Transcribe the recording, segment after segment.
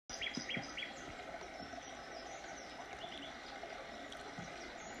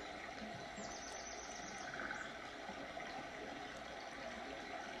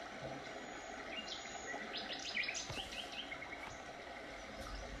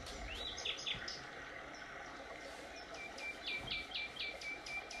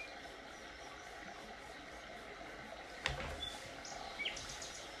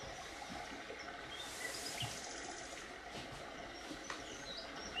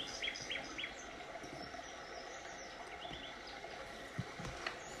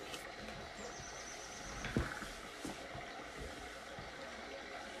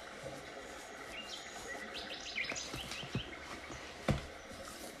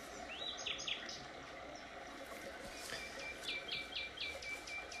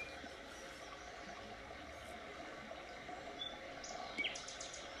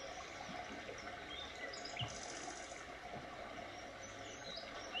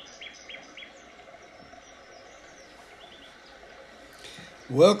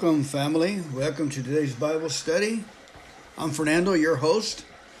Welcome, family. Welcome to today's Bible study. I'm Fernando, your host.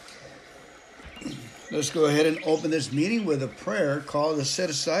 Let's go ahead and open this meeting with a prayer called the Set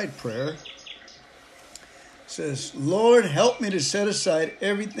Aside Prayer. It says, Lord, help me to set aside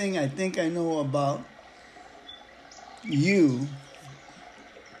everything I think I know about you.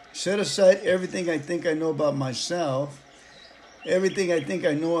 Set aside everything I think I know about myself, everything I think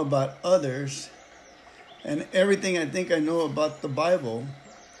I know about others, and everything I think I know about the Bible,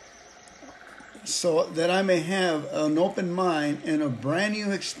 so that I may have an open mind and a brand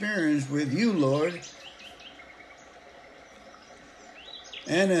new experience with you, Lord,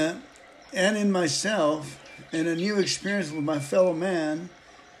 and in myself, and a new experience with my fellow man,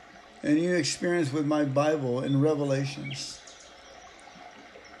 and a new experience with my Bible and Revelations.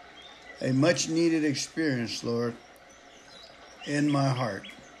 A much needed experience, Lord, in my heart.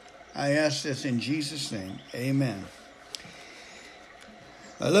 I ask this in Jesus' name. Amen.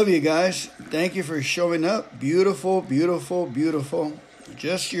 I love you guys. Thank you for showing up. Beautiful, beautiful, beautiful.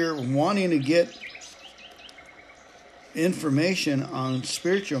 Just your wanting to get information on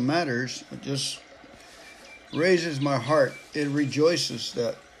spiritual matters, it just raises my heart. It rejoices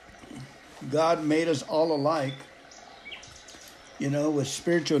that God made us all alike, with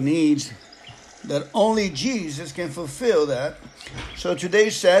spiritual needs that only Jesus can fulfill that. So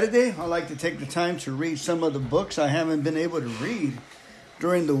today's Saturday. I'd like to take the time to read some of the books I haven't been able to read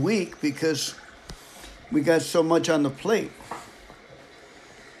during the week because we got so much on the plate.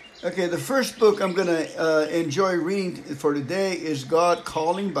 Okay, the first book I'm going to enjoy reading for today is God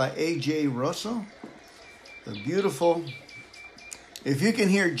Calling by A.J. Russell. Beautiful. If you can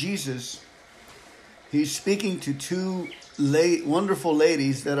hear Jesus, he's speaking to two wonderful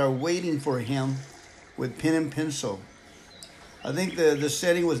ladies that are waiting for him with pen and pencil. I think the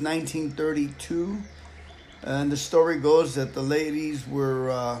setting was 1932. And the story goes that the ladies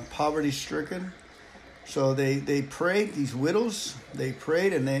were poverty-stricken. So they prayed, these widows, they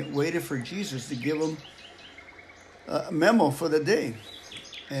prayed and they waited for Jesus to give them a memo for the day.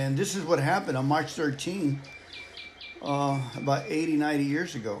 And this is what happened on March 13, about 80, 90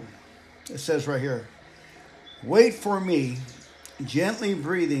 years ago. It says right here, wait for me, gently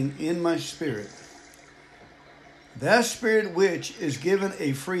breathing in my spirit. That spirit which is given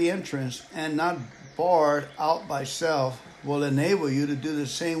a free entrance and not barred out by self will enable you to do the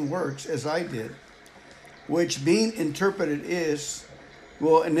same works as I did, which being interpreted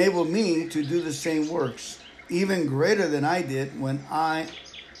will enable me to do the same works, even greater than I did when I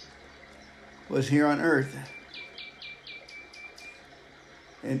was here on earth.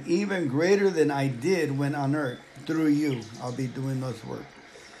 And even greater than I did when on earth. Through you, I'll be doing those works.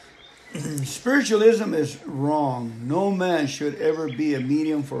 Spiritualism is wrong. No man should ever be a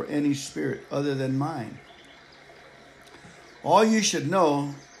medium for any spirit other than mine. All you should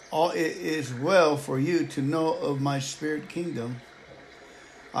know, all it is well for you to know of my spirit kingdom.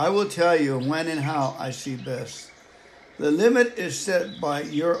 I will tell you when and how I see best. The limit is set by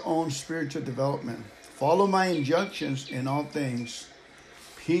your own spiritual development. Follow my injunctions in all things.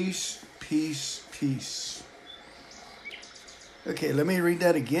 Peace, peace, peace. Okay, let me read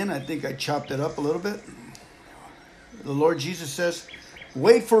that again. I think I chopped it up a little bit. The Lord Jesus says,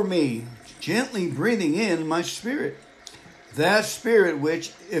 wait for me, gently breathing in my spirit. That spirit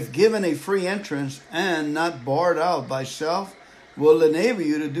which, if given a free entrance and not barred out by self, will enable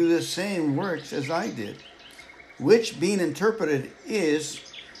you to do the same works as I did, which being interpreted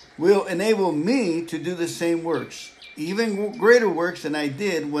will enable me to do the same works, even greater works than I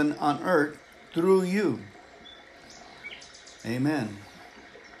did when on earth through you. Amen.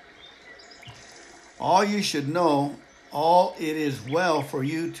 All you should know, all it is well for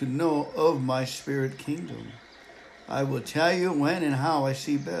you to know of my spirit kingdom. I will tell you when and how I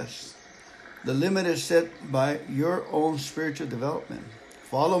see best. The limit is set by your own spiritual development.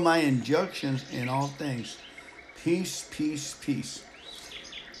 Follow my injunctions in all things. Peace, peace, peace.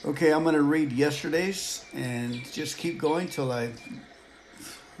 Okay, I'm going to read yesterday's and just keep going till I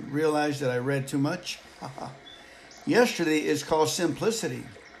realize that I read too much. Yesterday is called simplicity.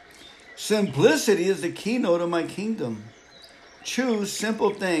 Simplicity is the keynote of my kingdom. Choose simple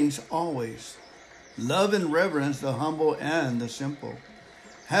things always. Love and reverence the humble and the simple.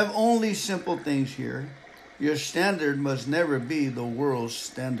 Have only simple things here. Your standard must never be the world's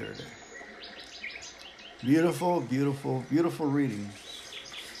standard. Beautiful, beautiful, beautiful reading.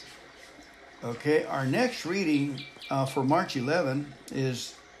 Okay, our next reading for March 11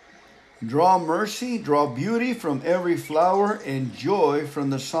 is draw mercy, draw beauty from every flower, and joy from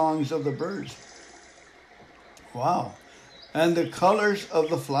the songs of the birds. Wow. And the colors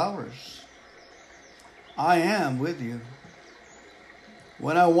of the flowers. I am with you.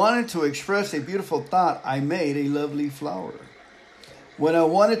 When I wanted to express a beautiful thought, I made a lovely flower. When I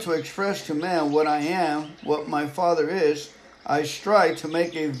wanted to express to man what I am, what my Father is, I strive to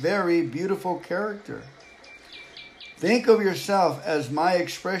make a very beautiful character. Think of yourself as my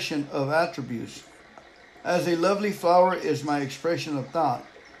expression of attributes. As a lovely flower is my expression of thought,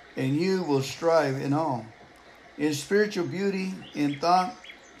 and you will strive in all. In spiritual beauty, in thought,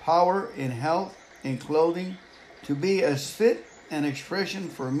 power, in health, in clothing, to be as fit an expression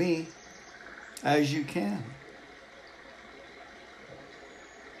for me as you can.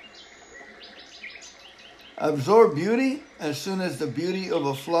 Absorb beauty as soon as the beauty of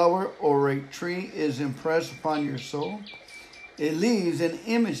a flower or a tree is impressed upon your soul. It leaves an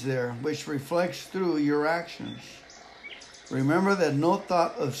image there which reflects through your actions. Remember that no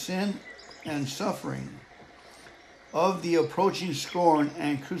thought of sin and suffering, of the approaching scorn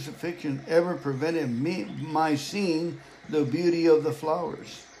and crucifixion ever prevented my seeing the beauty of the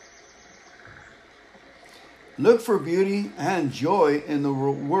flowers. Look for beauty and joy in the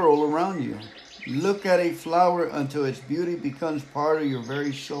world around you. Look at a flower until its beauty becomes part of your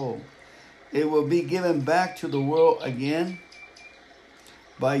very soul. It will be given back to the world again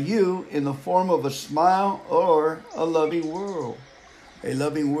by you in the form of a smile or a loving word.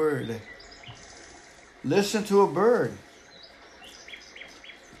 Listen to a bird.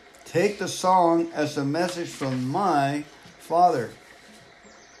 Take the song as a message from my Father.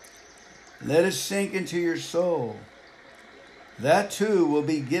 Let it sink into your soul. That too will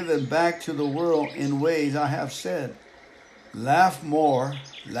be given back to the world in ways I have said. Laugh more,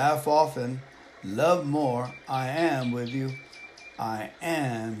 laugh often, love more. I am with you. I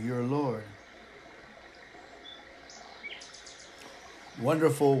am your Lord.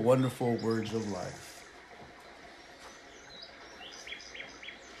 Wonderful, wonderful words of life.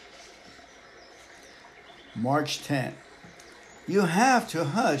 March 10th. You have to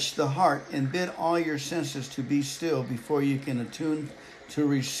hush the heart and bid all your senses to be still before you can attune to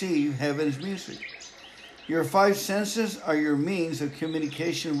receive heaven's music. Your five senses are your means of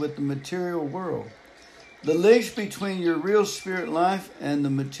communication with the material world. The links between your real spirit life and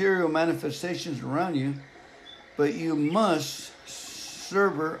the material manifestations around you, but you must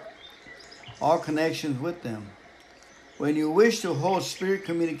sever all connections with them. When you wish to hold spirit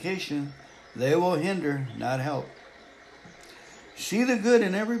communication, they will hinder, not help. See the good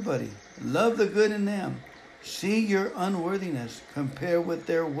in everybody. Love the good in them. See your unworthiness. Compare with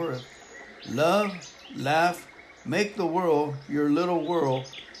their worth. Love, laugh, make the world, your little world,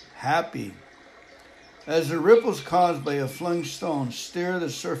 happy. As the ripples caused by a flung stone stir the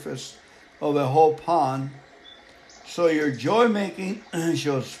surface of a whole pond, so your joy-making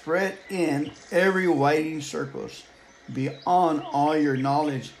shall spread in every widening circles, beyond all your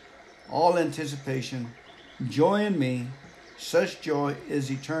knowledge, all anticipation. Joy in me, such joy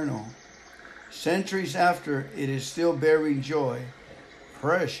is eternal. Centuries after, it is still bearing joy,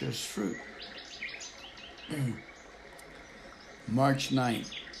 precious fruit. March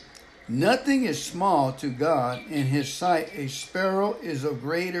 9th. Nothing is small to God. In his sight, a sparrow is of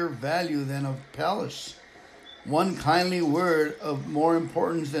greater value than a palace. One kindly word of more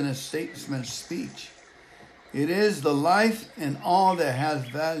importance than a statesman's speech. It is the life and all that has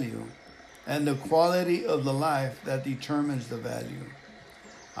value, and the quality of the life that determines the value.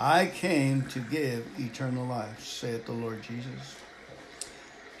 I came to give eternal life, saith the Lord Jesus.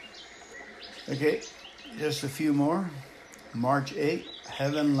 Okay, just a few more. March 8th,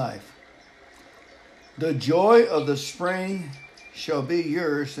 Heaven Life. The joy of the spring shall be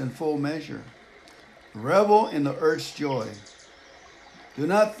yours in full measure. Revel in the earth's joy. Do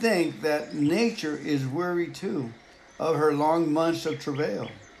not think that nature is weary too of her long months of travail.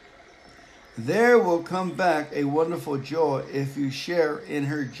 There will come back a wonderful joy if you share in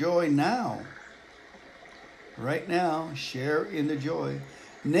her joy now. Right now, share in the joy.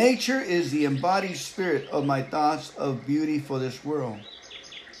 Nature is the embodied spirit of my thoughts of beauty for this world.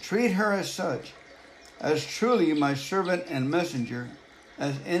 Treat her as such, as truly my servant and messenger,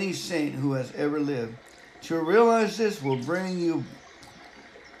 as any saint who has ever lived. To realize this will bring you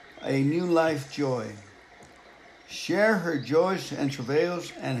a new life joy. Share her joys and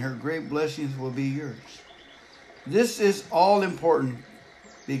travails, and her great blessings will be yours. This is all important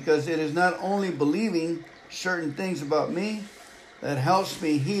because it is not only believing certain things about me that helps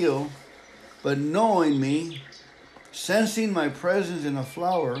me heal, but knowing me, sensing my presence in a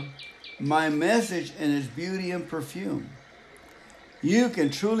flower, my message in its beauty and perfume. You can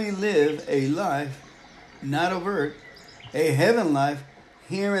truly live a life, not of earth, a heaven life,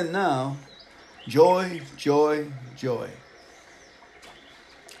 here and now. Joy, joy, joy.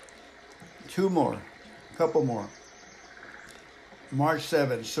 Two more, a couple more. March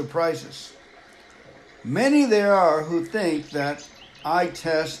 7th, surprises. Many there are who think that I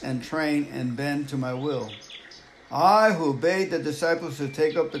test and train and bend to my will. I, who bade the disciples to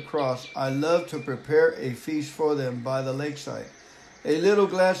take up the cross, I love to prepare a feast for them by the lakeside. A little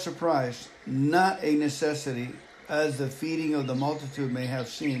glad surprise, not a necessity, as the feeding of the multitude may have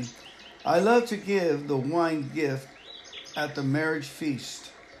seemed. I love to give the wine gift at the marriage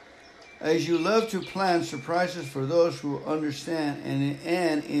feast. As you love to plan surprises for those who understand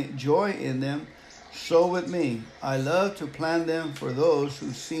and enjoy in them, so with me, I love to plan them for those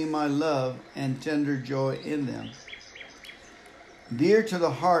who see my love and tender joy in them. Dear to the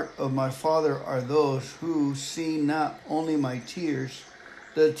heart of my Father are those who see not only my tears,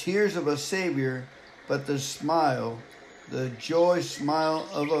 the tears of a Savior, but the smile, the joy smile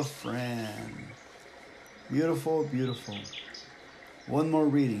of a friend. Beautiful, beautiful. One more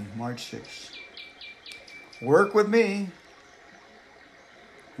reading, March 6th. Work with me,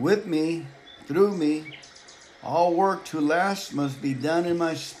 through me. All work to last must be done in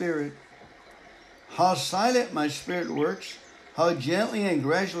my spirit. How silent my spirit works, how gently and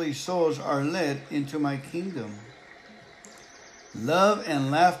gradually souls are led into my kingdom. Love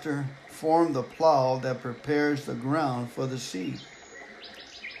and laughter form the plow that prepares the ground for the seed.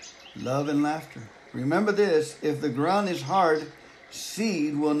 Love and laughter. Remember this, if the ground is hard,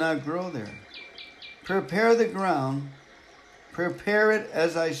 seed will not grow there. Prepare the ground, prepare it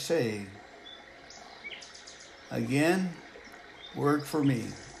as I say. Again, work for me,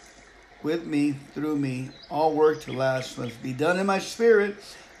 with me, through me. All work to last must be done in my spirit.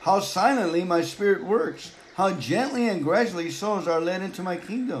 How silently my spirit works, how gently and gradually souls are led into my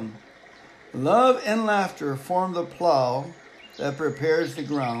kingdom. Love and laughter form the plow that prepares the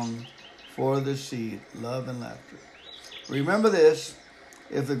ground for the seed. Love and laughter. Remember this,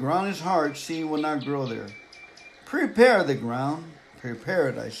 if the ground is hard, seed will not grow there. Prepare the ground, prepare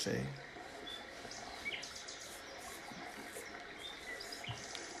it, I say.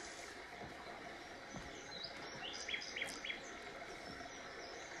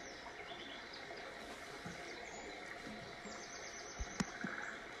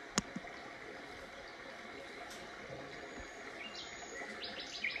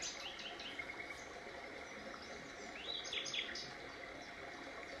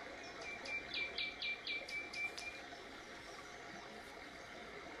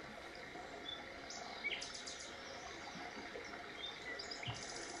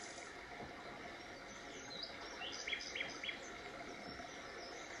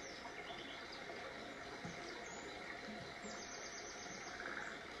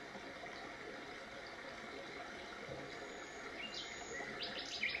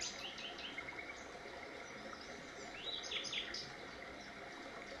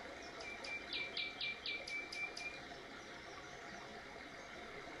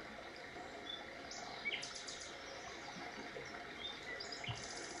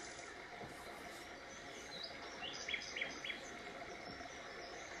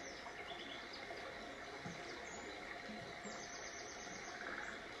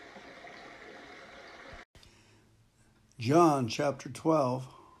 John chapter 12,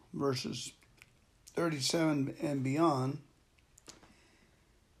 verses 37 and beyond,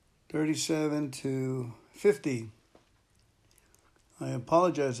 37 to 50. I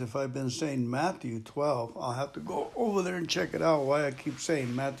apologize if I've been saying Matthew 12. I'll have to go over there and check it out why I keep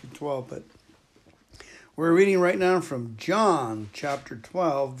saying Matthew 12. But we're reading right now from John chapter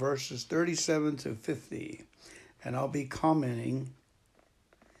 12, verses 37 to 50. And I'll be commenting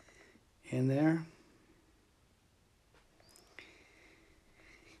in there.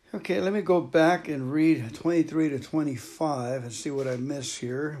 Okay, let me go back and read 23 to 25 and see what I miss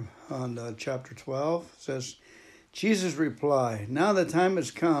here on chapter 12. It says, Jesus replied, "Now the time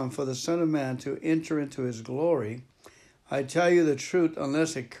has come for the Son of Man to enter into his glory. I tell you the truth,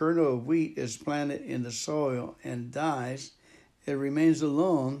 unless a kernel of wheat is planted in the soil and dies, it remains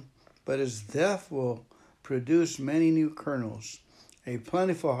alone, but its death will produce many new kernels, a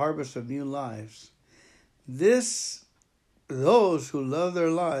plentiful harvest of new lives. Those who love their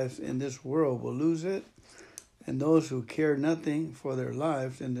lives in this world will lose it, and those who care nothing for their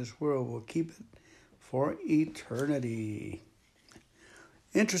lives in this world will keep it for eternity."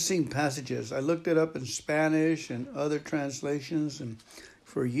 Interesting passages. I looked it up in Spanish and other translations, and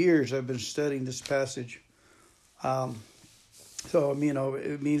for years I've been studying this passage. So,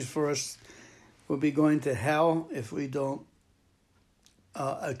 it means for us, we'll be going to hell if we don't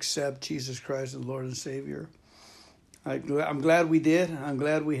accept Jesus Christ as Lord and Savior. I'm glad we did. I'm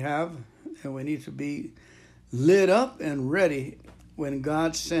glad we have. And we need to be lit up and ready when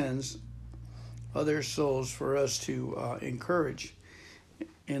God sends other souls for us to encourage.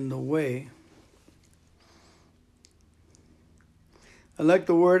 in the way. I like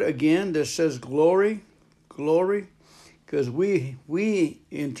the word again that says glory, because we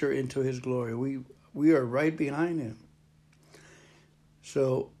enter into his glory. We are right behind him.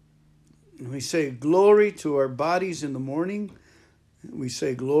 So we say glory to our bodies in the morning. We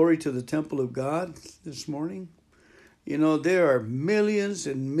say glory to the temple of God this morning. You know, there are millions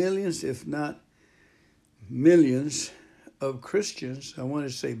and millions, if not millions, of Christians, I want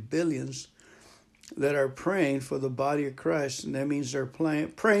to say billions, that are praying for the body of Christ, and that means they're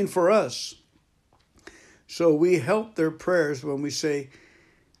praying for us. So we help their prayers when we say,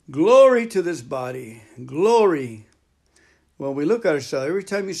 glory to this body, glory. When we look at ourselves, every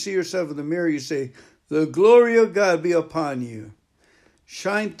time you see yourself in the mirror, you say, the glory of God be upon you.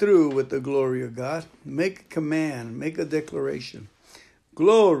 Shine through with the glory of God. Make a command, make a declaration.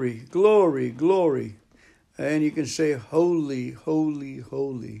 Glory, glory, glory. And you can say, holy, holy,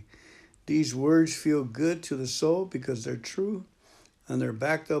 holy. These words feel good to the soul because they're true and they're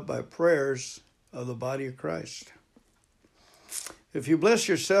backed up by prayers of the body of Christ. If you bless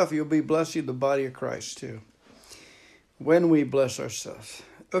yourself, you'll be blessing the body of Christ too. When we bless ourselves.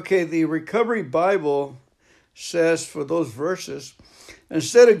 Okay, the Recovery Bible says for those verses,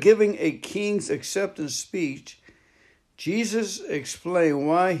 instead of giving a king's acceptance speech, Jesus explained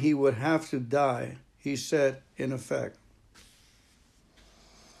why he would have to die. He said, in effect,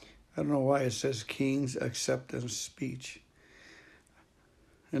 I don't know why it says king's acceptance speech.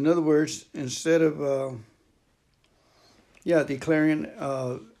 In other words, instead of, declaring,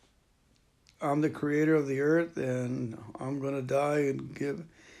 I'm the creator of the earth and I'm going to die and give,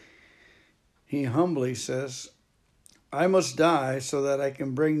 he humbly says, I must die so that I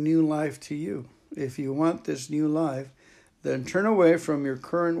can bring new life to you. If you want this new life, then turn away from your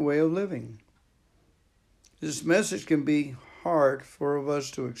current way of living. This message can be hard for us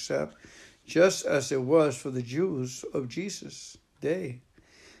to accept, just as it was for the Jews of Jesus' day.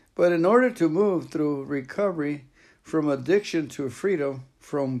 But in order to move through recovery from addiction to freedom,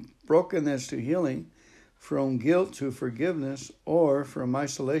 from brokenness to healing, from guilt to forgiveness, or from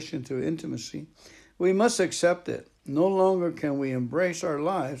isolation to intimacy, we must accept it. No longer can we embrace our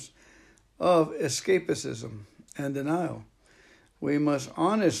lives of escapism and denial. We must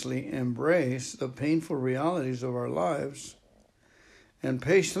honestly embrace the painful realities of our lives and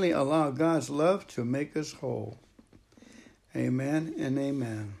patiently allow God's love to make us whole. Amen and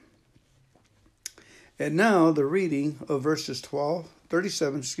amen. And now the reading of verses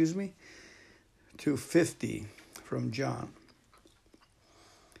 37 to 50 from John.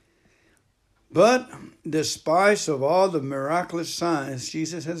 But despite of all the miraculous signs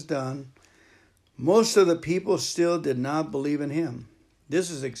Jesus has done, most of the people still did not believe in him. This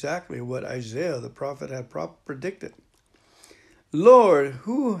is exactly what Isaiah the prophet had predicted. Lord,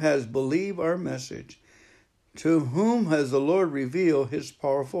 who has believed our message? To whom has the Lord revealed his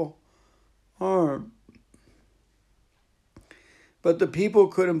powerful arm? But the people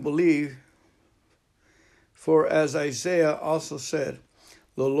couldn't believe, for as Isaiah also said,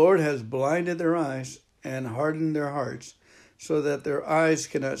 the Lord has blinded their eyes and hardened their hearts, so that their eyes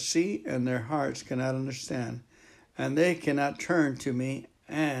cannot see and their hearts cannot understand, and they cannot turn to me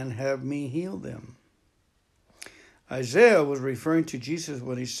and have me heal them. Isaiah was referring to Jesus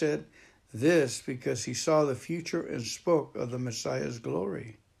when he said this because he saw the future and spoke of the Messiah's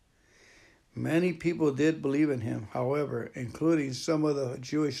glory. Many people did believe in him, however, including some of the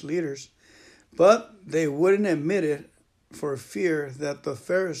Jewish leaders, but they wouldn't admit it for fear that the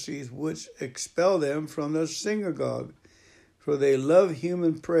Pharisees would expel them from the synagogue, for they love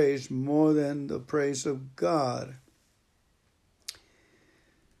human praise more than the praise of God.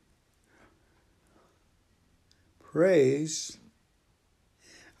 Praise.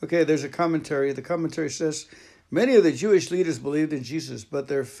 Okay, there's a commentary. The commentary says, many of the Jewish leaders believed in Jesus, but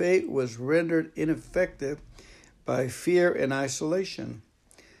their faith was rendered ineffective by fear and isolation.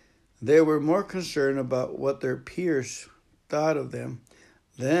 They were more concerned about what their peers thought of them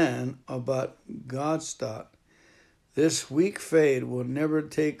than about God's thought. This weak faith will never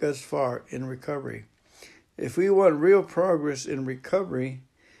take us far in recovery. If we want real progress in recovery,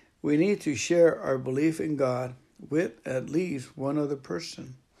 we need to share our belief in God with at least one other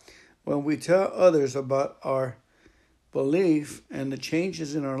person. When we tell others about our belief and the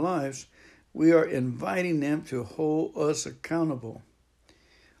changes in our lives, we are inviting them to hold us accountable.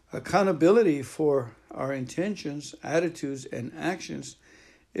 Accountability for our intentions, attitudes, and actions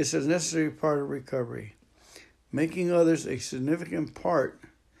is a necessary part of recovery. Making others a significant part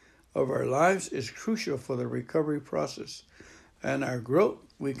of our lives is crucial for the recovery process and our growth.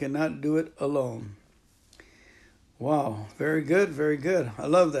 We cannot do it alone. Wow, very good, very good. I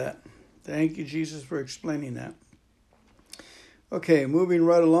love that. Thank you, Jesus, for explaining that. Okay, moving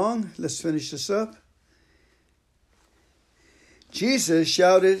right along. Let's finish this up. Jesus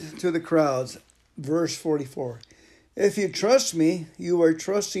shouted to the crowds, verse 44, "If you trust me, you are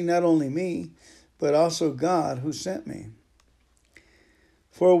trusting not only me, but also God who sent me.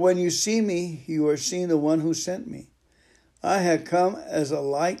 For when you see me, you are seeing the one who sent me. I have come as a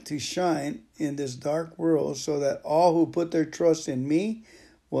light to shine in this dark world so that all who put their trust in me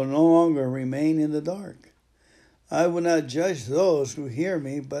will no longer remain in the dark. I will not judge those who hear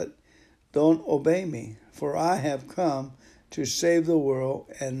me but don't obey me, for I have come to save the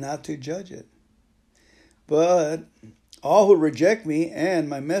world and not to judge it. But all who reject me and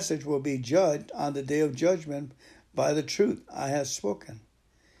my message will be judged on the day of judgment by the truth I have spoken.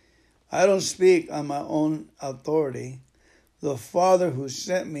 I don't speak on my own authority. The Father who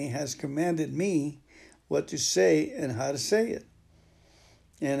sent me has commanded me what to say and how to say it.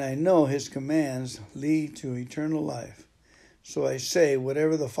 And I know his commands lead to eternal life. So I say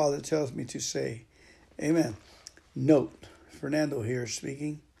whatever the Father tells me to say. Amen." Note, Fernando here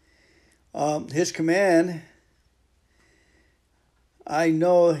speaking. His command, I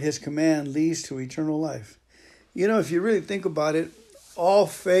know his command leads to eternal life. You know, if you really think about it, all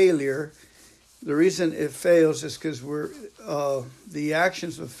failure, the reason it fails is because the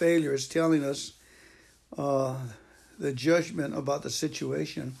actions of failure is telling us the judgment about the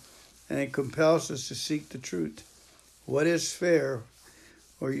situation, and it compels us to seek the truth. What is fair?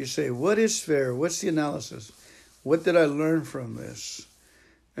 Or you say, what is fair? What's the analysis? What did I learn from this?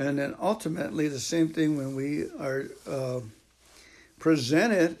 And then ultimately the same thing when we are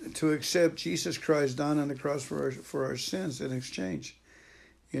presented to accept Jesus Christ down on the cross for our sins in exchange.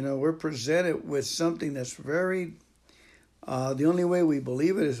 You know, we're presented with something that's very, the only way we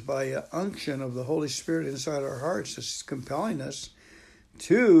believe it is by an unction of the Holy Spirit inside our hearts. It's compelling us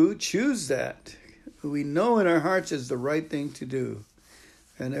to choose that. We know in our hearts is the right thing to do.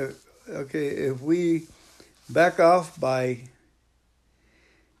 And if we back off by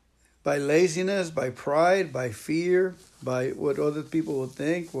laziness, by pride, by fear, by what other people will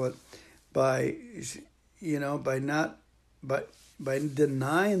think, by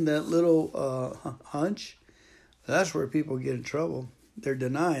denying that little hunch, that's where people get in trouble. They're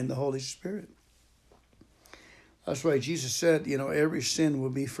denying the Holy Spirit. That's why Jesus said, every sin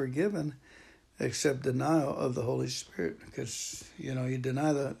will be forgiven except denial of the Holy Spirit. Because, you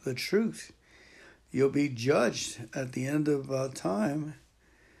deny the truth, you'll be judged at the end of time,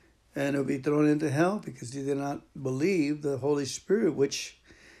 and you'll be thrown into hell because you did not believe the Holy Spirit, which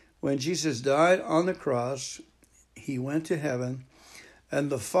when Jesus died on the cross, he went to heaven, and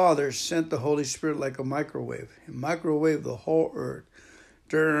the Father sent the Holy Spirit like a microwave. He microwaved the whole earth.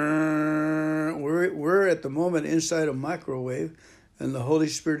 We're at the moment inside a microwave, and the Holy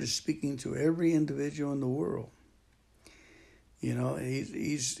Spirit is speaking to every individual in the world.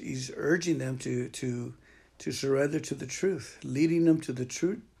 He's urging them to surrender to the truth, leading them to the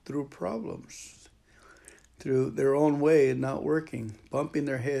truth through problems, through their own way not working, bumping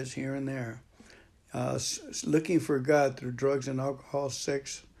their heads here and there, looking for God through drugs and alcohol,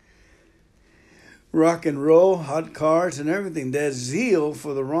 sex, rock and roll, hot cars, and everything. That zeal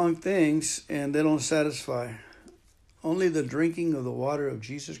for the wrong things, and they don't satisfy. Only the drinking of the water of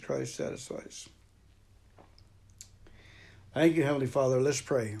Jesus Christ satisfies. Thank you, Heavenly Father. Let's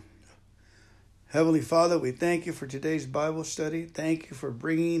pray. Heavenly Father, we thank you for today's Bible study. Thank you for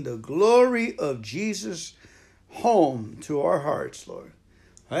bringing the glory of Jesus home to our hearts, Lord.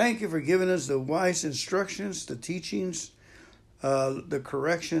 Thank you for giving us the wise instructions, the teachings, the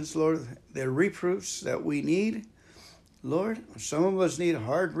corrections, Lord, the reproofs that we need. Lord, some of us need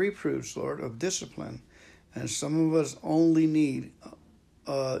hard reproofs, Lord, of discipline. And some of us only need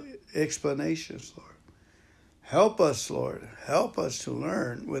explanations, Lord. Help us, Lord. Help us to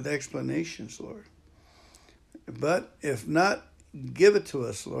learn with explanations, Lord. But if not, give it to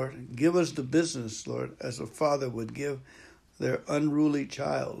us, Lord. Give us the business, Lord, as a father would give their unruly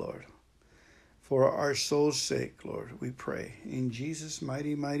child, Lord. For our soul's sake, Lord, we pray. In Jesus'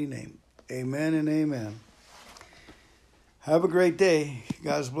 mighty, mighty name. Amen and amen. Have a great day.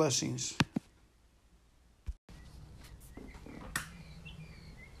 God's blessings.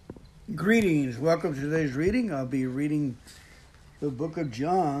 Greetings. Welcome to today's reading. I'll be reading the book of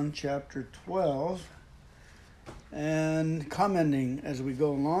John, chapter 12, and commenting as we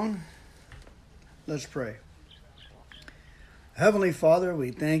go along. Let's pray. Heavenly Father,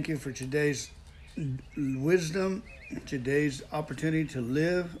 we thank you for today's wisdom, today's opportunity to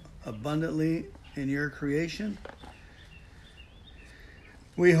live abundantly in your creation.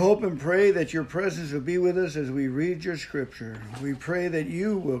 We hope and pray that your presence will be with us as we read your scripture. We pray that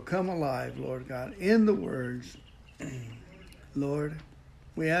you will come alive, Lord God, in the words. Lord,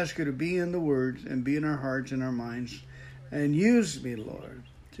 we ask you to be in the words and be in our hearts and our minds. And use me, Lord,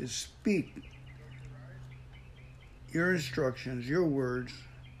 to speak your instructions, your words,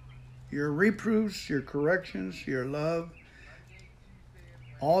 your reproofs, your corrections, your love.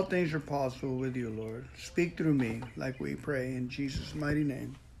 All things are possible with you, Lord. Speak through me like we pray in Jesus' mighty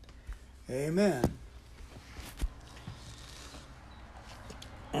name. Amen.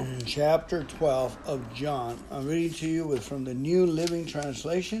 Chapter 12 of John. I'm reading to you from the New Living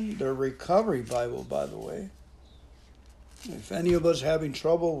Translation, the Recovery Bible, by the way. If any of us having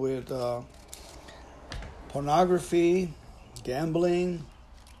trouble with pornography, gambling,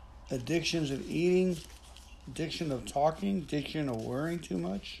 addictions of eating, addiction of talking, addiction of worrying too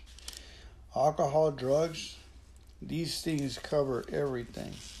much, alcohol, drugs, these things cover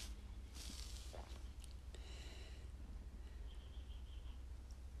everything.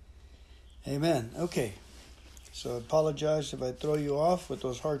 Amen. Okay. So I apologize if I throw you off with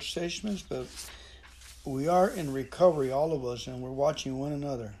those harsh statements, but we are in recovery, all of us, and we're watching one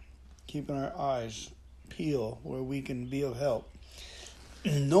another, keeping our eyes peeled where we can be of help.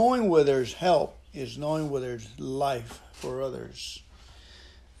 Knowing where there's help is knowing where there's life for others.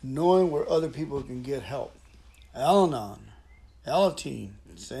 Knowing where other people can get help. Al-Anon, Alateen.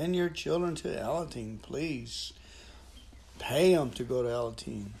 Send your children to Alateen, please. Pay them to go to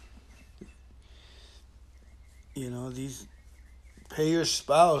Alateen. You know, pay your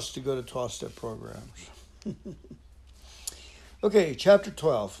spouse to go to 12-step programs. Okay, chapter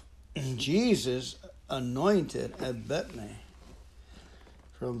 12. Jesus anointed at Bethany.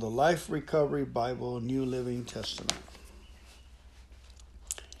 From the Life Recovery Bible, New Living Testament.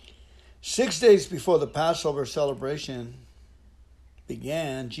 6 days before the Passover celebration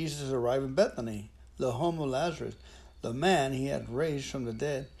began, Jesus arrived in Bethany, the home of Lazarus, the man he had raised from the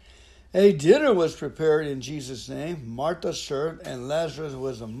dead. A dinner was prepared in Jesus' name. Martha served, and Lazarus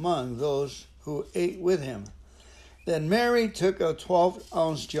was among those who ate with him. Then Mary took a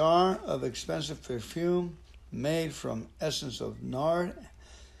 12-ounce jar of expensive perfume made from essence of nard,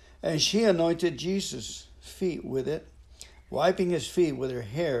 and she anointed Jesus' feet with it. Wiping his feet with her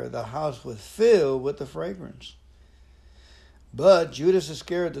hair, the house was filled with the fragrance. But Judas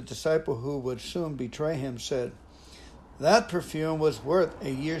Iscariot, the disciple who would soon betray him, said, "That perfume was worth a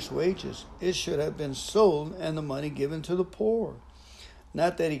year's wages. It should have been sold and the money given to the poor."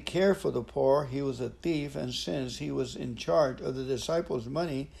 Not that he cared for the poor, he was a thief, and since he was in charge of the disciples'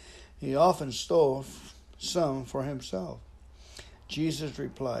 money, he often stole some for himself. Jesus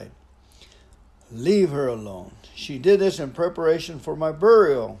replied, "Leave her alone. She did this in preparation for my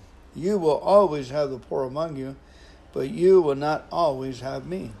burial. You will always have the poor among you, but you will not always have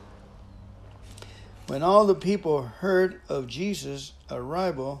me." When all the people heard of Jesus'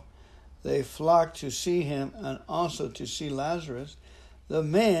 arrival, they flocked to see him and also to see Lazarus, the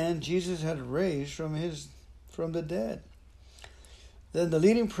man Jesus had raised from the dead. Then the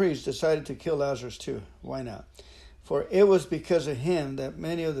leading priests decided to kill Lazarus too. Why not? For it was because of him that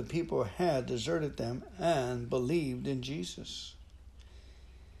many of the people had deserted them and believed in Jesus.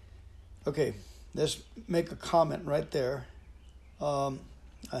 Okay, let's make a comment right there. I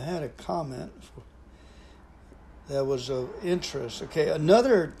had a comment that was of interest. Okay,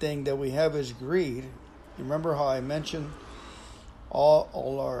 another thing that we have is greed. You remember how I mentioned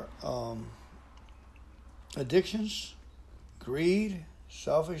all our addictions? Greed,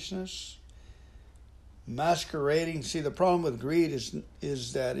 selfishness, masquerading. See, the problem with greed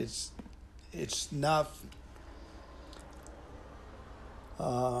is that it's not.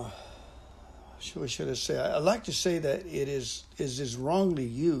 What should I say? I like to say that it is wrongly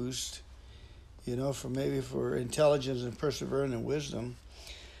used. You know, for intelligence and perseverance and wisdom,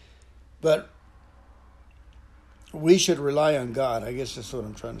 but we should rely on God. I guess that's what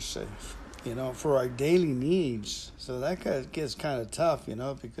I'm trying to say. You know, for our daily needs. So that gets kind of tough, you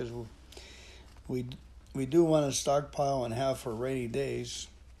know, because we do want to stockpile and have for rainy days,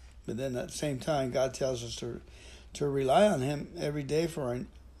 but then at the same time, God tells us to rely on Him every day for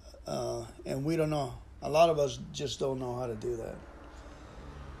our, and we don't know. A lot of us just don't know how to do that.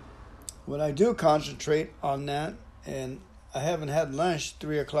 When I do concentrate on that, and I haven't had lunch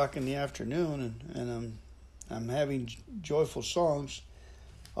 3 o'clock in the afternoon, and I'm having joyful songs,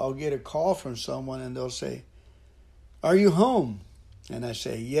 I'll get a call from someone and they'll say, "Are you home?" And I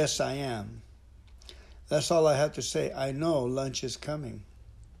say, "Yes, I am." That's all I have to say. I know lunch is coming.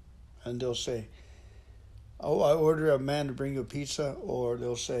 And they'll say, "Oh, I ordered a man to bring you a pizza," or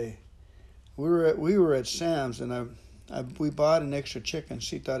they'll say, we were at Sam's and we bought an extra chicken.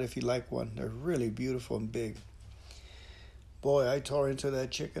 She thought if you like one. They're really beautiful and big. Boy, I tore into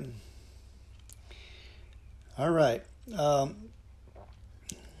that chicken. All right. The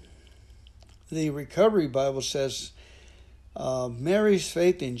Recovery Bible says, Mary's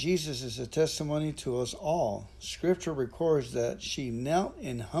faith in Jesus is a testimony to us all. Scripture records that she knelt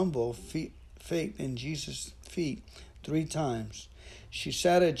in humble faith in Jesus' feet 3 times. She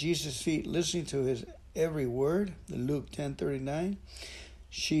sat at Jesus' feet listening to his every word, Luke 10:39.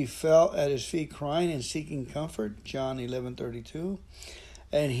 She fell at his feet crying and seeking comfort, John 11:32.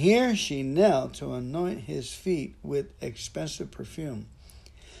 And here she knelt to anoint his feet with expensive perfume.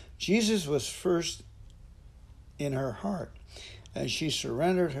 Jesus was first in her heart, and she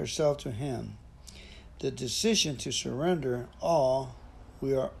surrendered herself to him. The decision to surrender all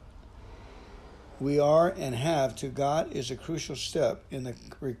we are and have to God is a crucial step in the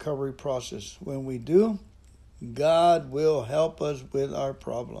recovery process. When we do, God will help us with our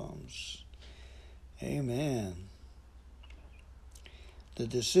problems. Amen. The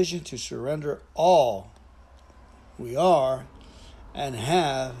decision to surrender all we are and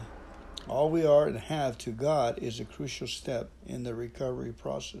have, to God is a crucial step in the recovery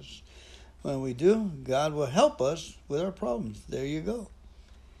process. When we do, God will help us with our problems. There you go.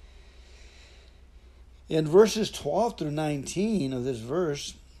 In verses 12 through 19 of this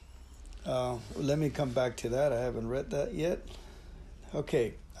verse, let me come back to that. I haven't read that yet.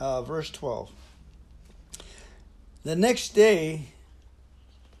 Okay, verse 12. The next day,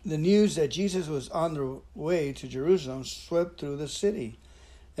 the news that Jesus was on the way to Jerusalem swept through the city.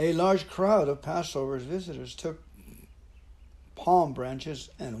 A large crowd of Passover visitors took palm branches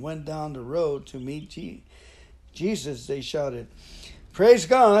and went down the road to meet Jesus. They shouted, "Praise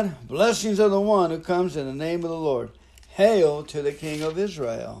God! Blessings of the one who comes in the name of the Lord. Hail to the King of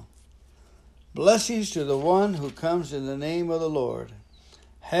Israel." Blessings to the one who comes in the name of the Lord.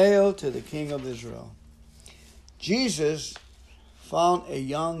 Hail to the King of Israel. Jesus found a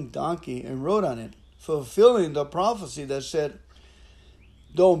young donkey and rode on it, fulfilling the prophecy that said,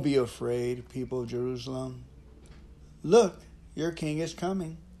 "Don't be afraid, people of Jerusalem. Look, your king is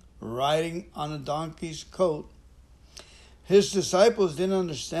coming, riding on a donkey's coat." His disciples didn't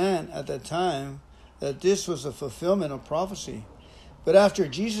understand at that time that this was a fulfillment of prophecy. But after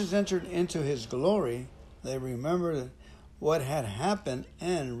Jesus entered into his glory, they remembered what had happened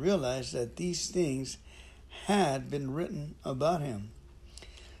and realized that these things had been written about him.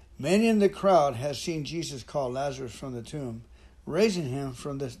 Many in the crowd had seen Jesus call Lazarus from the tomb, raising him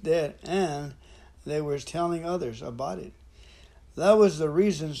from the dead, and they were telling others about it. That was the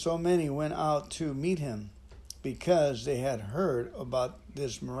reason so many went out to meet him, because they had heard about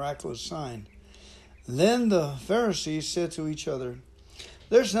this miraculous sign. Then the Pharisees said to each other,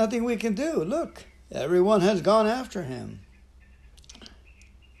 "There's nothing we can do. Look, everyone has gone after him."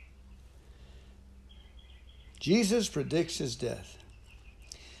 Jesus predicts his death.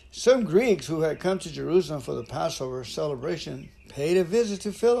 Some Greeks who had come to Jerusalem for the Passover celebration paid a visit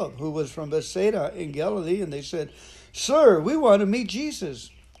to Philip, who was from Bethsaida in Galilee, and they said, "Sir, we want to meet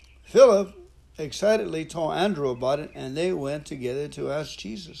Jesus." Philip excitedly told Andrew about it, and they went together to ask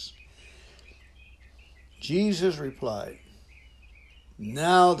Jesus. Jesus replied,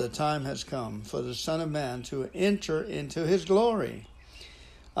 "Now the time has come for the Son of Man to enter into his glory.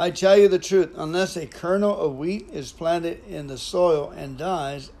 I tell you the truth, unless a kernel of wheat is planted in the soil and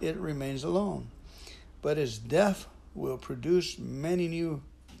dies, it remains alone. But its death will produce many new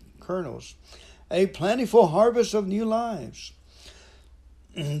kernels, a plentiful harvest of new lives.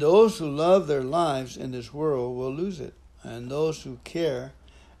 Those who love their lives in this world will lose it, and those who care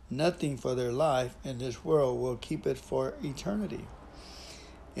nothing for their life in this world will keep it for eternity.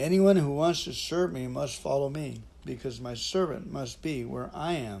 Anyone who wants to serve me must follow me, because my servant must be where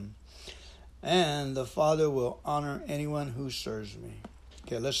I am, and the Father will honor anyone who serves me."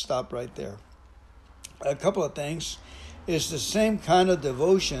 Okay, let's stop right there. A couple of things. It's the same kind of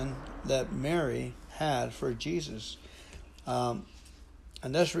devotion that Mary had for Jesus.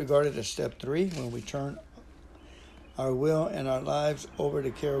 And that's regarded as step 3, when we turn our will and our lives over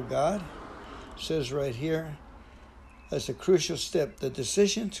to the care of God. It says right here, that's a crucial step, the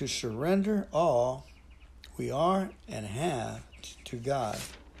decision to surrender all we are and have to God.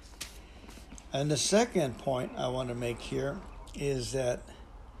 And the second point I want to make here is that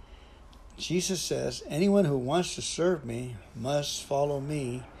Jesus says, anyone who wants to serve me must follow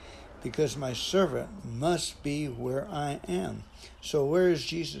me, because my servant must be where I am. So where is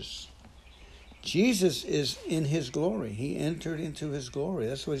Jesus? Jesus is in his glory. He entered into his glory.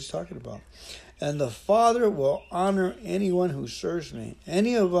 That's what he's talking about. And the Father will honor anyone who serves me.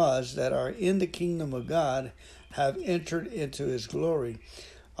 Any of us that are in the kingdom of God have entered into his glory.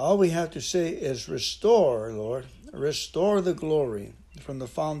 All we have to say is, restore, Lord. Restore the glory from the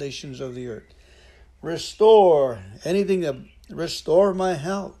foundations of the earth. Restore anything that, restore my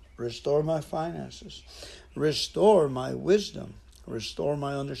health. Restore my finances. Restore my wisdom. Restore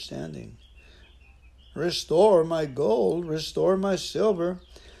my understanding. Restore my gold. Restore my silver.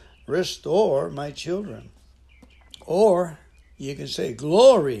 Restore my children. Or you can say,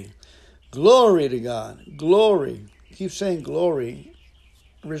 glory. Glory to God. Glory. Keep saying glory.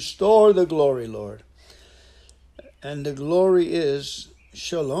 Restore the glory, Lord. And the glory is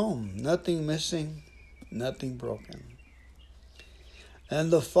shalom. Nothing missing, nothing broken. And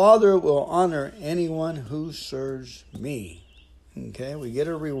the Father will honor anyone who serves me. Okay, we get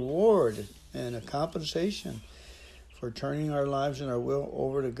a reward and a compensation for turning our lives and our will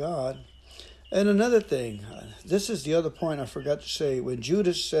over to God. And another thing, this is the other point I forgot to say. When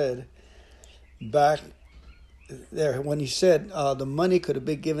Judas said back there, when he said the money could have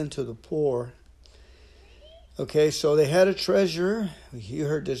been given to the poor. Okay, so they had a treasurer. You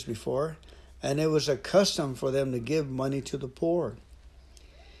heard this before. And it was a custom for them to give money to the poor.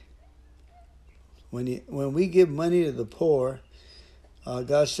 When we give money to the poor,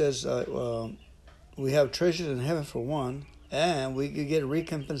 God says we have treasures in heaven for one, and we could get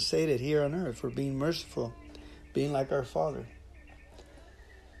recompensated here on earth for being merciful, being like our Father.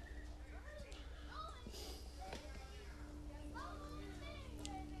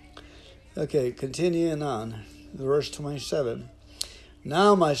 Okay, continuing on, verse 27.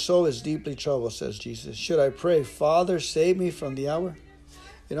 Now my soul is deeply troubled, says Jesus. Should I pray, Father, save me from the hour?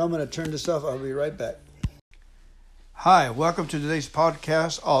 I'm going to turn this off. I'll be right back. Hi, welcome to today's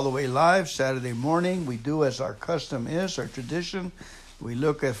podcast, all the way live, Saturday morning. We do as our custom is, our tradition. We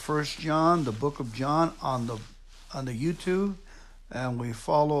look at 1 John, the book of John, on the YouTube, and we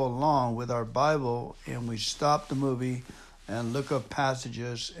follow along with our Bible, and we stop the movie and look up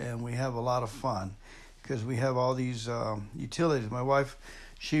passages, and we have a lot of fun because we have all these utilities. My wife,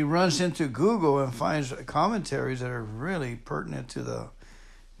 she runs into Google and finds commentaries that are really pertinent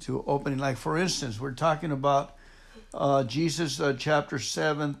to opening. Like, for instance, we're talking about Jesus, chapter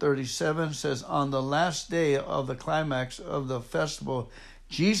 7:37 says, on the last day of the climax of the festival,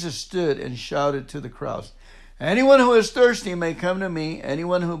 Jesus stood and shouted to the crowds, anyone who is thirsty may come to me.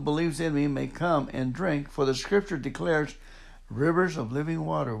 Anyone who believes in me may come and drink. For the scripture declares, rivers of living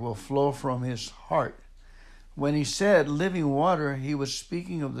water will flow from his heart. When he said living water, he was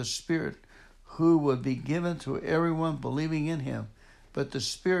speaking of the Spirit who would be given to everyone believing in him. But the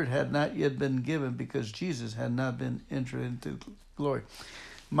Spirit had not yet been given because Jesus had not been entered into glory.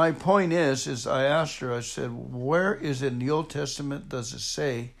 My point is I asked her, I said, where is it in the Old Testament does it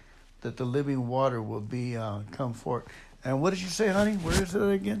say that the living water will be come forth? And what did you say, honey? Where is it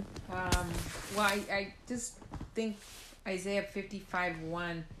again? Well, I just think Isaiah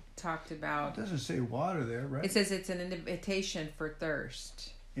 55:1 talked about... It doesn't say water there, right? It says it's an invitation for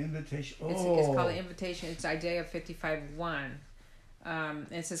thirst. Invitation. It's called an invitation. It's Isaiah 55:1.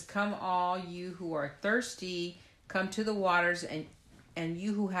 It says, come all you who are thirsty, come to the waters, and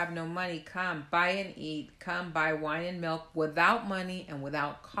you who have no money, come, buy and eat. Come, buy wine and milk without money and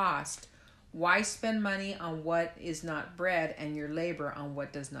without cost. Why spend money on what is not bread and your labor on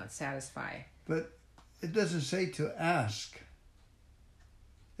what does not satisfy? But it doesn't say to ask.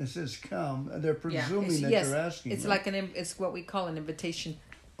 It says come. They're presuming that you're asking. It's like it's what we call an invitation.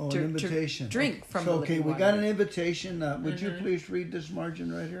 An invitation. To drink from the living we water. got an invitation. Would you please read this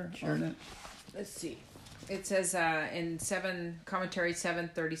margin right here? Sure. On it? Let's see. It says in commentary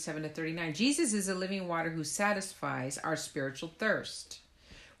 7:37-39, Jesus is a living water who satisfies our spiritual thirst.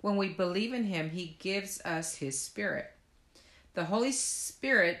 When we believe in him, he gives us his Spirit. The Holy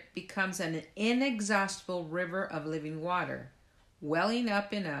Spirit becomes an inexhaustible river of living water, welling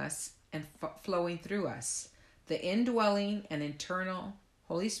up in us and flowing through us. The indwelling and internal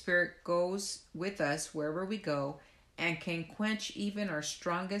Holy Spirit goes with us wherever we go and can quench even our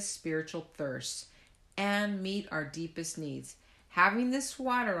strongest spiritual thirsts and meet our deepest needs. Having this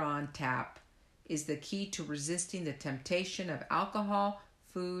water on tap is the key to resisting the temptation of alcohol,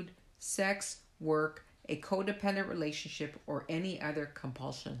 food, sex, work, a codependent relationship, or any other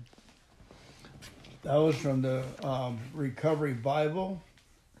compulsion. That was from the Recovery Bible.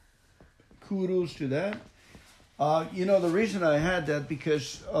 Kudos to that. The reason I had that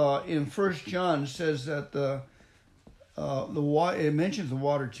because in 1 John it says that the water, it mentions the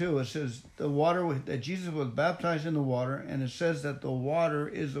water too. It says the water that Jesus was baptized in the water, and it says that the water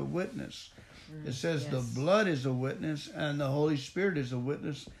is a witness. It says the blood is a witness, and the Holy Spirit is a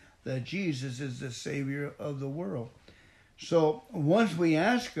witness that Jesus is the Savior of the world. So once we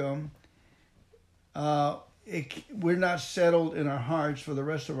ask him, we're not settled in our hearts for the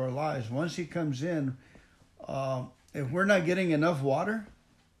rest of our lives. Once he comes in, if we're not getting enough water,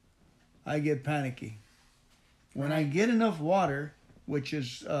 I get panicky. When I get enough water, which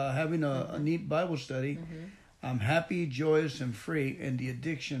is having a neat Bible study, I'm happy, joyous, and free, and the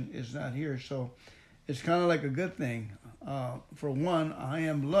addiction is not here. So it's kind of like a good thing. For one, I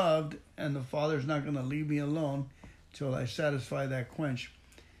am loved, and the Father's not going to leave me alone till I satisfy that quench.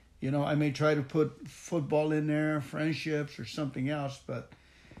 You know, I may try to put football in there, friendships, or something else, but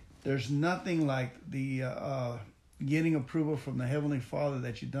there's nothing like the getting approval from the Heavenly Father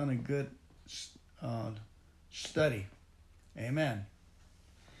that you've done a good study. Amen.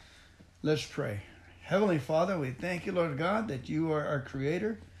 Let's pray. Heavenly Father, we thank you, Lord God, that you are our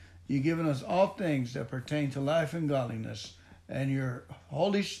Creator. You've given us all things that pertain to life and godliness, and your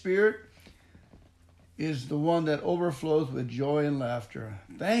Holy Spirit is the one that overflows with joy and laughter.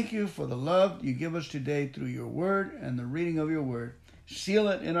 Thank you for the love you give us today through your word and the reading of your word. Seal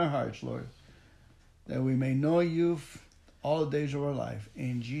it in our hearts, Lord, that we may know you all the days of our life.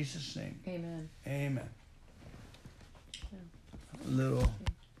 In Jesus' name. Amen. Amen.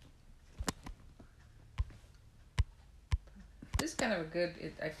 This is kind of a good.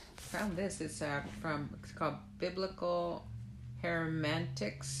 I found this. It's It's called Biblical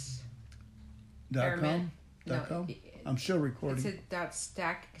Hermeneutics. .com? No, I'm still recording. It's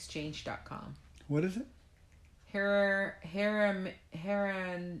 .stackexchange.com. What is it? I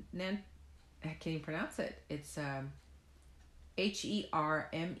can't even pronounce it. It's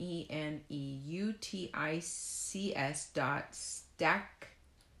HERMENEUTICS STACKE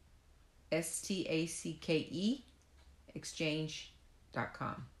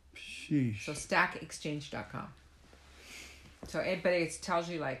exchange.com. Sheesh. So stackexchange.com. So but it tells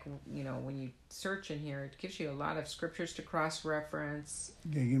you, like, you know, when you search in here, it gives you a lot of scriptures to cross-reference.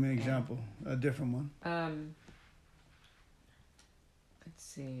 Okay, give me an example. A different one. Let's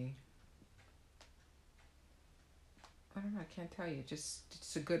see. I don't know. I can't tell you.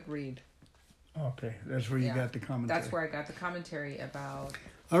 It's a good read. Okay, that's where you got the commentary. That's where I got the commentary about.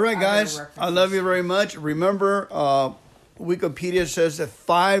 All right, guys. I love you very much. Remember, Wikipedia says that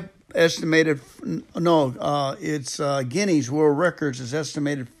Guinness World Records is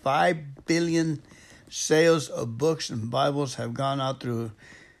estimated 5 billion sales of books and Bibles have gone out through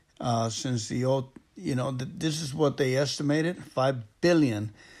since the old. You know, this is what they estimated, 5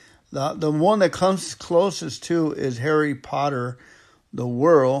 billion. The one that comes closest to is Harry Potter, the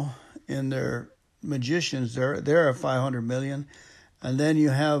world, in their magicians. They're at 500 million. And then you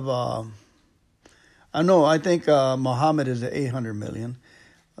have, I think Muhammad is at 800 million.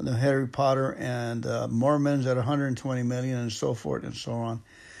 The Harry Potter and Mormons at 120 million, and so forth and so on.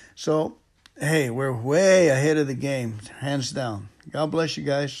 So, hey, we're way ahead of the game, hands down. God bless you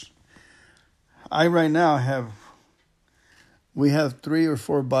guys. We have 3 or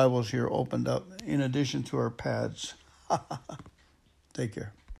 4 Bibles here opened up in addition to our pads. Take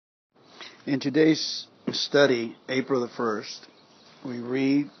care. In today's study, April the 1st, we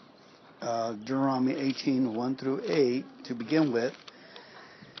read Deuteronomy 18, 1 through 8 to begin with.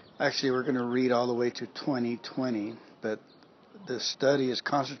 Actually, we're going to read all the way to 20:20, but the study is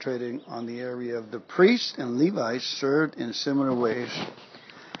concentrating on the area of the priests and Levites served in similar ways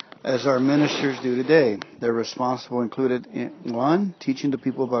as our ministers do today. Their responsible included 1, teaching the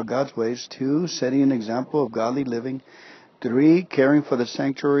people about God's ways, 2, setting an example of godly living, 3, caring for the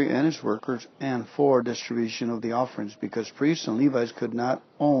sanctuary and its workers, and 4, distribution of the offerings. Because priests and Levites could not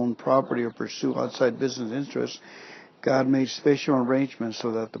own property or pursue outside business interests, God made special arrangements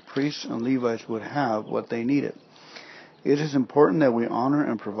so that the priests and Levites would have what they needed. It is important that we honor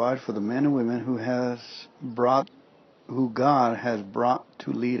and provide for the men and women who God has brought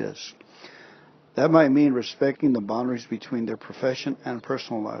to lead us. That might mean respecting the boundaries between their profession and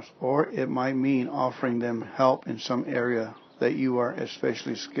personal lives, or it might mean offering them help in some area that you are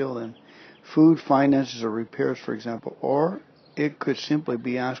especially skilled in. Food, finances, or repairs, for example. Or it could simply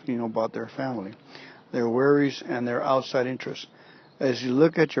be asking about their family, their worries, and their outside interests. As you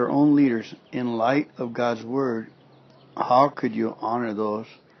look at your own leaders in light of God's Word, how could you honor those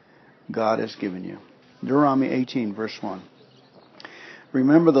God has given you? Deuteronomy 18, verse 1.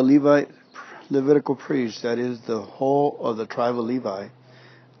 Remember the Levitical priests, that is, the whole of the tribe of Levi.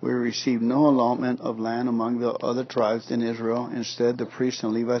 We received no allotment of land among the other tribes in Israel. Instead, the priests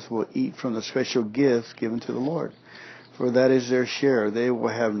and Levites will eat from the special gifts given to the Lord, for that is their share. They will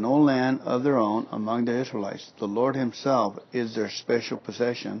have no land of their own among the Israelites. The Lord himself is their special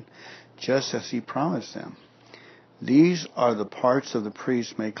possession, just as he promised them. These are the parts of the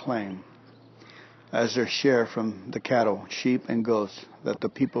priests may claim as their share from the cattle, sheep, and goats that the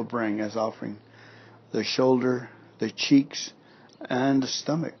people bring as offering. the shoulder, the cheeks, and the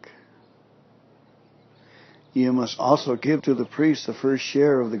stomach. You must also give to the priest the first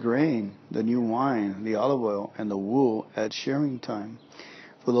share of the grain, the new wine, the olive oil, and the wool at shearing time.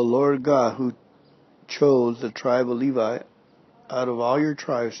 For the Lord God, who chose the tribe of Levi out of all your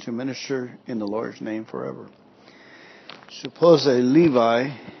tribes to minister in the Lord's name forever. Suppose a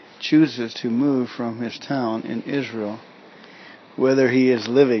Levi chooses to move from his town in Israel, whether he is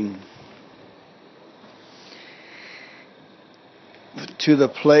living, to the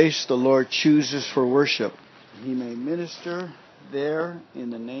place the Lord chooses for worship. He may minister there in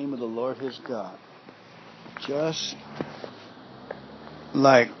the name of the Lord his God, just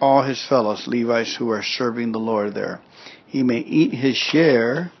like all his fellows Levites who are serving the Lord there. He may eat his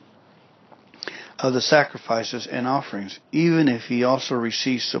share of the sacrifices and offerings, even if he also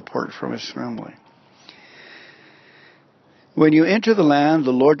receives support from his family. When you enter the land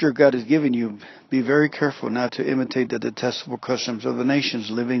the Lord your God has given you, be very careful not to imitate the detestable customs of the nations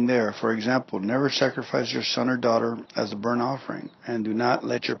living there. For example, never sacrifice your son or daughter as a burnt offering, and do not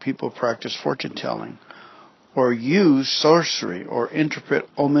let your people practice fortune-telling, or use sorcery, or interpret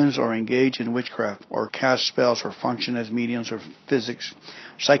omens, or engage in witchcraft, or cast spells, or function as mediums or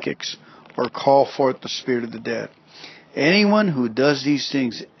psychics, or call forth the spirit of the dead. Anyone who does these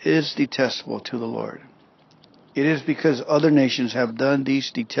things is detestable to the Lord. It is because other nations have done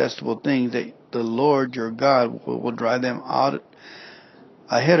these detestable things that the Lord your God will drive them out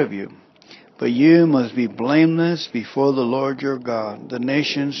ahead of you. But you must be blameless before the Lord your God. The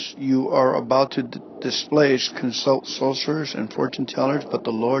nations you are about to displace consult sorcerers and fortune tellers, but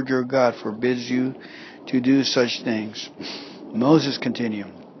the Lord your God forbids you to do such things. Moses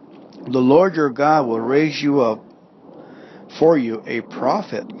continued, the Lord your God will raise you up for you a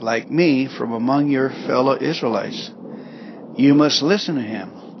prophet like me from among your fellow Israelites. You must listen to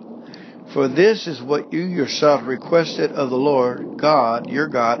him. For this is what you yourself requested of the Lord God, your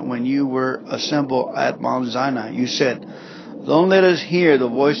God, when you were assembled at Mount Sinai. You said, don't let us hear the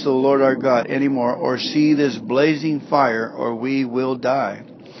voice of the Lord our God anymore, or see this blazing fire, or we will die.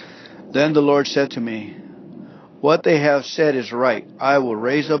 Then the Lord said to me, what they have said is right. I will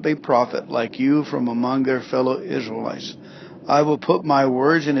raise up a prophet like you from among their fellow Israelites. I will put my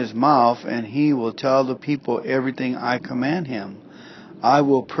words in his mouth, and he will tell the people everything I command him. I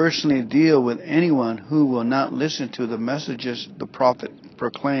will personally deal with anyone who will not listen to the messages the prophet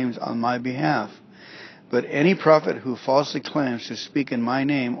proclaims on my behalf. But any prophet who falsely claims to speak in my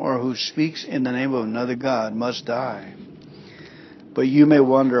name, or who speaks in the name of another God, must die. But you may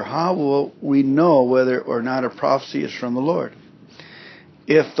wonder, how will we know whether or not a prophecy is from the Lord?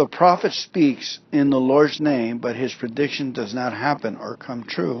 If the prophet speaks in the Lord's name, but his prediction does not happen or come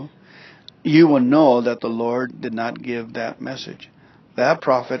true, you will know that the Lord did not give that message. That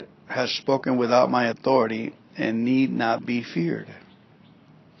prophet has spoken without my authority and need not be feared.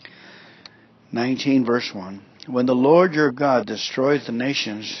 19 verse 1. When the Lord your God destroys the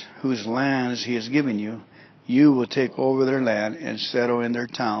nations whose lands he has given you, you will take over their land and settle in their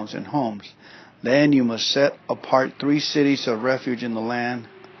towns and homes. Then you must set apart 3 cities of refuge in the land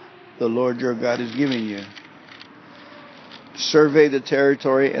the Lord your God is giving you. Survey the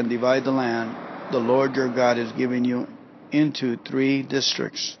territory and divide the land the Lord your God is giving you into 3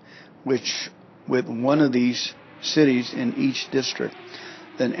 districts, with one of these cities in each district.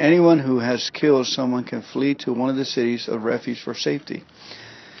 Then anyone who has killed someone can flee to one of the cities of refuge for safety.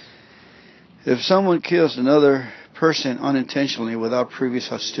 If someone kills another person unintentionally without previous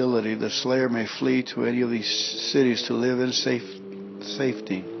hostility, the slayer may flee to any of these cities to live in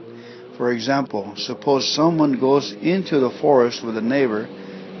safety. For example, suppose someone goes into the forest with a neighbor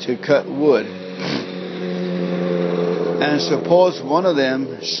to cut wood, and suppose one of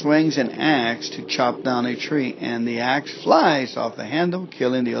them swings an axe to chop down a tree, and the axe flies off the handle,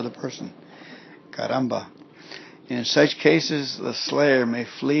 killing the other person. Caramba. In such cases, the slayer may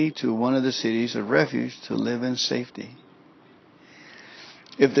flee to one of the cities of refuge to live in safety.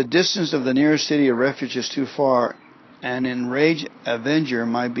 If the distance of the nearest city of refuge is too far, an enraged avenger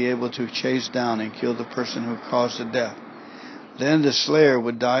might be able to chase down and kill the person who caused the death. Then the slayer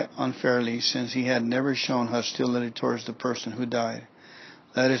would die unfairly, since he had never shown hostility towards the person who died.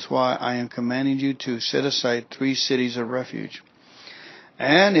 That is why I am commanding you to set aside 3 cities of refuge.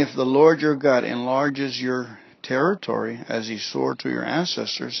 And if the Lord your God enlarges your territory as he swore to your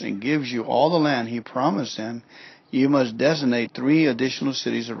ancestors and gives you all the land he promised them, you must designate 3 additional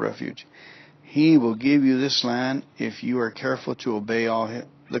cities of refuge. He will give you this land if you are careful to obey all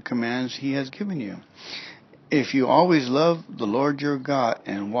the commands he has given you. If you always love the Lord your God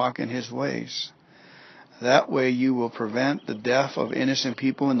and walk in his ways. That way you will prevent the death of innocent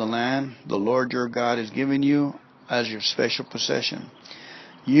people in the land the Lord your God has given you as your special possession.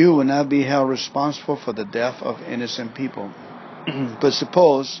 You will not be held responsible for the death of innocent people. But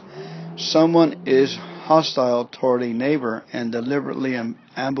suppose someone is hostile toward a neighbor and deliberately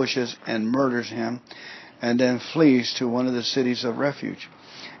ambushes and murders him, and then flees to one of the cities of refuge.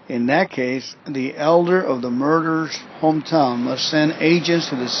 In that case, the elder of the murderer's hometown must send agents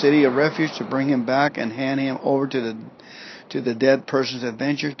to the city of refuge to bring him back and hand him over to the dead person's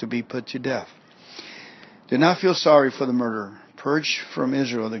avenger to be put to death. Do not feel sorry for the murderer. Purge from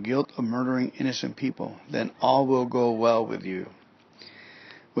Israel the guilt of murdering innocent people. Then all will go well with you.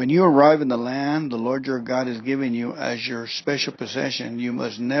 When you arrive in the land the Lord your God has given you as your special possession, you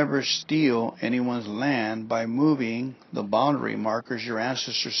must never steal anyone's land by moving the boundary markers your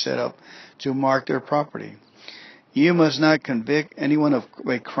ancestors set up to mark their property. You must not convict anyone of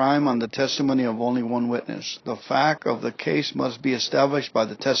a crime on the testimony of only one witness. The fact of the case must be established by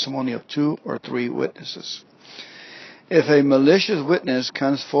the testimony of 2 or 3 witnesses. If a malicious witness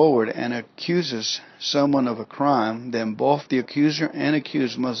comes forward and accuses someone of a crime, then both the accuser and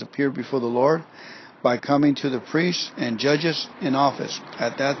accused must appear before the Lord by coming to the priests and judges in office.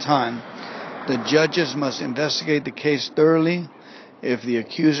 At that time, the judges must investigate the case thoroughly. If the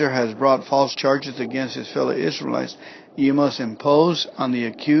accuser has brought false charges against his fellow Israelites, you must impose on the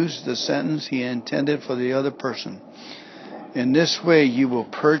accused the sentence he intended for the other person. In this way, you will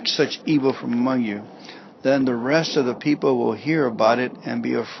purge such evil from among you. Then the rest of the people will hear about it and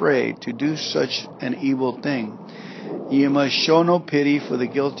be afraid to do such an evil thing. You must show no pity for the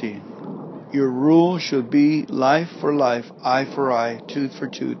guilty. Your rule should be life for life, eye for eye, tooth for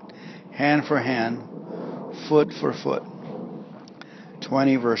tooth, hand for hand, foot for foot.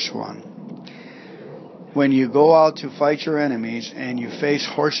 20 verse 1. When you go out to fight your enemies and you face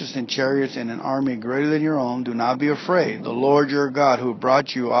horses and chariots and an army greater than your own, do not be afraid. The Lord your God who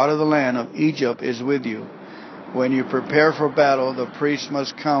brought you out of the land of Egypt is with you. When you prepare for battle, the priest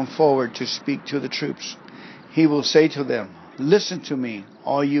must come forward to speak to the troops. He will say to them, "Listen to me,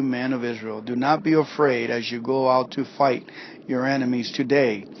 all you men of Israel. Do not be afraid as you go out to fight your enemies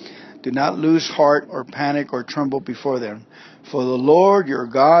today. Do not lose heart or panic or tremble before them. For the Lord your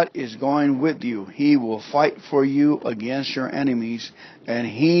God is going with you. He will fight for you against your enemies, and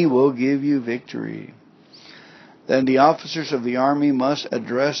He will give you victory." Then the officers of the army must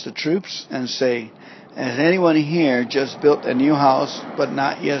address the troops and say, "Has anyone here just built a new house but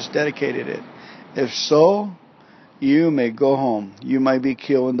not yet dedicated it? If so, you may go home. You might be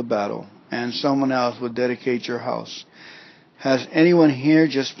killed in the battle, and someone else will dedicate your house. Has anyone here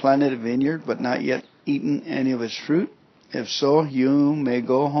just planted a vineyard but not yet eaten any of its fruit? If so, you may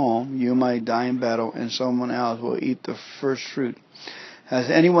go home. You might die in battle, and someone else will eat the first fruit. Has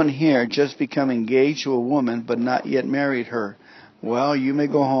anyone here just become engaged to a woman but not yet married her? Well, you may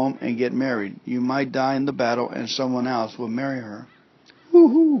go home and get married. You might die in the battle, and someone else will marry her."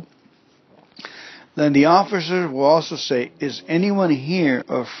 Woohoo! Then the officers will also say, "Is anyone here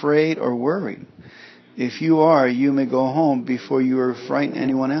afraid or worried? If you are, you may go home before you frighten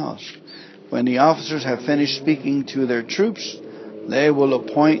anyone else." When the officers have finished speaking to their troops, they will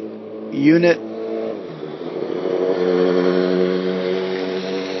appoint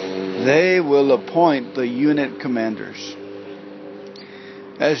the unit commanders.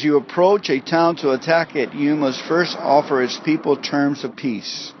 As you approach a town to attack it, you must first offer its people terms of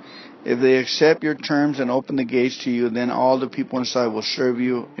peace. If they accept your terms and open the gates to you, then all the people inside will serve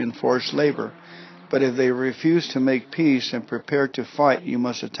you in forced labor. But if they refuse to make peace and prepare to fight, you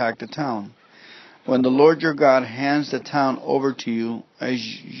must attack the town. When the Lord your God hands the town over to you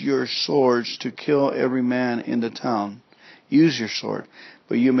as your swords to kill every man in the town, use your sword.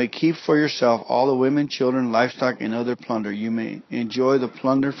 But you may keep for yourself all the women, children, livestock, and other plunder. You may enjoy the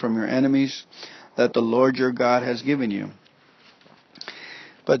plunder from your enemies that the Lord your God has given you.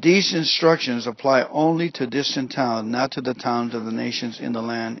 But these instructions apply only to distant towns, not to the towns of the nations in the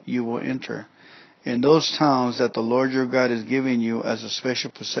land you will enter. In those towns that the Lord your God is giving you as a special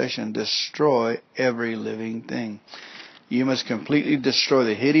possession, destroy every living thing. You must completely destroy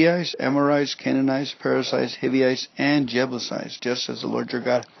the Hittites, Amorites, Canaanites, Perizzites, Hivites, and Jebusites, just as the Lord your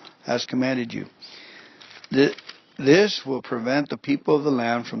God has commanded you. This will prevent the people of the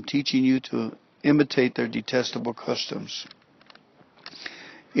land from teaching you to imitate their detestable customs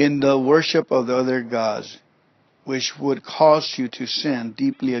in the worship of the other gods, which would cause you to sin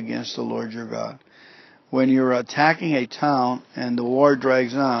deeply against the Lord your God. When you are attacking a town and the war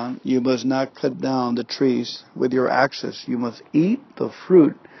drags on, you must not cut down the trees with your axes. You must eat the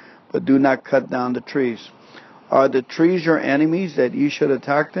fruit, but do not cut down the trees. Are the trees your enemies that you should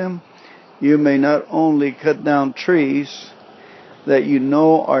attack them? You may not only cut down trees that you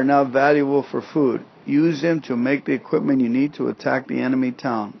know are not valuable for food, use them to make the equipment you need to attack the enemy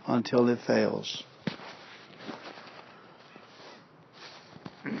town until it fails.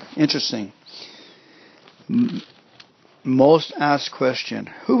 Interesting. Most asked question: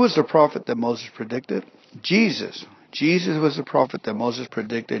 who was the prophet that Moses predicted? Jesus. Jesus was the prophet that Moses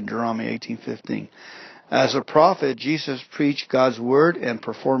predicted in Deuteronomy 18:15. As a prophet, Jesus preached God's word and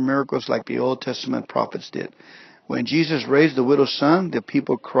performed miracles like the Old Testament prophets did. When Jesus raised the widow's son, the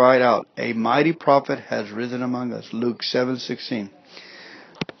people cried out, "A mighty prophet has risen among us." Luke 7:16.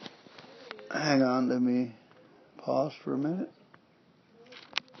 Hang on, let me pause for a minute.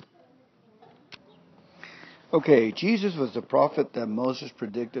 Okay, Jesus was the prophet that Moses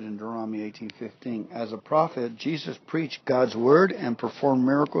predicted in Deuteronomy 18:15. As a prophet, Jesus preached God's word and performed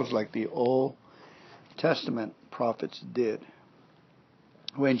miracles like the Old Testament prophets did.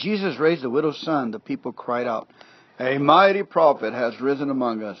 When Jesus raised the widow's son, the people cried out, "A mighty prophet has risen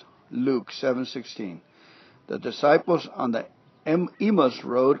among us." Luke 7:16. The disciples on the Emmaus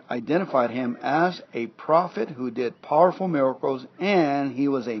Road identified him as a prophet who did powerful miracles, and he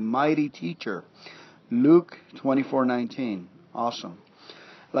was a mighty teacher. Luke 24:19. Awesome.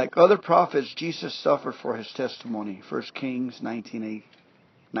 Like other prophets, Jesus suffered for his testimony. 1 Kings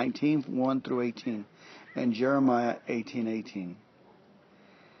 19:1 through 18, and Jeremiah 18:18.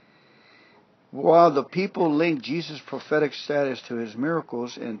 While the people linked Jesus' prophetic status to his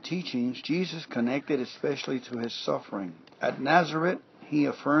miracles and teachings, Jesus connected especially to his suffering. At Nazareth, he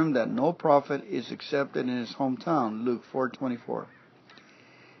affirmed that no prophet is accepted in his hometown. Luke 4:24.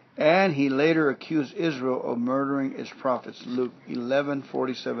 And he later accused Israel of murdering its prophets. Luke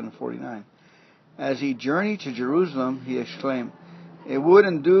 11:47 and 49. As he journeyed to Jerusalem, he exclaimed, "It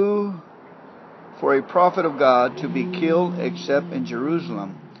wouldn't do for a prophet of God to be killed except in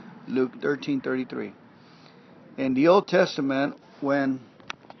Jerusalem." Luke 13:33. In the Old Testament,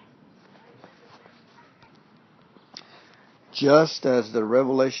 just as the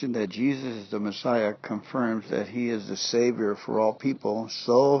revelation that Jesus is the Messiah confirms that he is the Savior for all people,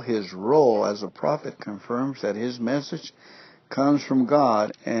 so his role as a prophet confirms that his message comes from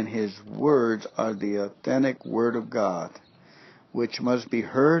God and his words are the authentic Word of God, which must be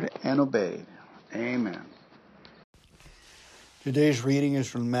heard and obeyed. Amen. Today's reading is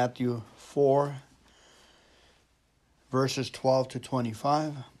from Matthew 4, verses 12 to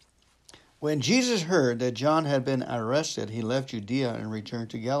 25. When Jesus heard that John had been arrested, he left Judea and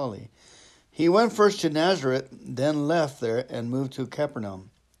returned to Galilee. He went first to Nazareth, then left there and moved to Capernaum,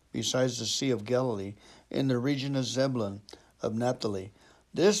 besides the Sea of Galilee, in the region of Zebulun, of Naphtali.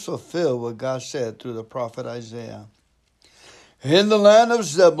 This fulfilled what God said through the prophet Isaiah. In the land of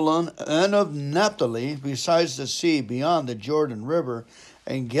Zebulun and of Naphtali, besides the sea beyond the Jordan River,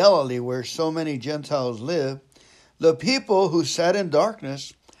 and Galilee, where so many Gentiles live, the people who sat in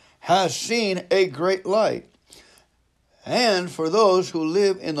darkness has seen a great light. And for those who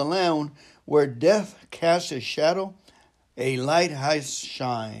live in the land where death casts his shadow, a light has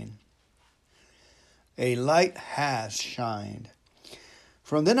shined. A light has shined.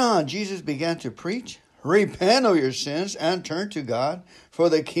 From then on, Jesus began to preach, "Repent of your sins and turn to God, for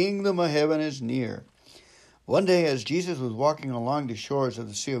the kingdom of heaven is near." One day, as Jesus was walking along the shores of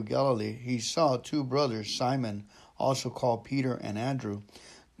the Sea of Galilee, he saw two brothers, Simon, also called Peter, and Andrew,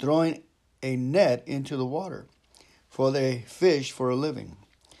 throwing a net into the water, for they fished for a living.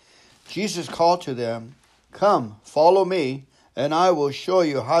 Jesus called to them, "Come, follow me, and I will show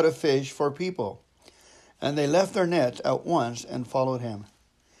you how to fish for people." And they left their nets at once and followed him.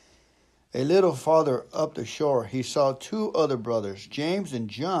 A little farther up the shore, he saw two other brothers, James and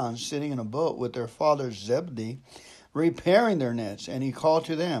John, sitting in a boat with their father Zebedee, repairing their nets, and he called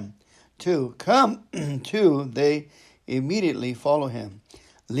to them, too, "Come, too." They immediately followed him,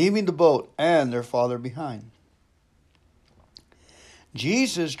 leaving the boat and their father behind.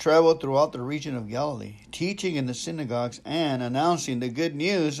 Jesus traveled throughout the region of Galilee, teaching in the synagogues and announcing the good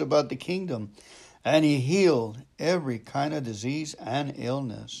news about the kingdom, and he healed every kind of disease and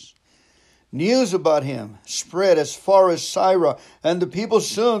illness. News about him spread as far as Syria, and the people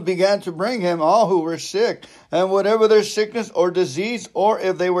soon began to bring him all who were sick, and whatever their sickness or disease, or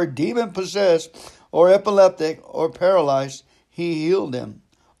if they were demon-possessed, or epileptic, or paralyzed, he healed them.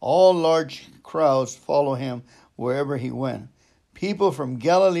 All large crowds followed him wherever he went. People from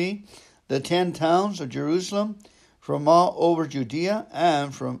Galilee, the 10 towns of Jerusalem, from all over Judea,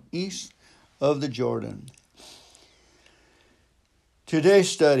 and from east of the Jordan. Today's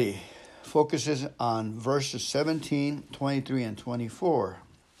study focuses on verses 17, 23, and 24.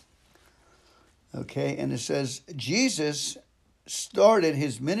 Okay, and it says, Jesus started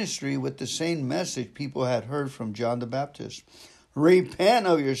his ministry with the same message people had heard from John the Baptist. Repent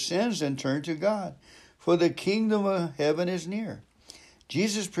of your sins and turn to God, for the kingdom of heaven is near.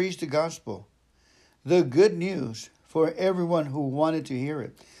 Jesus preached the gospel, the good news for everyone who wanted to hear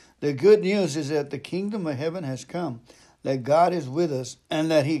it. The good news is that the kingdom of heaven has come, that God is with us, and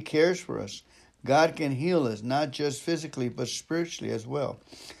that he cares for us. God can heal us, not just physically, but spiritually as well.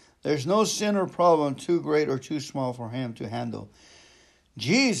 There's no sin or problem too great or too small for him to handle.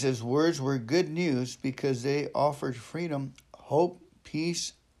 Jesus' words were good news because they offered freedom, hope,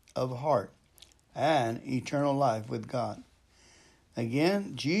 peace of heart, and eternal life with God.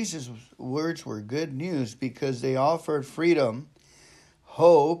 Again, Jesus' words were good news because they offered freedom,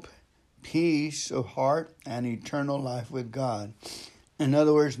 hope, peace of heart, and eternal life with God. In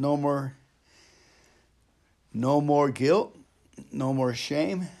other words, no more guilt, no more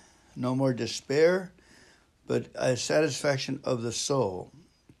shame, no more despair, but a satisfaction of the soul.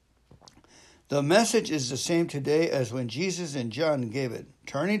 The message is the same today as when Jesus and John gave it.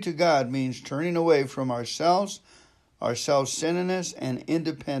 Turning to God means turning away from ourselves, our self-centeredness, and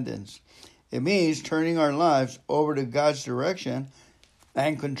independence. It means turning our lives over to God's direction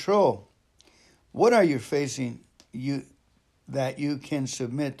and control. What are you facing that you can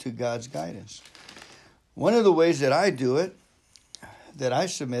submit to God's guidance? One of the ways that I do it, that I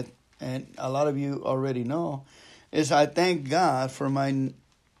submit, and a lot of you already know, is I thank God for my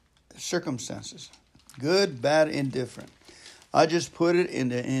circumstances. Good, bad, indifferent. I just put it in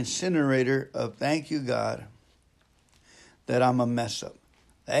the incinerator of thank you, God, that I'm a mess up.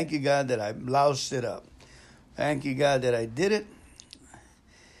 Thank you, God, that I loused it up. Thank you, God, that I did it.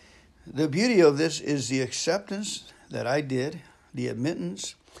 The beauty of this is the acceptance that I did, the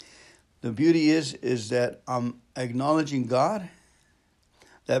admittance. The beauty is that I'm acknowledging God,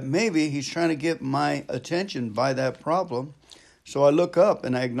 that maybe he's trying to get my attention by that problem. So I look up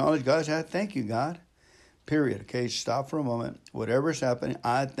and I acknowledge God. I thank you, God. Period. Okay, stop for a moment. Whatever's happening,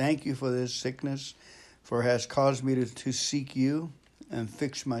 I thank you for this sickness, for it has caused me to seek you and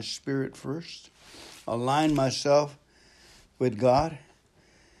fix my spirit first, align myself with God.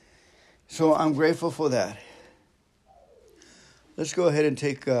 So I'm grateful for that. Let's go ahead and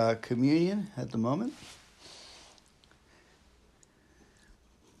take communion at the moment.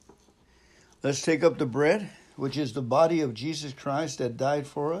 Let's take up the bread, which is the body of Jesus Christ that died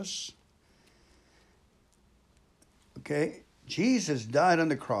for us. Okay, Jesus died on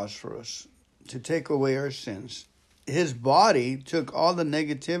the cross for us to take away our sins. His body took all the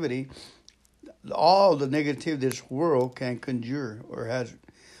negativity this world can conjure or has.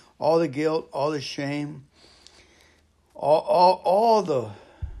 All the guilt, all the shame, all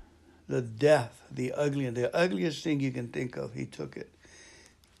the death, the ugliest thing you can think of, he took it.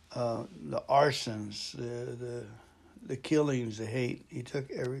 The arsons, the killings, the hate, he took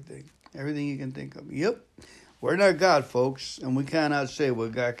everything you can think of. Yep, we're not God, folks, and we cannot say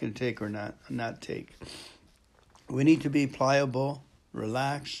what God can take or not take. We need to be pliable,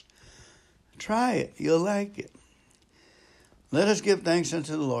 relaxed. Try it, you'll like it. Let us give thanks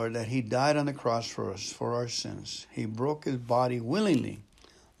unto the Lord that he died on the cross for us, for our sins. He broke his body willingly.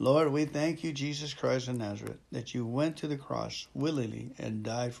 Lord, we thank you, Jesus Christ of Nazareth, that you went to the cross willingly and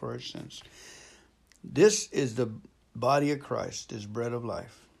died for our sins. This is the body of Christ, this bread of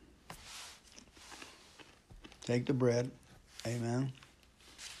life. Take the bread. Amen.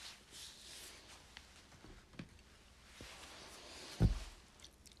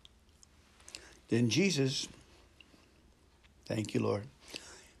 Then Jesus... Thank you, Lord.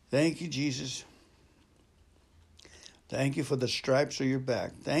 Thank you, Jesus. Thank you for the stripes on your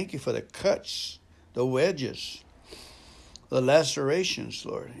back. Thank you for the cuts, the wedges, the lacerations,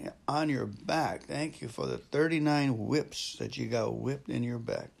 Lord, on your back. Thank you for the 39 whips that you got whipped in your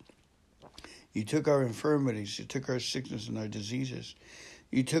back. You took our infirmities. You took our sickness and our diseases.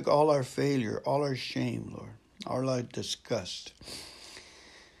 You took all our failure, all our shame, Lord, all our disgust.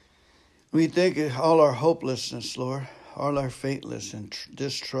 We thank you, all our hopelessness, Lord. All our faithless and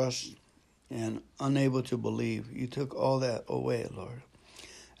distrust and unable to believe. You took all that away, Lord.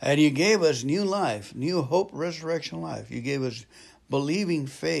 And you gave us new life, new hope, resurrection life. You gave us believing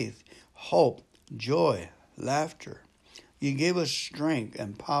faith, hope, joy, laughter. You gave us strength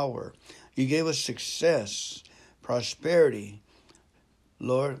and power. You gave us success, prosperity,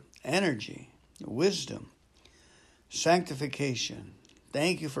 Lord, energy, wisdom, sanctification.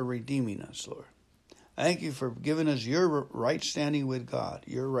 Thank you for redeeming us, Lord. Thank you for giving us your right standing with God,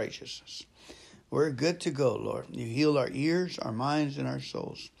 your righteousness. We're good to go, Lord. You healed our ears, our minds, and our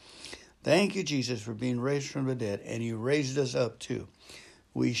souls. Thank you, Jesus, for being raised from the dead, and you raised us up too.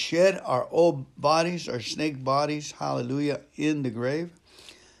 We shed our old bodies, our snake bodies, hallelujah, in the grave.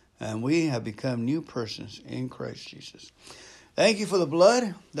 And we have become new persons in Christ Jesus. Thank you for the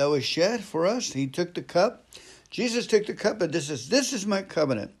blood that was shed for us. He took the cup. Jesus took the cup, and this is my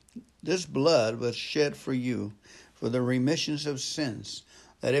covenant. This blood was shed for you, for the remissions of sins,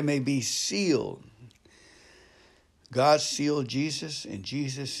 that it may be sealed. God sealed Jesus, and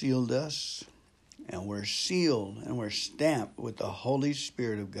Jesus sealed us. And we're sealed, and we're stamped with the Holy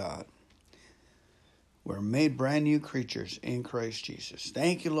Spirit of God. We're made brand new creatures in Christ Jesus.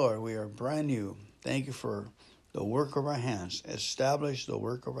 Thank you, Lord. We are brand new. Thank you for the work of our hands. Establish the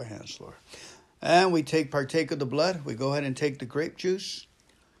work of our hands, Lord. And we partake of the blood. We go ahead and take the grape juice.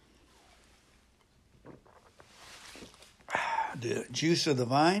 The juice of the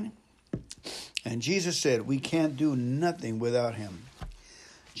vine. And Jesus said, we can't do nothing without him.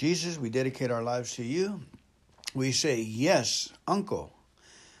 Jesus, we dedicate our lives to you. We say, yes, Uncle.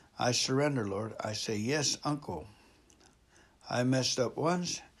 I surrender, Lord. I say, yes, Uncle. I messed up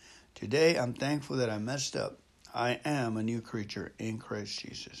once. Today, I'm thankful that I messed up. I am a new creature in Christ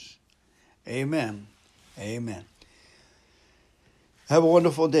Jesus. Amen. Amen. Have a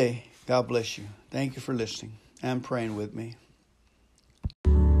wonderful day. God bless you. Thank you for listening and praying with me.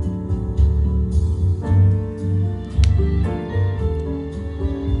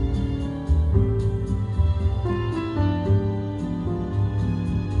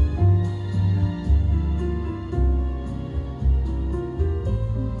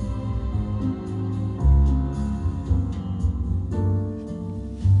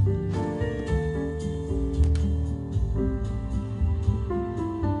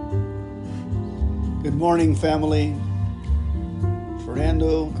 Good morning, family.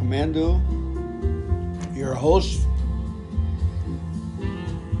 Fernando Commando, your host.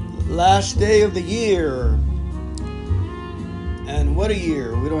 Last day of the year. And what a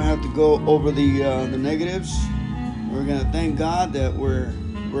year. We don't have to go over the negatives. We're going to thank God that we're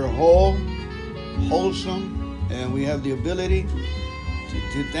wholesome, and we have the ability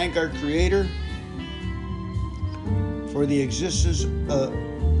to thank our Creator for the existence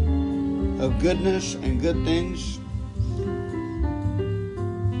of goodness and good things.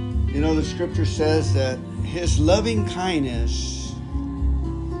 You know, the scripture says that his loving kindness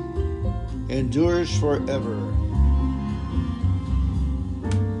endures forever.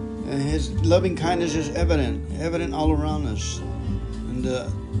 And his loving kindness is evident all around us. In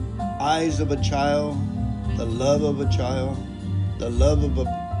the eyes of a child, the love of a child, the love of an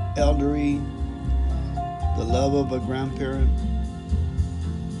elderly, the love of a grandparent.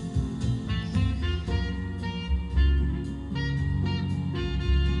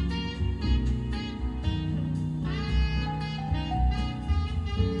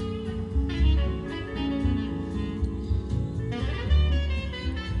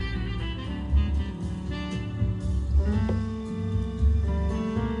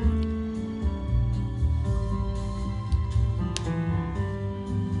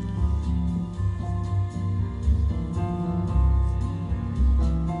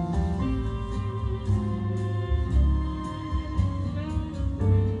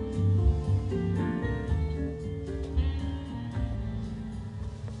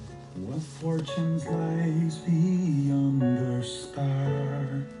 Fortunes lies beyond the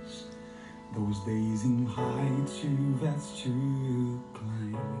stars, those blazing heights you've asked to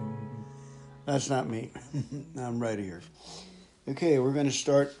climb. That's not me. I'm right here. Okay, we're going to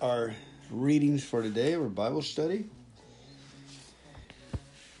start our readings for today, our Bible study.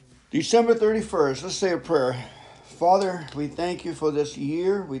 December 31st, let's say a prayer. Father, we thank you for this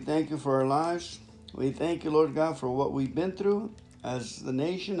year. We thank you for our lives. We thank you, Lord God, for what we've been through as the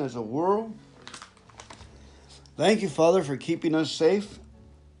nation, as a world. Thank you, Father, for keeping us safe.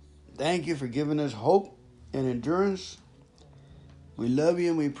 Thank you for giving us hope and endurance. We love you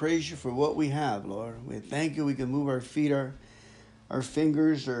and we praise you for what we have, Lord. We thank you we can move our feet, our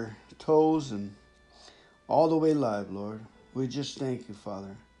fingers, our toes, and all the way live, Lord. We just thank you,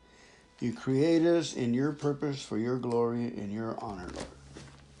 Father. You created us in your purpose for your glory and your honor, Lord.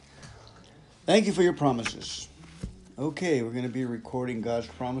 Thank you for your promises. Okay, we're going to be recording God's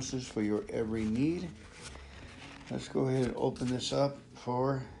promises for your every need. Let's go ahead and open this up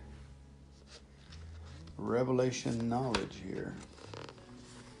for revelation knowledge here.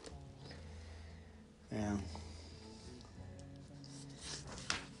 And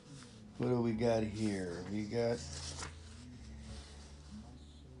what do we got here? We got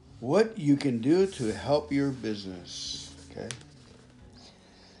what you can do to help your business. Okay. It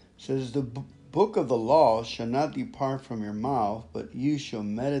says the book of the law shall not depart from your mouth, but you shall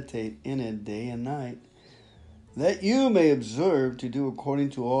meditate in it day and night, that you may observe to do according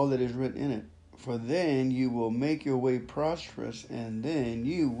to all that is written in it. For then you will make your way prosperous, and then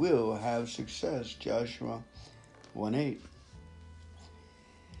you will have success. Joshua 1:8.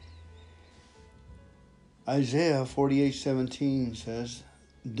 Isaiah 48:17 says,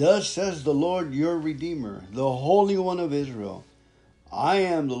 Thus says the Lord your Redeemer, the Holy One of Israel, I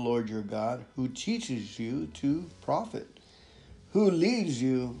am the Lord your God, who teaches you to profit, who leads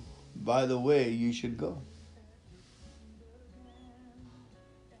you by the way you should go.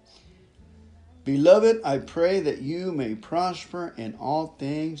 Beloved, I pray that you may prosper in all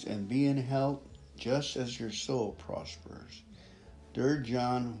things and be in health, just as your soul prospers. 3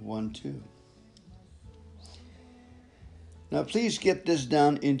 John 1:2. Now, please get this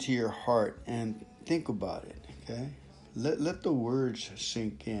down into your heart and think about it, okay? Let the words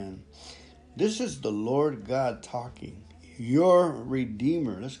sink in. This is the Lord God talking, your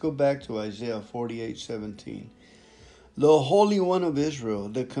Redeemer. Let's go back to Isaiah 48:17. The Holy One of Israel,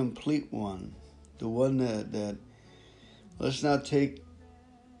 the complete one, the one that let's not take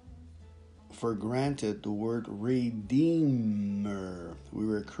for granted the word Redeemer. We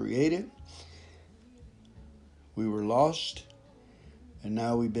were created. We were lost, and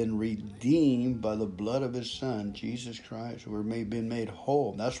now we've been redeemed by the blood of His Son, Jesus Christ. We're been made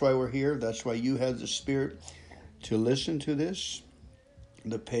whole. That's why we're here. That's why you have the Spirit to listen to this,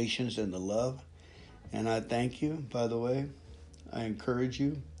 the patience and the love. And I thank you, by the way. I encourage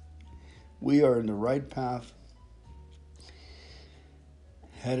you. We are in the right path,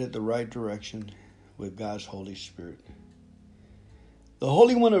 headed the right direction with God's Holy Spirit. The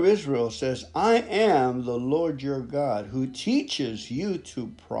Holy One of Israel says, I am the Lord your God who teaches you to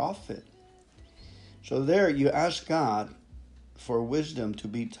profit. So there you ask God for wisdom to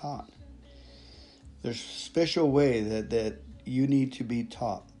be taught. There's a special way that you need to be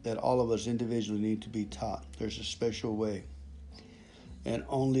taught, that all of us individually need to be taught. There's a special way. And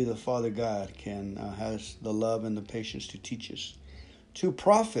only the Father God has the love and the patience to teach us. To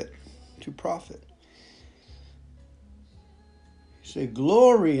profit. To profit. Say,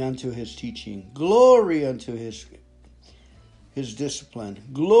 glory unto His teaching, glory unto His discipline,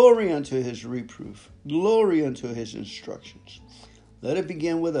 glory unto His reproof, glory unto His instructions. Let it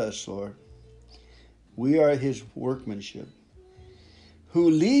begin with us, Lord. We are His workmanship, who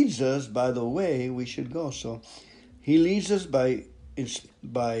leads us by the way we should go. So He leads us by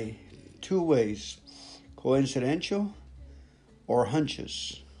two ways, coincidental or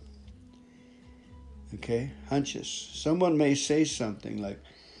hunches. Okay, hunches. Someone may say something like,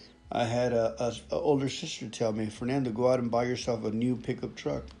 I had a older sister tell me, Fernando, go out and buy yourself a new pickup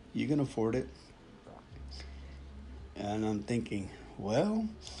truck. You can afford it. And I'm thinking, well,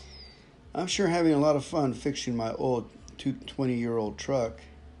 I'm sure having a lot of fun fixing my old 20-year-old truck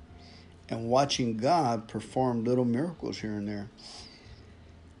and watching God perform little miracles here and there.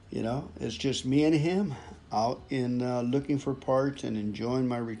 You know, it's just me and Him out in looking for parts and enjoying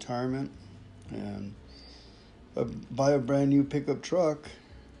my retirement. And buy a brand new pickup truck,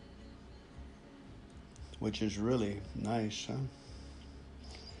 which is really nice, huh?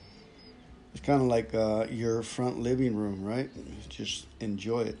 It's kind of like your front living room, right? Just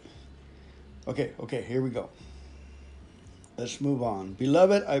enjoy it. Okay, here we go. Let's move on.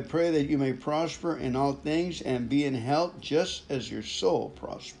 Beloved, I pray that you may prosper in all things and be in health just as your soul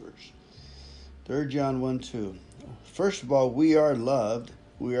prospers. 3 John 1:2. First of all, we are loved.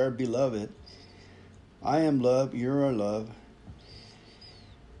 We are beloved. I am love, you are love.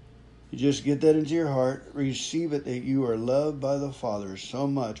 You just get that into your heart. Receive it that you are loved by the Father so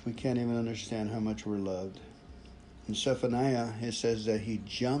much we can't even understand how much we're loved. In Zephaniah, it says that He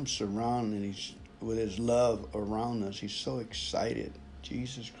jumps around and He's with His love around us. He's so excited,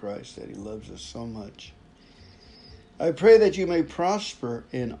 Jesus Christ, that He loves us so much. I pray that you may prosper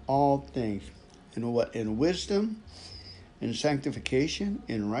in all things. In what? In wisdom, in sanctification,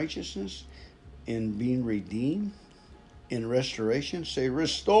 in righteousness, in being redeemed, in restoration. Say,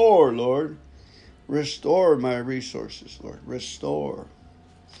 restore, Lord. Restore my resources, Lord. Restore.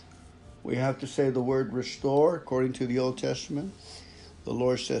 We have to say the word restore according to the Old Testament. The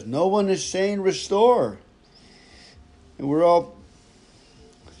Lord says, no one is saying restore. And we're all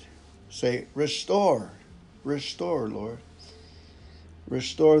say, restore. Restore, Lord.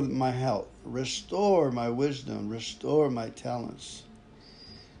 Restore my health. Restore my wisdom. Restore my talents.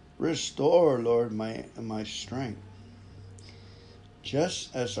 Restore, Lord, my strength,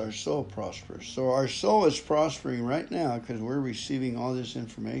 just as our soul prospers. So our soul is prospering right now because we're receiving all this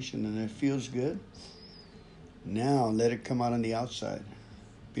information and it feels good. Now let it come out on the outside.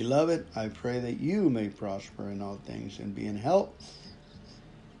 Beloved, I pray that you may prosper in all things and be in health,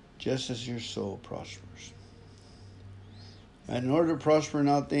 just as your soul prospers. And in order to prosper in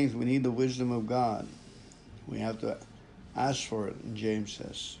all things, we need the wisdom of God. We have to ask for it, James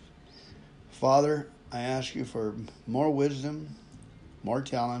says. Father, I ask you for more wisdom, more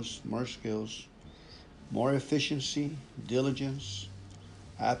talents, more skills, more efficiency, diligence,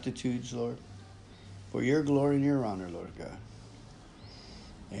 aptitudes, Lord, for your glory and your honor, Lord God.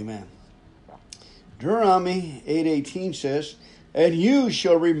 Amen. Deuteronomy 8:18 says, and you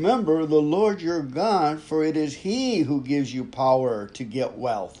shall remember the Lord your God, for it is he who gives you power to get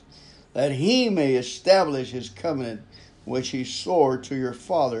wealth, that he may establish his covenant, which he swore to your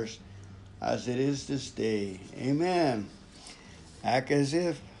fathers, as it is this day. Amen. Act as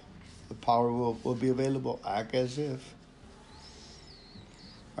if. The power will be available. Act as if.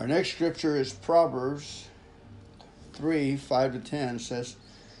 Our next scripture is Proverbs 3:5-10 says,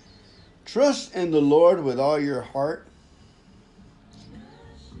 trust in the Lord with all your heart,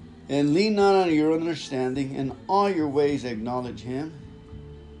 and lean not on your understanding. In all your ways acknowledge him,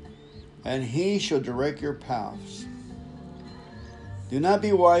 and he shall direct your paths. Do not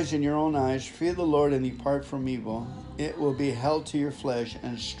be wise in your own eyes. Fear the Lord and depart from evil. It will be health to your flesh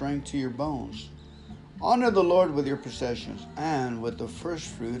and strength to your bones. Honor the Lord with your possessions and with the first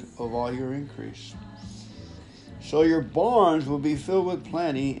fruit of all your increase. So your barns will be filled with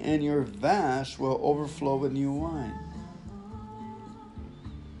plenty, and your vats will overflow with new wine.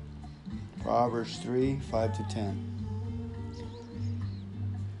 Proverbs 3:5-10.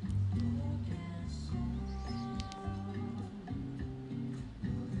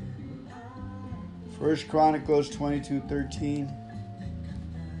 First Chronicles 22:13.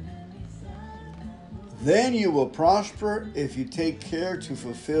 Then you will prosper if you take care to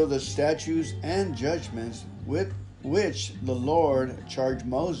fulfill the statutes and judgments with which the Lord charged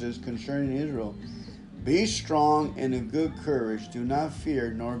Moses concerning Israel. Be strong and of good courage. Do not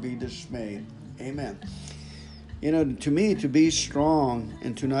fear nor be dismayed. Amen. You know, to me, to be strong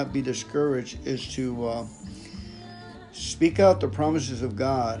and to not be discouraged is to speak out the promises of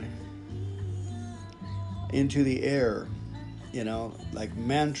God into the air. You know, like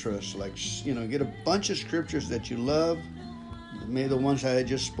mantras, like, you know, get a bunch of scriptures that you love, maybe the ones I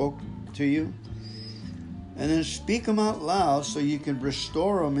just spoke to you, and then speak them out loud so you can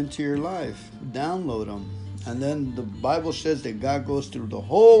restore them into your life, download them. And then the Bible says that God goes through the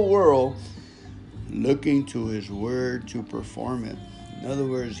whole world looking to his word to perform it. In other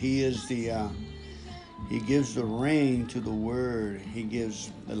words, he is he gives the rain to the word. He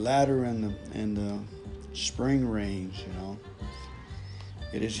gives the latter and the spring rains, you know.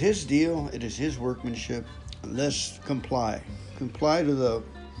 It is his deal. It is his workmanship. Let's comply. Comply to the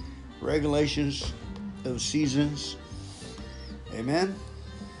regulations of seasons. Amen.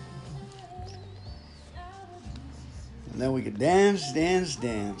 And then we can dance,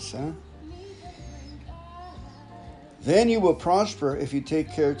 huh? Then you will prosper if you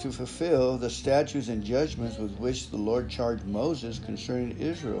take care to fulfill the statutes and judgments with which the Lord charged Moses concerning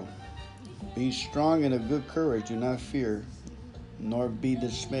Israel. Be strong and of good courage. Do not fear, nor be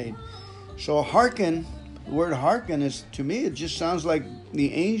dismayed. So hearken. The word hearken is, to me, it just sounds like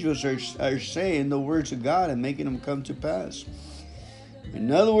the angels are saying the words of God and making them come to pass.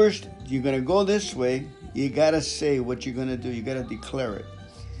 In other words, you're going to go this way. You got to say what you're going to do. You got to declare it.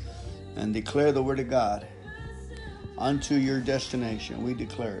 And declare the word of God unto your destination. We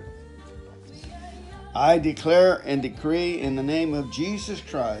declare it. I declare and decree in the name of Jesus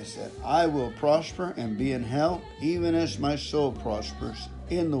Christ that I will prosper and be in health, even as my soul prospers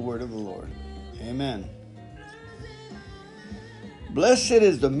in the word of the Lord. Amen. Blessed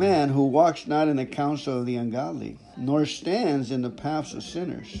is the man who walks not in the counsel of the ungodly, nor stands in the paths of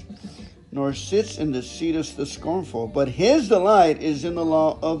sinners, nor sits in the seat of the scornful, but his delight is in the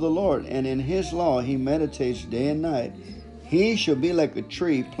law of the Lord, and in his law he meditates day and night. He shall be like a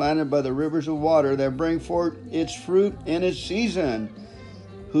tree planted by the rivers of water that bring forth its fruit in its season,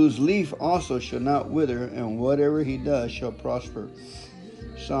 whose leaf also shall not wither, and whatever he does shall prosper.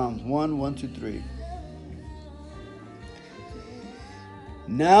 Psalms 1:1-3.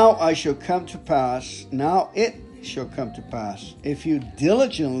 Now it shall come to pass, if you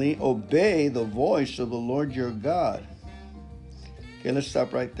diligently obey the voice of the Lord your God. Okay, let's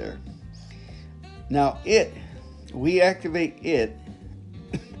stop right there. Now we activate it,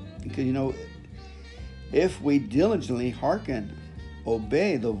 because, you know, if we diligently hearken,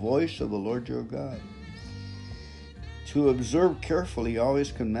 obey the voice of the Lord your God, to observe carefully all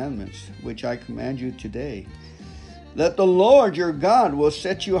his commandments, which I command you today, that the Lord your God will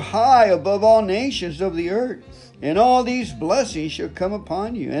set you high above all nations of the earth, and all these blessings shall come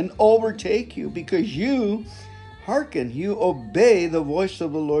upon you and overtake you, because you hearken, you obey the voice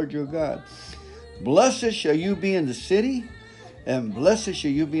of the Lord your God. Blessed shall you be in the city, and blessed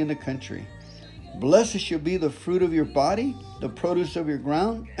shall you be in the country. Blessed shall be the fruit of your body, the produce of your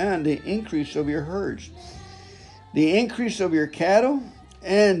ground, and the increase of your herds, the increase of your cattle,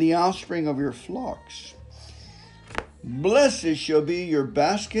 and the offspring of your flocks. Blessed shall be your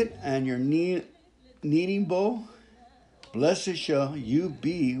basket and your kneading bowl. Blessed shall you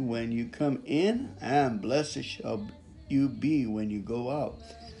be when you come in, and blessed shall you be when you go out.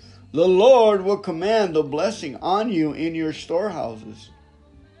 The Lord will command the blessing on you in your storehouses,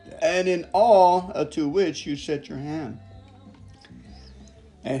 and in all to which you set your hand.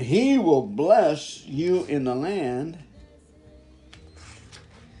 And he will bless you in the land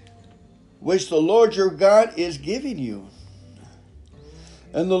which the Lord your God is giving you.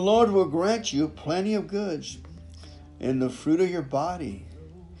 And the Lord will grant you plenty of goods in the fruit of your body,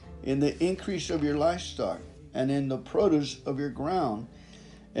 in the increase of your livestock, and in the produce of your ground,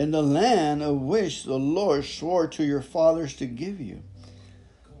 in the land of which the Lord swore to your fathers to give you.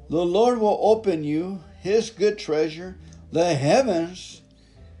 The Lord will open you his good treasure, the heavens,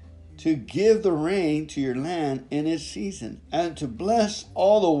 to give the rain to your land in its season, and to bless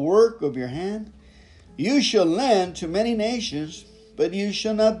all the work of your hand. You shall lend to many nations, but you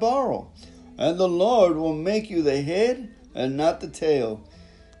shall not borrow. And the Lord will make you the head and not the tail.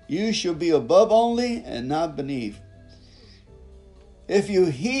 You shall be above only and not beneath. If you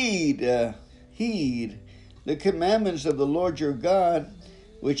heed the commandments of the Lord your God,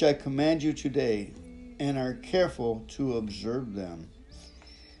 which I command you today, and are careful to observe them.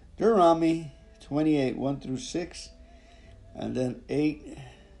 Deuteronomy 28, 1 through 6, and then 8,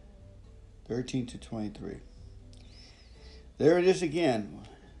 13 to 23. There it is again.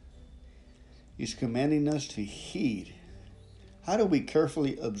 He's commanding us to heed. How do we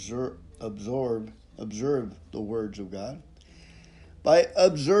carefully observe the words of God? By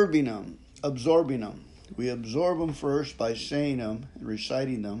absorbing them. We absorb them first by saying them and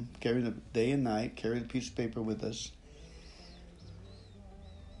reciting them, carrying them day and night, carrying a piece of paper with us.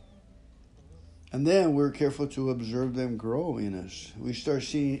 And then we're careful to observe them grow in us. We start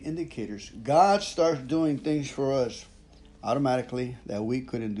seeing indicators. God starts doing things for us automatically that we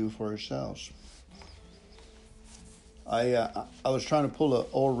couldn't do for ourselves. I was trying to pull an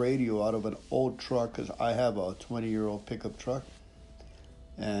old radio out of an old truck because I have a 20-year-old pickup truck.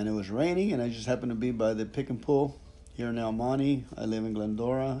 And it was raining, and I just happened to be by the pick and pull here in El Monte. I live in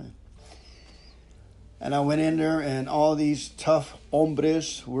Glendora. And I went in there, and all these tough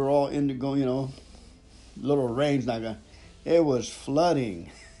hombres were all in the little rain's not gonna. It was flooding.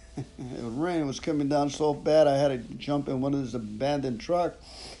 It was rain. It was coming down so bad I had to jump in one of those abandoned truck.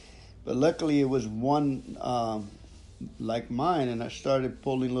 But luckily it was one like mine, and I started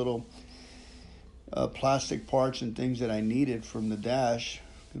pulling little plastic parts and things that I needed from the dash.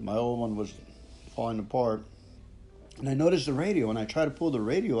 My old one was falling apart. And I noticed the radio, and I tried to pull the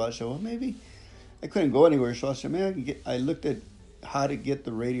radio out. I said, well, maybe I couldn't go anywhere, so I said, man, I looked at how to get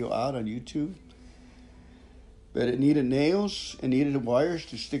the radio out on YouTube. But it needed nails, it needed wires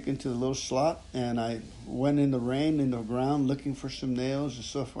to stick into the little slot. And I went in the rain, in the ground, looking for some nails and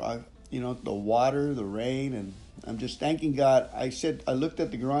stuff. The water, the rain, and I'm just thanking God. I looked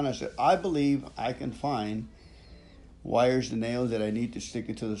at the ground, I said, I believe I can find wires and nails that I need to stick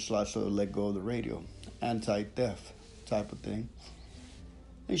into the slot so it'll let go of the radio. Anti-theft type of thing.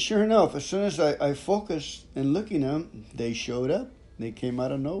 And sure enough, as soon as I focused and looking at them, they showed up. They came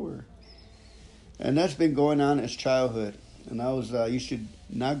out of nowhere. And that's been going on as childhood. And I used to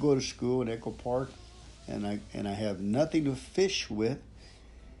not go to school in Echo Park, and I have nothing to fish with,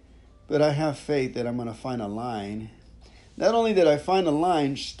 but I have faith that I'm going to find a line. Not only did I find a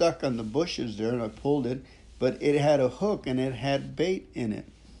line stuck on the bushes there, and I pulled it, but it had a hook and it had bait in it.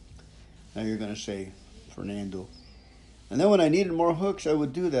 Now you're going to say, Fernando. And then when I needed more hooks, I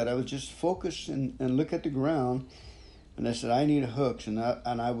would do that. I would just focus and look at the ground, and I said, I need hooks, and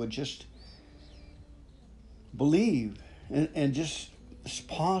I would just believe and just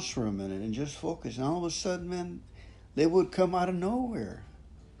pause for a minute and just focus. And all of a sudden, man, they would come out of nowhere.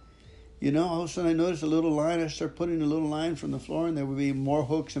 All of a sudden I noticed a little line. I started putting a little line from the floor, and there would be more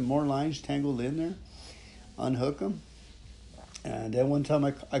hooks and more lines tangled in there. Unhook them. And then one time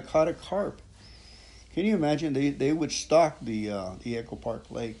I caught a carp. Can you imagine? They would stock the Echo Park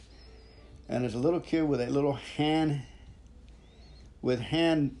Lake. And as a little kid with a little hand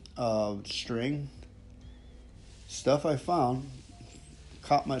string, stuff I found,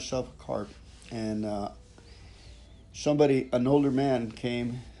 caught myself a carp. And an older man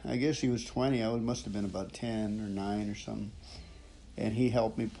came. I guess he was 20. I must have been about 10 or 9 or something. And he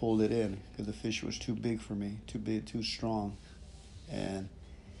helped me pull it in because the fish was too big for me, too big, too strong. And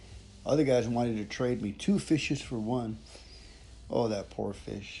other guys wanted to trade me 2 fishes for 1. Oh, that poor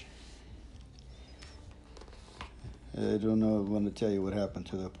fish. I don't know. I want to tell you what happened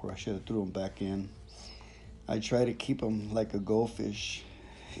to that poor. I should have threw him back in. I tried to keep him like a goldfish.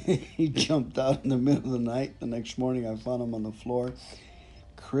 He jumped out in the middle of the night. The next morning, I found him on the floor,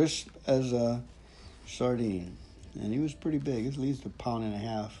 crisp as a sardine. And he was pretty big, at least 1.5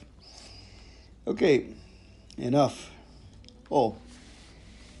 pounds. Okay, enough. Oh,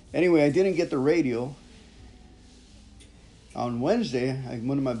 anyway, I didn't get the radio. On Wednesday,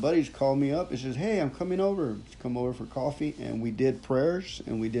 one of my buddies called me up and says, hey, I'm coming over. Come over for coffee. And we did prayers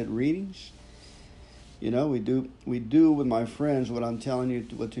and we did readings. You know, we do with my friends what I'm telling you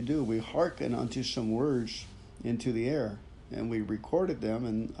what to do. We hearken unto some words into the air. And we recorded them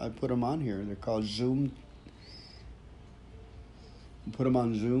and I put them on here. They're called Zoom. Put them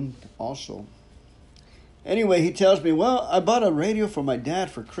on Zoom also. Anyway, he tells me, well, I bought a radio for my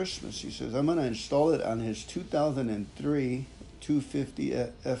dad for Christmas. He says, I'm going to install it on his 2003 250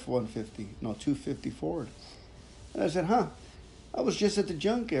 F-150. No, 250 Ford. And I said, I was just at the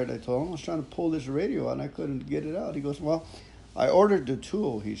junkyard, I told him. I was trying to pull this radio out, and I couldn't get it out. He goes, well, I ordered the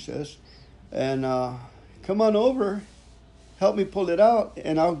tool, he says. And come on over, help me pull it out,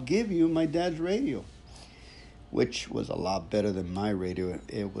 and I'll give you my dad's radio. Which was a lot better than my radio.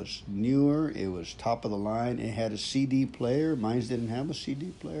 It was newer. It was top of the line. It had a CD player. Mine didn't have a CD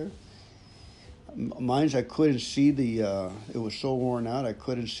player. Mine's I couldn't see it was so worn out, I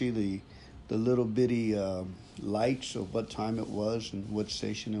couldn't see the little bitty lights of what time it was and what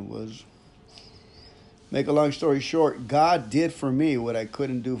station it was. Make a long story short, God did for me what I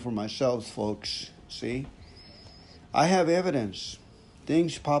couldn't do for myself, folks. See? I have evidence.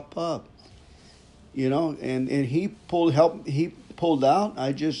 Things pop up. You know, and he pulled out.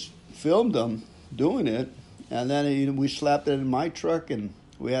 I just filmed him doing it, and then we slapped it in my truck, and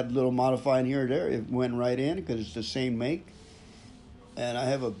we had a little modifying here or there. It went right in because it's the same make, and I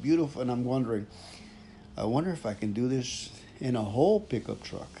have a beautiful. And I'm wondering, I wonder if I can do this in a whole pickup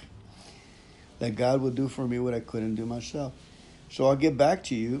truck. That God will do for me what I couldn't do myself. So I'll get back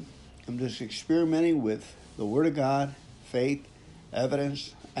to you. I'm just experimenting with the Word of God, faith,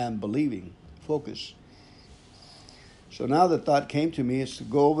 evidence, and believing. Focus. So now the thought came to me is to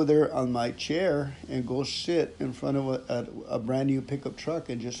go over there on my chair and go sit in front of a brand new pickup truck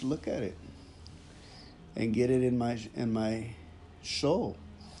and just look at it and get it in my soul.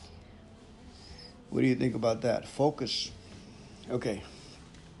 What do you think about that? Focus. Okay.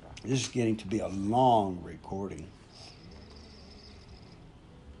 This is getting to be a long recording.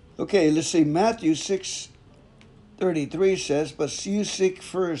 Okay, let's see. Matthew 6:33 says, but you seek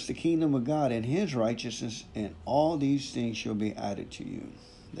first the kingdom of God and his righteousness, and all these things shall be added to you.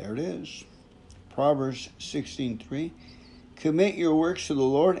 There it is. Proverbs 16:3. Commit your works to the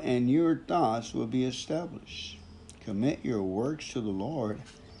Lord, and your thoughts will be established. Commit your works to the Lord,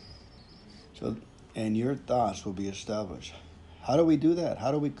 and your thoughts will be established. How do we do that?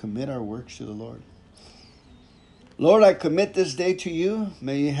 How do we commit our works to the Lord? Lord, I commit this day to you.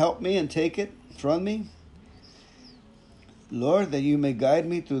 May you help me and take it from me. Lord, that you may guide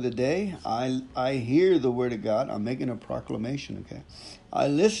me through the day. I hear the word of God. I'm making a proclamation, okay? I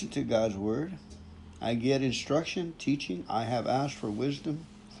listen to God's word. I get instruction, teaching. I have asked for wisdom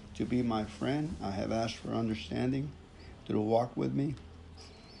to be my friend. I have asked for understanding to walk with me.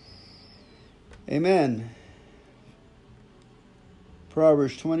 Amen.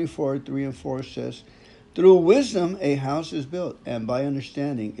 Proverbs 24:3-4 says, through wisdom a house is built, and by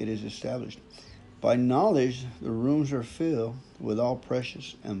understanding it is established. By knowledge, the rooms are filled with all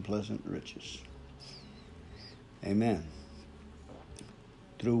precious and pleasant riches. Amen.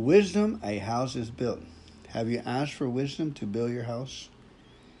 Through wisdom, a house is built. Have you asked for wisdom to build your house?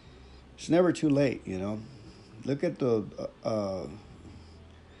 It's never too late, you know. Look at all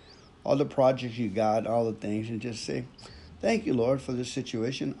the projects you got, all the things, and just say, thank you, Lord, for this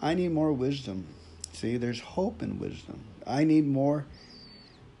situation. I need more wisdom. See, there's hope in wisdom. I need more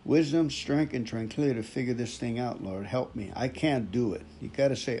wisdom, strength, and tranquility to figure this thing out, Lord. Help me. I can't do it. You got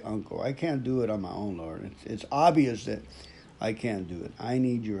to say, Uncle, I can't do it on my own, Lord. It's obvious that I can't do it. I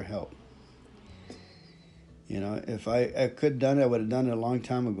need your help. You know, if I could have done it, I would have done it a long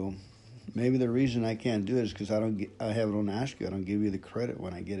time ago. Maybe the reason I can't do it is because I don't ask you. I don't give you the credit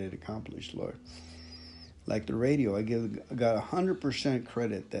when I get it accomplished, Lord. Like the radio, I got 100%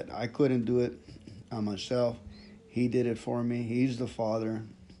 credit that I couldn't do it on myself. He did it for me. He's the Father.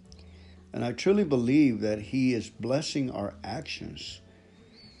 And I truly believe that he is blessing our actions.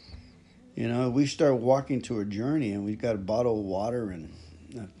 You know, we start walking to a journey and we've got a bottle of water and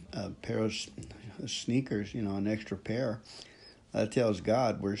a pair of sneakers, you know, an extra pair. That tells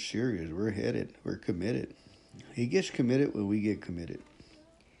God we're serious, we're headed, we're committed. He gets committed when we get committed.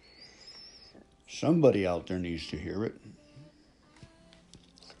 Somebody out there needs to hear it.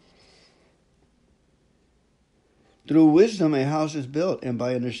 Through wisdom, a house is built, and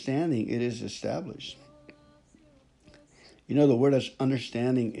by understanding, it is established. You know, the word as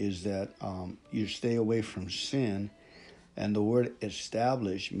understanding is that you stay away from sin, and the word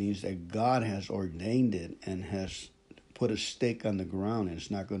established means that God has ordained it and has put a stake on the ground, and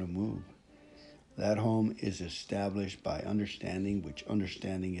it's not going to move. That home is established by understanding, which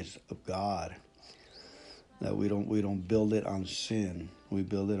understanding is of God. That we don't build it on sin. We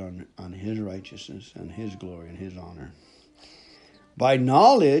build it on His righteousness and His glory and His honor. By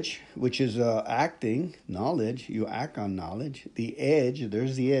knowledge, which is acting, knowledge, you act on knowledge. The edge,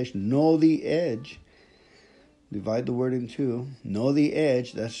 there's the edge. Know the edge. Divide the word in two. Know the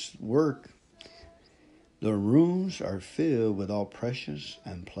edge, that's work. The rooms are filled with all precious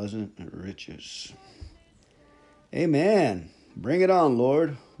and pleasant riches. Amen. Bring it on,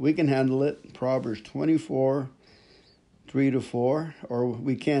 Lord. We can handle it. Proverbs 24, 3-4. Or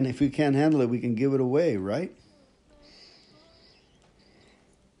we can, if we can't handle it, we can give it away, right?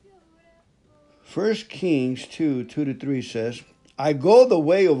 1 Kings 2, 2-3 says, I go the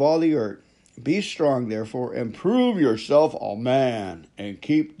way of all the earth. Be strong, therefore, and prove yourself a man, and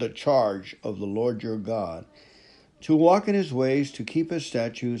keep the charge of the Lord your God, to walk in His ways, to keep His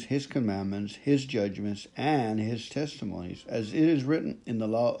statutes, His commandments, His judgments, and His testimonies, as it is written in the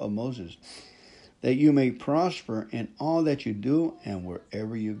law of Moses, that you may prosper in all that you do and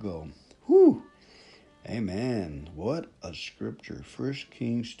wherever you go. Whew! Amen. What a scripture. 1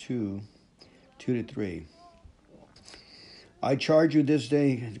 Kings 2, 2-3. I charge you this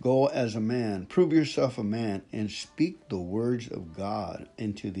day, go as a man, prove yourself a man, and speak the words of God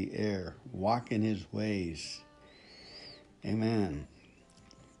into the air. Walk in His ways. Amen.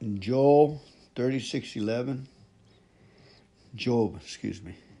 Job 36:11.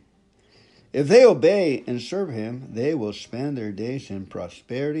 If they obey and serve Him, they will spend their days in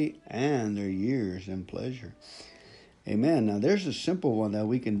prosperity and their years in pleasure. Amen. Now there's a simple one that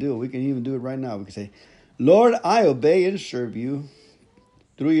we can do. We can even do it right now. We can say, Lord, I obey and serve you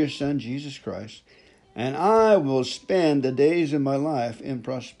through your Son, Jesus Christ, and I will spend the days of my life in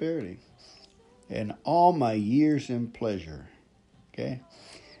prosperity and all my years in pleasure. Okay?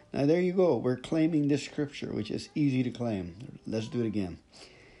 Now there you go. We're claiming this scripture, which is easy to claim. Let's do it again.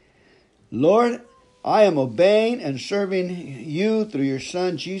 Lord, I am obeying and serving you through your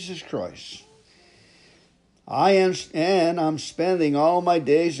Son, Jesus Christ. I'm spending all my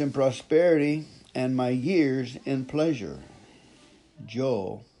days in prosperity and my years in pleasure.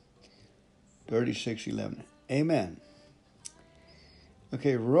 Joel 36:11. Amen.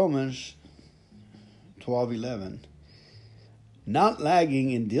 Okay, Romans 12:11. Not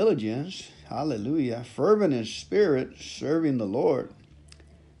lagging in diligence, hallelujah, fervent in spirit, serving the Lord.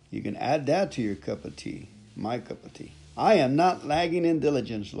 You can add that to your cup of tea, my cup of tea. I am not lagging in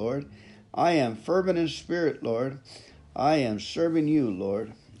diligence, Lord. I am fervent in spirit, Lord. I am serving you,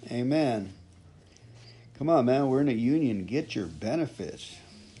 Lord. Amen. Come on, man. We're in a union. Get your benefits.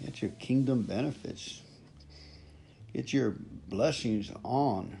 Get your kingdom benefits. Get your blessings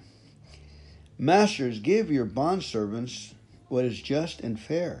on. Masters, give your bondservants what is just and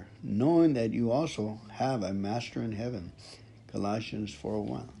fair, knowing that you also have a master in heaven. Colossians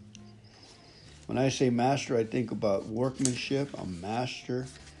 4:1. When I say master, I think about workmanship, a master.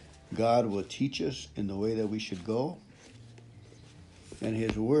 God will teach us in the way that we should go, and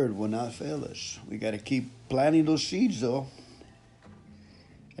His word will not fail us. We got to keep planting those seeds, though,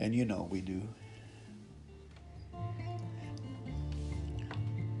 and you know we do.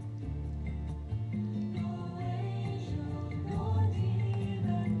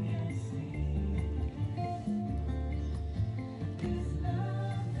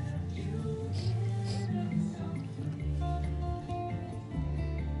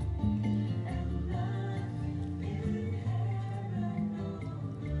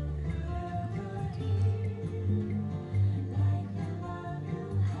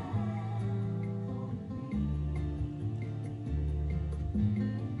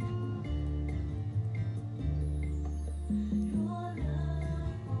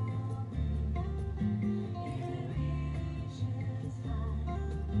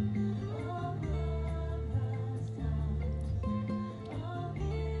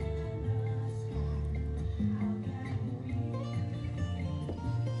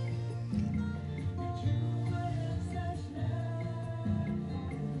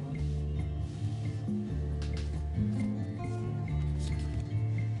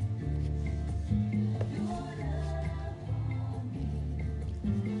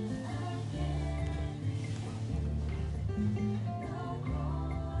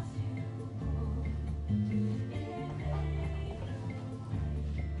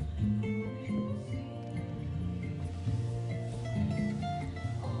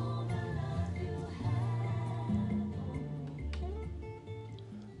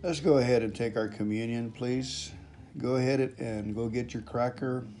 Let's go ahead and take our communion, please. Go ahead and go get your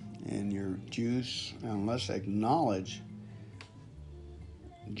cracker and your juice, and let's acknowledge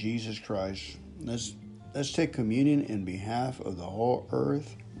Jesus Christ. Let's take communion in behalf of the whole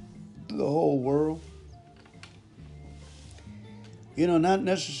earth, the whole world. You know, not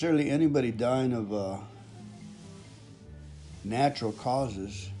necessarily anybody dying of natural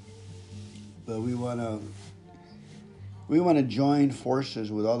causes, but we want to join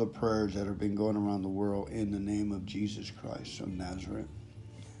forces with all the prayers that have been going around the world in the name of Jesus Christ of Nazareth.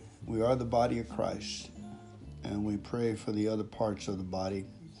 We are the body of Christ, and we pray for the other parts of the body.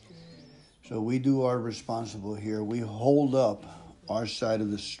 So we do our responsible here. We hold up our side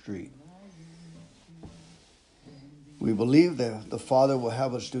of the street. We believe that the Father will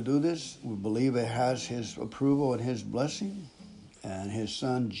have us to do this. We believe it has His approval and His blessing. And His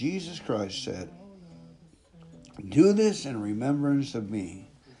Son, Jesus Christ, said, "Do this in remembrance of me.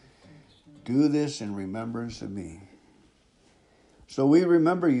 Do this in remembrance of me." So we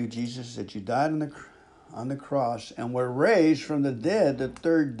remember you, Jesus, that you died on the cross and were raised from the dead the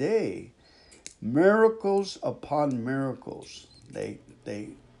third day. Miracles upon miracles. They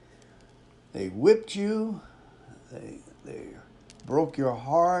whipped you. They broke your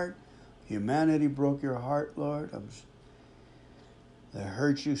heart. Humanity broke your heart, Lord. They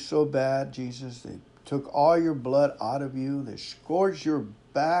hurt you so bad, Jesus. They took all your blood out of you. They scourged your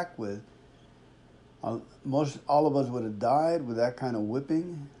back with. Most all of us would have died with that kind of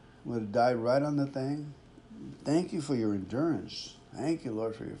whipping. Would have died right on the thing. Thank you for your endurance. Thank you,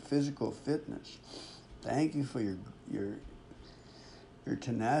 Lord, for your physical fitness. Thank you for your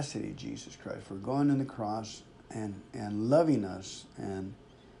tenacity, Jesus Christ, for going to the cross and loving us and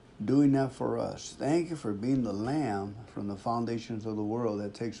doing that for us. Thank you for being the Lamb from the foundations of the world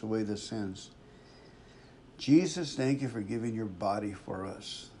that takes away the sins. Jesus, thank you for giving your body for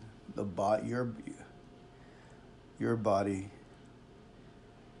us. Your body.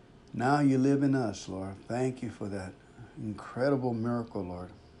 Now you live in us, Lord. Thank you for that incredible miracle,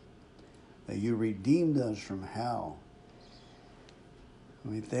 Lord, that you redeemed us from hell.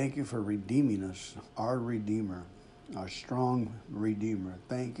 We thank you for redeeming us, our Redeemer, our strong Redeemer.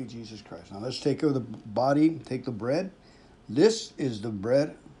 Thank you, Jesus Christ. Now let's take the body, take the bread. This is the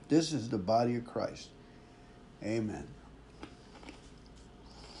bread. This is the body of Christ. Amen.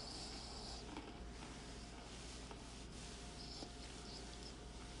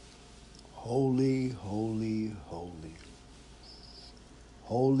 Holy, holy, holy.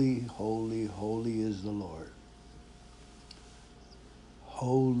 Holy, holy, holy is the Lord.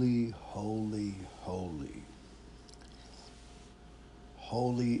 Holy, holy, holy.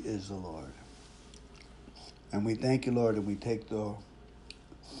 Holy is the Lord. And we thank you, Lord, and we take the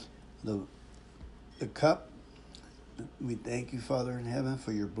cup. We thank you, Father in heaven,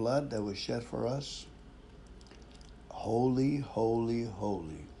 for your blood that was shed for us. Holy, holy,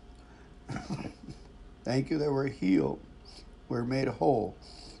 holy. Thank you that we're healed. We're made whole,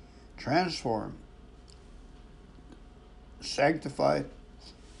 transformed, sanctified.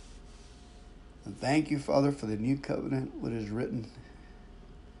 And thank you, Father, for the new covenant, what is written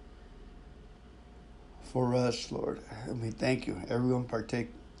for us, Lord. And we thank you. Everyone partake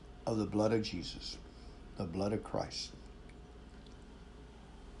of the blood of Jesus, the blood of Christ.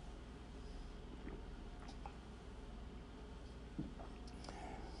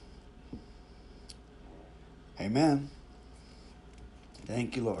 Amen.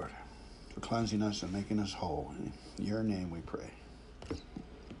 Thank you, Lord, for cleansing us and making us whole. In your name we pray.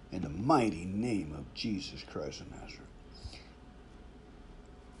 In the mighty name of Jesus Christ of Nazareth,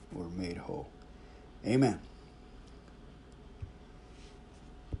 we're made whole. Amen.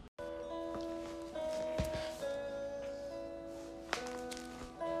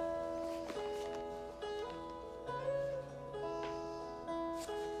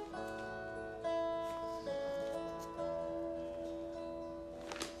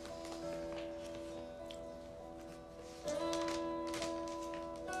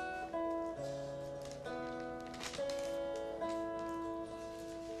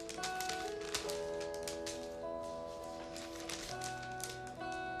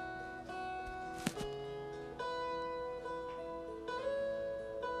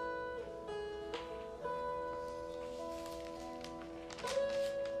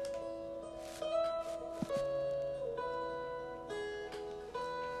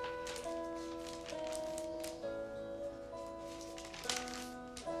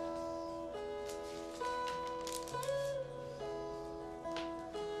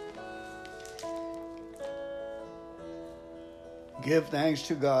 Give thanks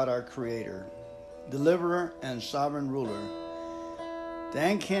to God, our Creator, Deliverer, and Sovereign Ruler,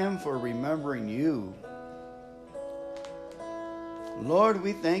 Thank Him for remembering you. Lord,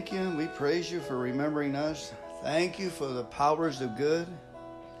 we thank you and we praise you for remembering us. Thank you for the powers of good.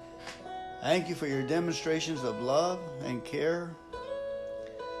 Thank you for your demonstrations of love and care.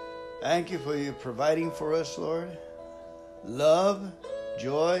 Thank you for your providing for us, Lord. Love,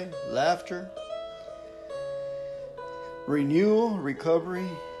 joy, laughter, renewal, recovery.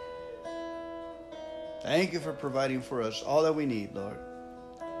 Thank you for providing for us all that we need, Lord.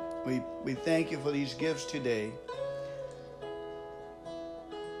 We thank you for these gifts today.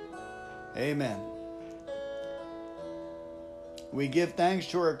 Amen. We give thanks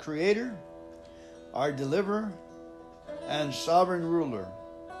to our Creator, our Deliverer, and Sovereign Ruler.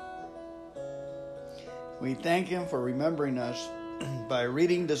 We thank Him for remembering us by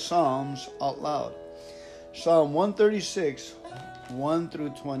reading the Psalms out loud. Psalm 136, 1 through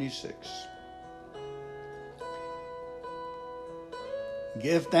 26.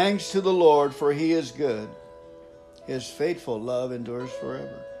 Give thanks to the Lord, for He is good. His faithful love endures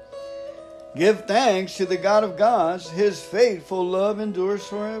forever. Give thanks to the God of gods. His faithful love endures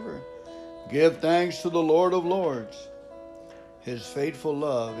forever. Give thanks to the Lord of lords. His faithful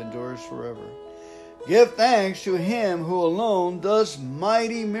love endures forever. Give thanks to Him who alone does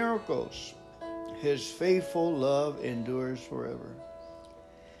mighty miracles. His faithful love endures forever.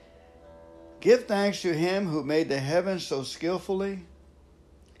 Give thanks to Him who made the heavens so skillfully.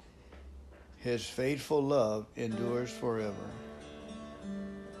 His faithful love endures forever.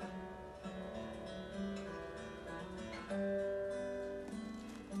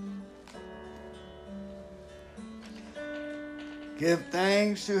 Give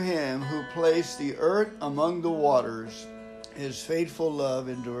thanks to Him who placed the earth among the waters. His faithful love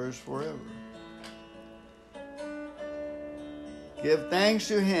endures forever. Give thanks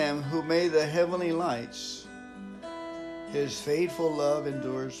to Him who made the heavenly lights. His faithful love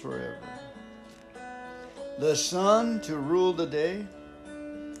endures forever. The sun to rule the day.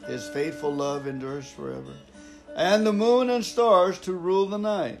 His faithful love endures forever. And the moon and stars to rule the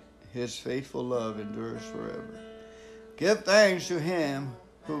night. His faithful love endures forever. Give thanks to Him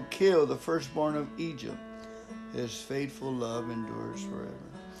who killed the firstborn of Egypt. His faithful love endures forever.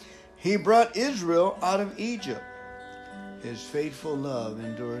 He brought Israel out of Egypt. His faithful love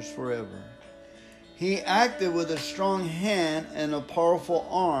endures forever. He acted with a strong hand and a powerful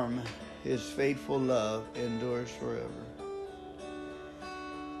arm. His faithful love endures forever.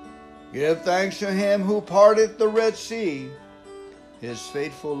 Give thanks to Him who parted the Red Sea. His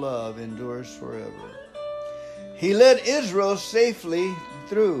faithful love endures forever. He led Israel safely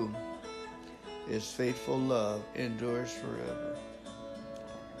through. His faithful love endures forever.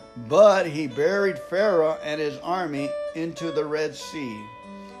 But He buried Pharaoh and his army into the Red Sea.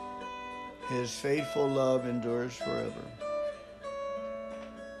 His faithful love endures forever.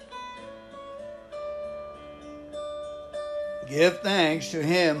 Give thanks to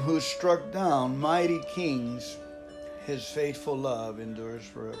Him who struck down mighty kings. His faithful love endures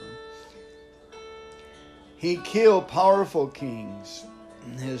forever. He killed powerful kings.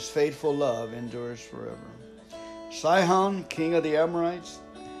 His faithful love endures forever. Sihon, king of the Amorites,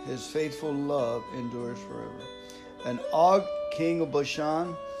 His faithful love endures forever. And Og, king of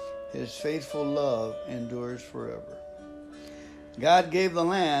Bashan, His faithful love endures forever. God gave the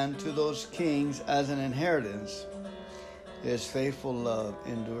land to those kings as an inheritance. His faithful love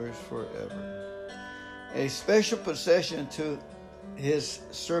endures forever. A special possession to His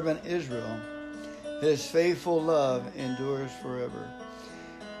servant Israel. His faithful love endures forever.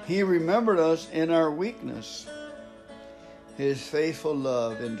 He remembered us in our weakness. His faithful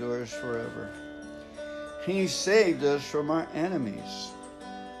love endures forever. He saved us from our enemies.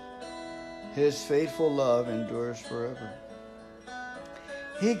 His faithful love endures forever.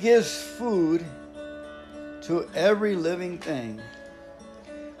 He gives food to every living thing.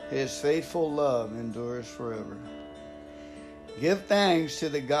 His faithful love endures forever. Give thanks to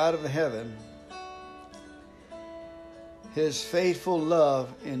the God of heaven. His faithful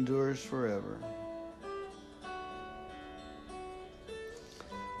love endures forever.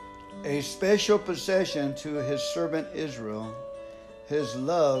 A special possession to His servant Israel. His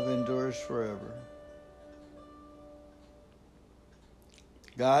love endures forever.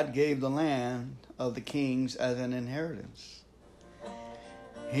 God gave the land of the kings as an inheritance.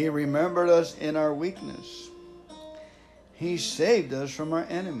 He remembered us in our weakness. He saved us from our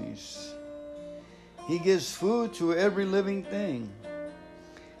enemies. He gives food to every living thing.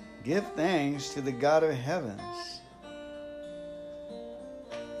 Give thanks to the God of heavens.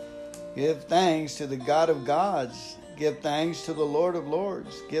 Give thanks to the God of gods. Give thanks to the Lord of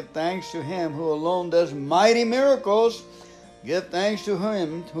lords. Give thanks to Him who alone does mighty miracles. Give thanks to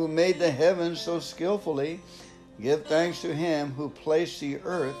him who made the heavens so skillfully. Give thanks to him who placed the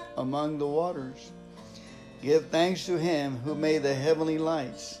earth among the waters. Give thanks to him who made the heavenly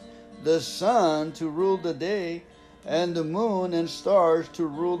lights, the sun to rule the day, and the moon and stars to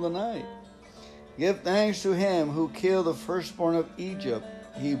rule the night. Give thanks to him who killed the firstborn of Egypt.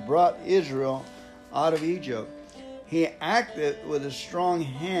 He brought Israel out of Egypt. He acted with a strong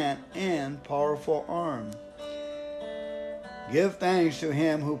hand and powerful arm. Give thanks to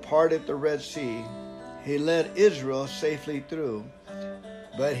him who parted the Red Sea. He led Israel safely through,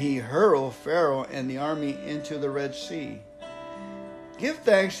 but he hurled Pharaoh and the army into the Red Sea. Give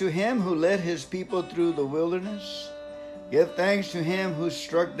thanks to him who led his people through the wilderness. Give thanks to him who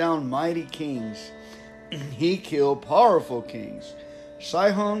struck down mighty kings. He killed powerful kings,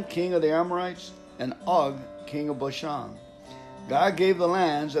 Sihon, king of the Amorites, and Og, king of Bashan. God gave the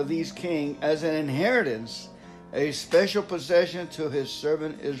lands of these kings as an inheritance, a special possession to his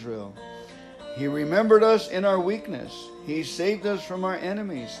servant Israel. He remembered us in our weakness. He saved us from our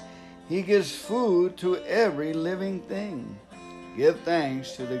enemies. He gives food to every living thing. Give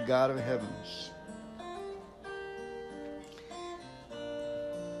thanks to the God of heavens.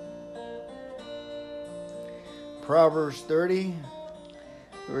 Proverbs 30,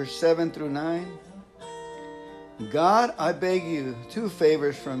 verse 7 through 9. God, I beg you 2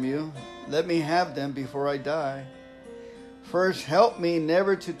 favors from you. Let me have them before I die. First, help me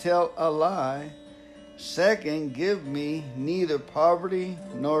never to tell a lie. Second, give me neither poverty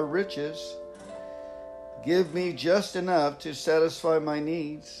nor riches. Give me just enough to satisfy my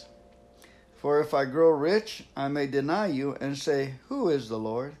needs. For if I grow rich, I may deny you and say, who is the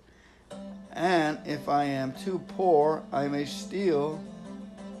Lord? And if I am too poor, I may steal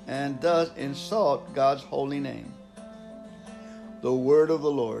and thus insult God's holy name. The word of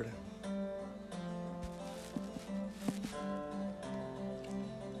the Lord.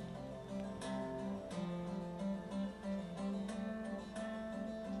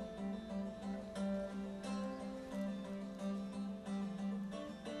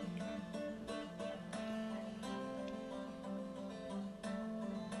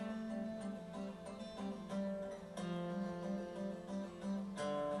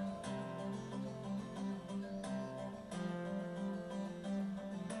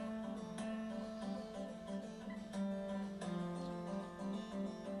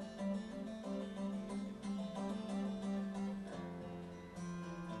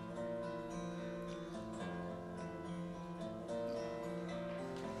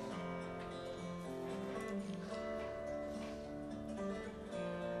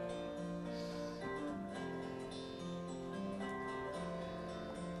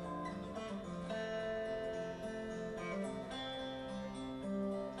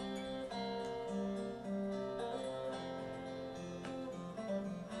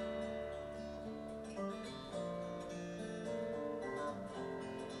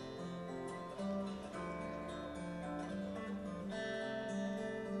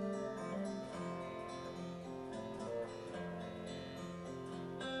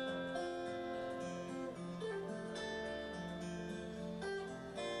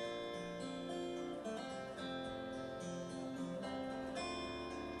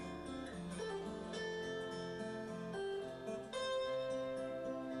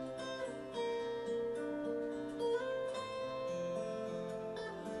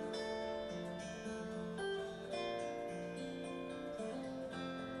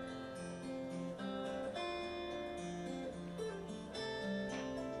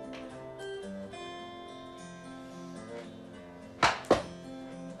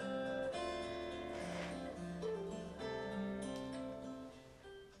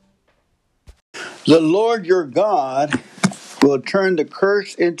 The Lord your God will turn the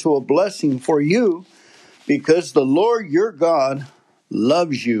curse into a blessing for you because the Lord your God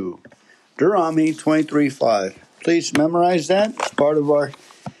loves you. Deuteronomy 23:5. Please memorize that. It's part of our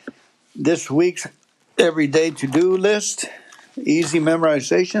this week's everyday to-do list. Easy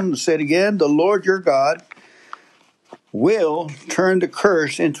memorization. Let's say it again. The Lord your God will turn the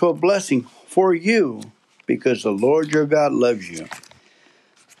curse into a blessing for you because the Lord your God loves you.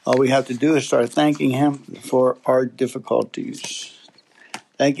 All we have to do is start thanking him for our difficulties.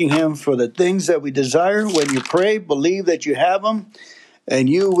 Thanking him for the things that we desire. When you pray, believe that you have them, and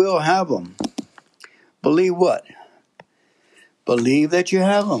you will have them. Believe what? Believe that you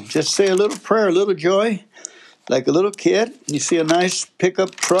have them. Just say a little prayer, a little joy, like a little kid. You see a nice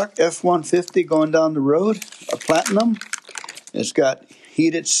pickup truck, F-150, going down the road, a Platinum. It's got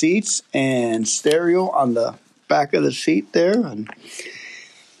heated seats and stereo on the back of the seat there, and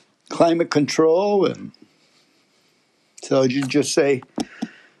climate control, and So you just say,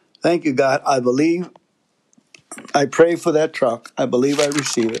 thank you, God. I believe. I pray for that truck. I believe I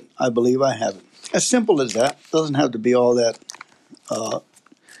receive it. I believe I have it. As simple as that. Doesn't have to be all that.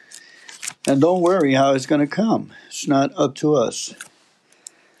 And don't worry how it's going to come. It's not up to us.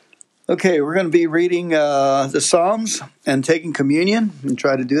 Okay, we're going to be reading the Psalms and taking communion, and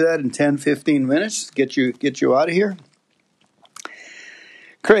try to do that in 10, 15 minutes. Get you out of here.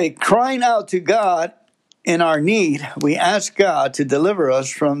 Crying out to God in our need, we ask God to deliver us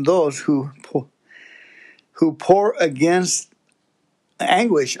from those who pour against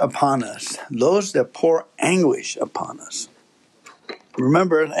anguish upon us. Those that pour anguish upon us.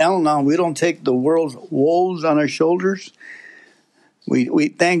 Remember, at Al-Anon, we don't take the world's woes on our shoulders. We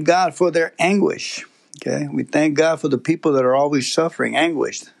thank God for their anguish. Okay, we thank God for the people that are always suffering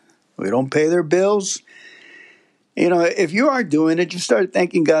anguish. We don't pay their bills. You know, if you are doing it, just start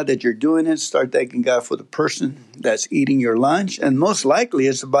thanking God that you're doing it. Start thanking God for the person that's eating your lunch. And most likely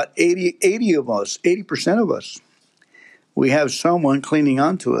it's about 80 of us, 80% of us. We have someone clinging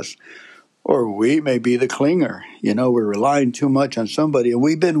on to us. Or we may be the clinger. You know, we're relying too much on somebody. And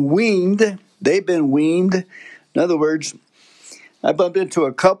we've been weaned. They've been weaned. In other words, I bumped into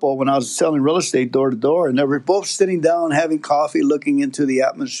a couple when I was selling real estate door to door, and they were both sitting down having coffee, looking into the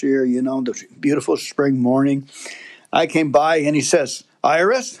atmosphere, you know, the beautiful spring morning. I came by and he says,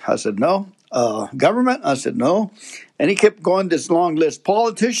 IRS? I said, no. Government? I said, no. And he kept going this long list.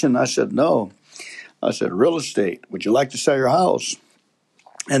 Politician? I said, no. I said, real estate. Would you like to sell your house?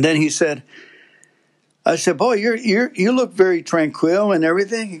 And then he said, I said, boy, you look very tranquil and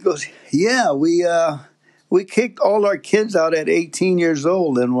everything. He goes, yeah, we kicked all our kids out at 18 years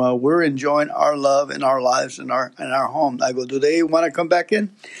old, and we're enjoying our love and our lives and our home. I go, do they want to come back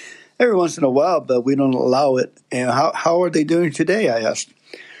in? Every once in a while, but we don't allow it. And how are they doing today? I asked.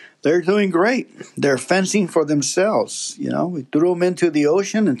 They're doing great. They're fencing for themselves. You know, we threw them into the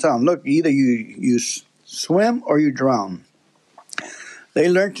ocean and tell them, look, either you swim or you drown. They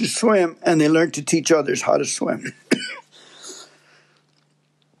learn to swim, and they learn to teach others how to swim.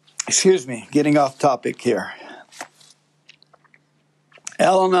 Excuse me, getting off topic here.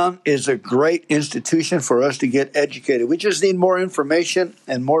 Al-Anon is a great institution for us to get educated. We just need more information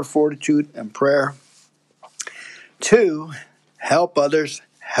and more fortitude and prayer to help others,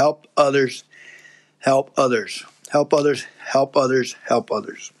 help others, help others, help others, help others, help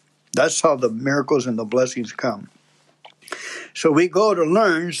others. That's how the miracles and the blessings come. So we go to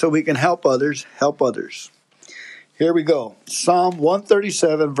learn so we can help others, help others. Here we go. Psalm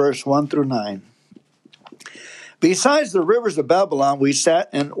 137, verse 1 through 9. Besides the rivers of Babylon, we sat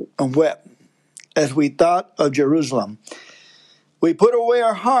and wept as we thought of Jerusalem. We put away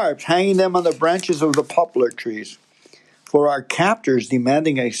our harps, hanging them on the branches of the poplar trees. For our captors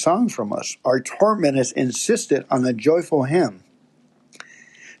demanding a song from us, our tormentors insisted on a joyful hymn.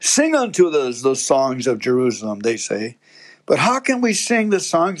 Sing unto us the songs of Jerusalem, they say. But how can we sing the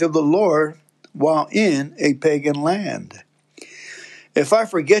songs of the Lord while in a pagan land? If I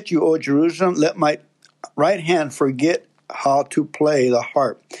forget you, O Jerusalem, let my right hand forget how to play the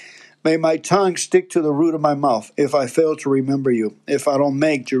harp. May my tongue stick to the root of my mouth if I fail to remember you, if I don't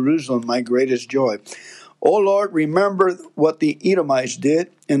make Jerusalem my greatest joy. O Lord, remember what the Edomites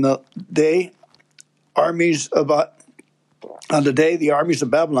did in the day the armies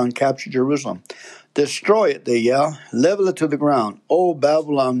of Babylon captured Jerusalem. Destroy it, they yell. Level it to the ground. O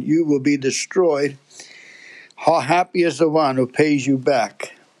Babylon, you will be destroyed. How happy is the one who pays you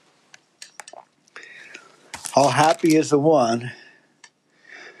back. How happy is the one.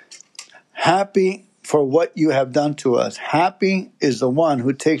 Happy for what you have done to us. Happy is the one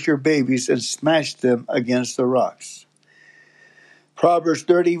who takes your babies and smashes them against the rocks. Proverbs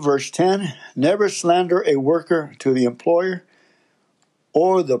 30, verse 10. Never slander a worker to the employer,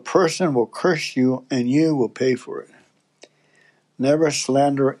 or the person will curse you and you will pay for it. Never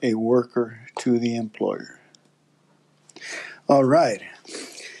slander a worker to the employer. All right.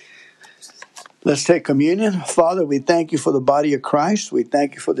 Let's take communion. Father, we thank you for the body of Christ. We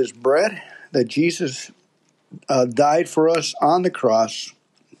thank you for this bread that Jesus died for us on the cross.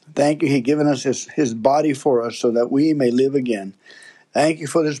 Thank you. He given us his body for us so that we may live again. Thank you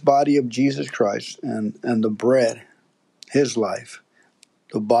for this body of Jesus Christ and the bread, his life.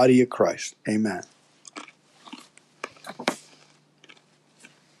 The body of Christ. Amen.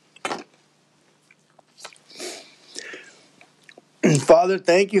 Father,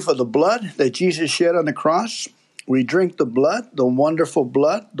 thank you for the blood that Jesus shed on the cross. We drink the blood, the wonderful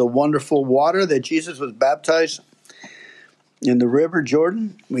water that Jesus was baptized in the river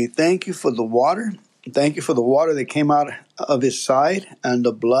Jordan. We thank you for the water. Thank you for the water that came out of his side and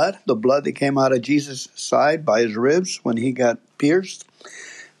the blood that came out of Jesus' side by his ribs when he got pierced.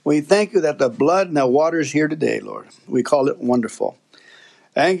 We thank you that the blood and the water is here today, Lord. We call it wonderful.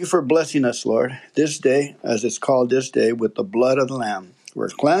 Thank you for blessing us, Lord, this day, as it's called this day, with the blood of the Lamb. We're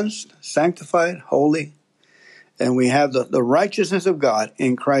cleansed, sanctified, holy, and we have the righteousness of God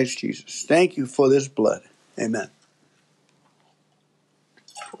in Christ Jesus. Thank you for this blood. Amen.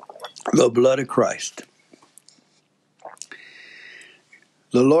 The blood of Christ.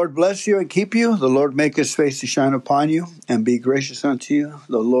 The Lord bless you and keep you. The Lord make his face to shine upon you and be gracious unto you.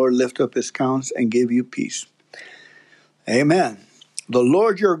 The Lord lift up his countenance and give you peace. Amen. The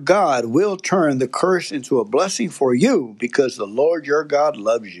Lord your God will turn the curse into a blessing for you because the Lord your God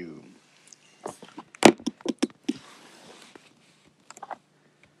loves you.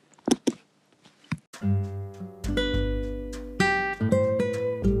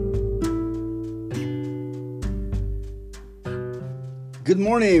 Good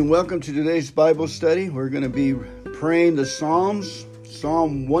morning. Welcome to today's Bible study. We're going to be praying the Psalms,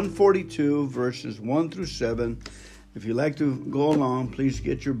 Psalm 142, verses 1 through 7. If you'd like to go along, please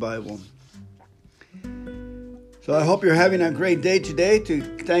get your Bible. So I hope you're having a great day today.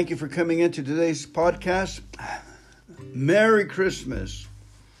 Thank you for coming into today's podcast. Merry Christmas.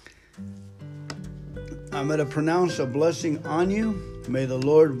 I'm going to pronounce a blessing on you. May the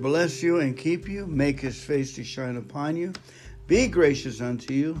Lord bless you and keep you, make his face to shine upon you, be gracious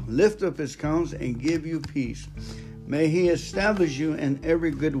unto you, lift up his countenance and give you peace. May he establish you in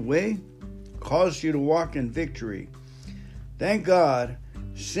every good way, cause you to walk in victory. Thank God.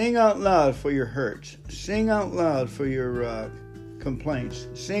 Sing out loud for your hurts. Sing out loud for your complaints.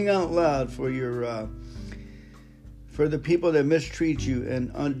 Sing out loud for your for the people that mistreat you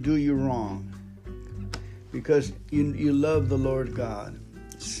and do you wrong. Because you love the Lord God.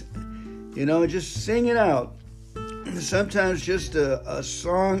 You know, just sing it out. Sometimes just a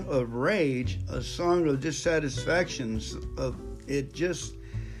song of rage, a song of dissatisfactions, of it just,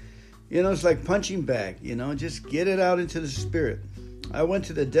 you know, it's like punching bag, you know, just get it out into the spirit. I went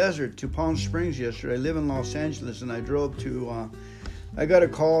to the desert, to Palm Springs yesterday. I live in Los Angeles, and I drove to, I got a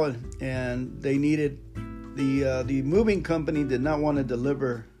call, and they needed, the moving company did not want to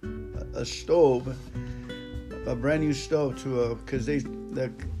deliver a stove, a brand new stove because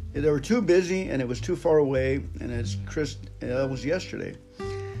they were too busy and it was too far away, and it was yesterday.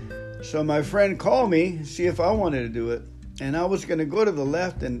 So my friend called me, see if I wanted to do it, and I was going to go to the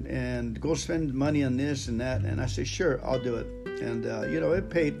left and go spend money on this and that, and I said, sure, I'll do it. And, you know, it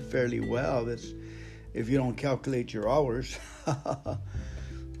paid fairly well. It's, if you don't calculate your hours.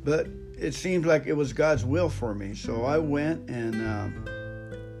 But it seemed like it was God's will for me. So I went, and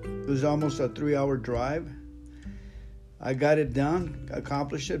it was almost a 3-hour drive. I got it done,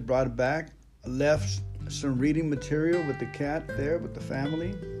 accomplished it, brought it back, left some reading material with the cat there, with the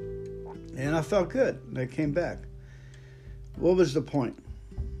family, and I felt good. I came back. What was the point?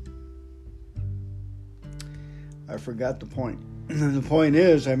 I forgot the point. The point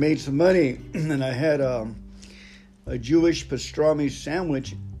is, I made some money, and I had a Jewish pastrami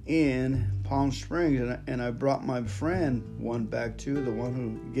sandwich in Palm Springs, and I brought my friend one back too, the one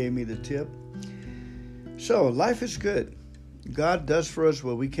who gave me the tip. So life is good. God does for us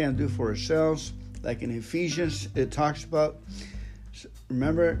what we can't do for ourselves. Like in Ephesians, it talks about,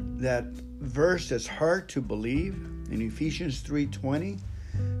 remember that verse that's hard to believe in Ephesians 3:20?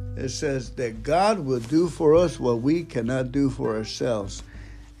 It says that God will do for us what we cannot do for ourselves.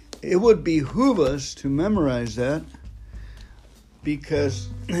 It would behoove us to memorize that, because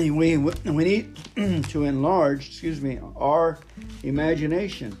we need to enlarge, our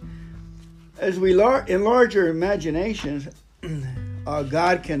imagination. As we enlarge our imaginations,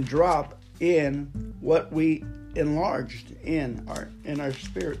 God can drop in what we enlarged in our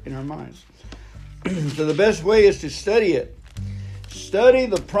spirit, in our minds. So the best way is to study it. Study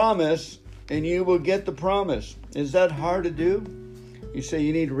the promise, and you will get the promise. Is that hard to do? You say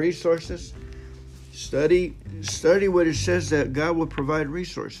you need resources? Study what it says, that God will provide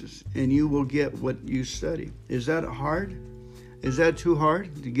resources, and you will get what you study. Is that hard? Is that too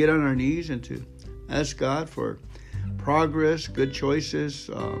hard to get on our knees and to ask God for progress, good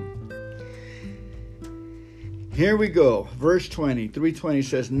choices? Here we go. Verse 20, 3:20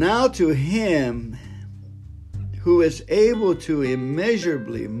 says, now to him who is able to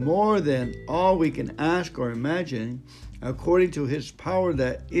immeasurably more than all we can ask or imagine, according to his power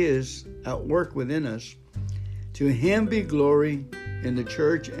that is at work within us, to him be glory in the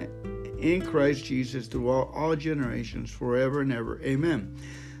church in Christ Jesus through all generations, forever and ever. Amen.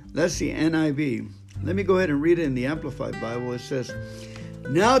 That's the NIV. Let me go ahead and read it in the Amplified Bible. It says,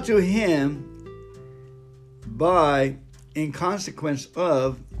 now to him in consequence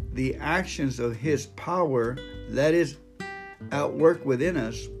of the actions of his power that is at work within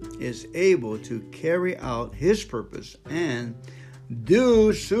us, is able to carry out his purpose and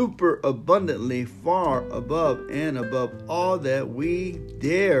do super abundantly far above and above all that we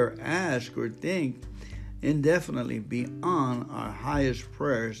dare ask or think, indefinitely beyond our highest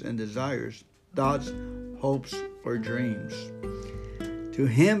prayers and desires, thoughts, hopes, or dreams. To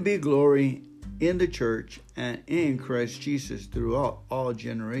him be glory in the church and in Christ Jesus throughout all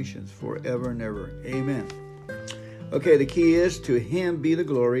generations, forever and ever. Amen. Okay, the key is to him be the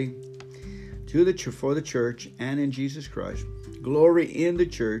glory for the church and in Jesus Christ. Glory in the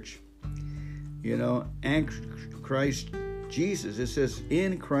church, and Christ Jesus. It says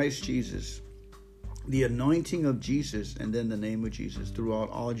in Christ Jesus, the anointing of Jesus, and then the name of Jesus throughout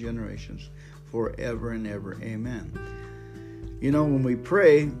all generations, forever and ever. Amen. When we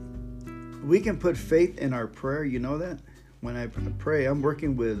pray, we can put faith in our prayer. You know that? When I pray, I'm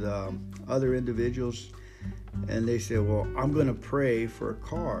working with other individuals, and they say, well, I'm going to pray for a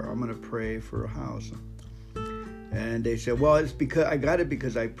car. I'm going to pray for a house. And they say, well, it's because I got it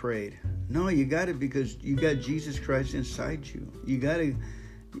because I prayed. No, you got it because you got Jesus Christ inside you.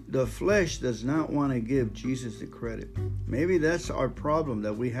 The flesh does not want to give Jesus the credit. Maybe that's our problem,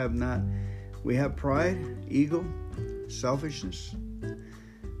 that we have pride, ego, selfishness.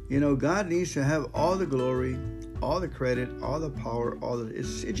 God needs to have all the glory, all the credit, all the power,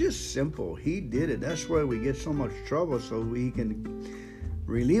 it's just simple. He did it. That's why we get so much trouble, so He can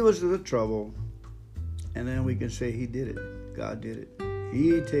relieve us of the trouble, and then we can say He did it. God did it.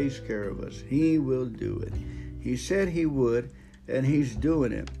 He takes care of us. He will do it. He said He would, and He's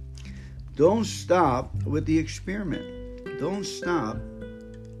doing it. Don't stop with the experiment. Don't stop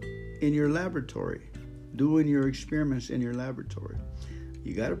in your laboratory, doing your experiments in your laboratory.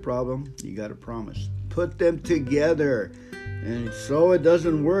 You got a problem, you got a promise. Put them together. And so it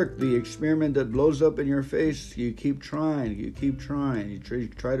doesn't work. The experiment that blows up in your face, you keep trying. You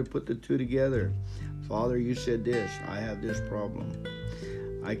try to put the two together. Father, you said this. I have this problem.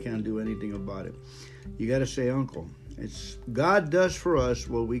 I can't do anything about it. You got to say, Uncle, God does for us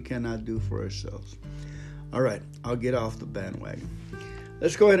what we cannot do for ourselves. All right, I'll get off the bandwagon.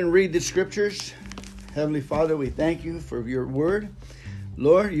 Let's go ahead and read the scriptures. Heavenly Father, we thank you for your word.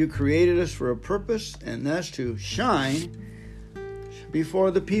 Lord, you created us for a purpose, and that's to shine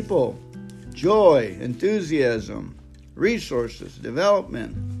before the people. Joy, enthusiasm, resources,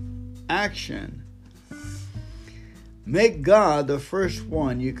 development, action. Make God the first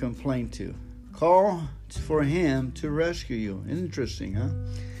one you complain to. Call for Him to rescue you. Interesting, huh?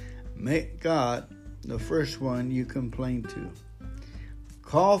 Make God the first one you complain to.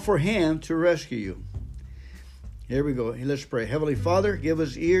 Call for Him to rescue you. Here we go. Let's pray. Heavenly Father, give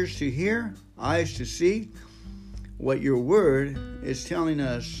us ears to hear, eyes to see what your word is telling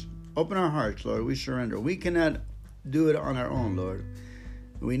us. Open our hearts, Lord. We surrender. We cannot do it on our own, Lord.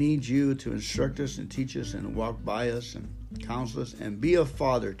 We need you to instruct us and teach us and walk by us and counsel us and be a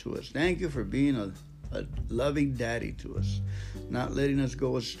father to us. Thank you for being a loving daddy to us, not letting us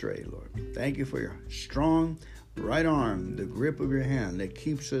go astray, Lord. Thank you for your strong right arm, the grip of your hand that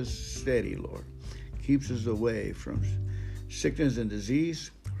keeps us steady, Lord. Keeps us away from sickness and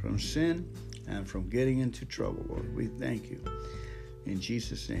disease, from sin, and from getting into trouble, Lord. We thank you. In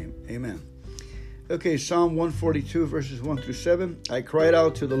Jesus' name, amen. Okay, Psalm 142, verses 1 through 7. I cried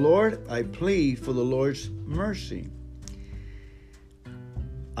out to the Lord. I plead for the Lord's mercy.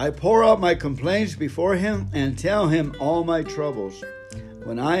 I pour out my complaints before Him and tell Him all my troubles.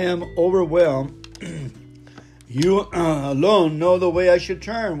 When I am overwhelmed, you alone know the way I should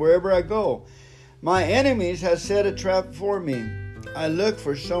turn wherever I go. My enemies have set a trap for me. I look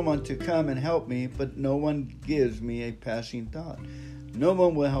for someone to come and help me, but no one gives me a passing thought. No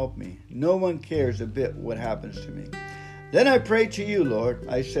one will help me. No one cares a bit what happens to me. Then I pray to you, Lord.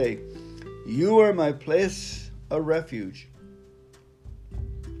 I say, you are my place of refuge.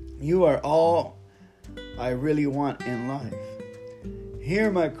 You are all I really want in life. Hear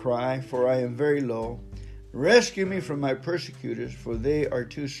my cry, for I am very low. Rescue me from my persecutors, for they are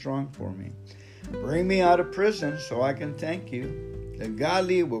too strong for me. Bring me out of prison so I can thank you. The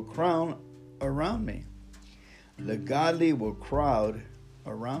godly will crowd around me. The godly will crowd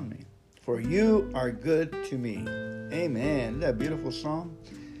around me. For you are good to me. Amen. Isn't that a beautiful song?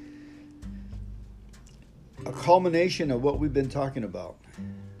 A culmination of what we've been talking about.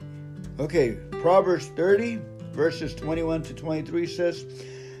 Okay, Proverbs 30, verses 21 to 23 says,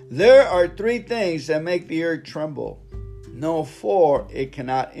 there are 3 things that make the earth tremble. No, 4 it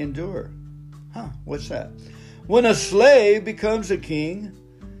cannot endure. What's that? When a slave becomes a king,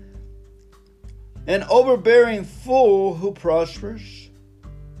 An overbearing fool who prospers.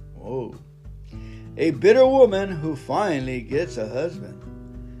 Whoa. A bitter woman who finally gets a husband.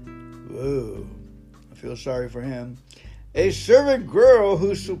 Whoa. I feel sorry for him. A servant girl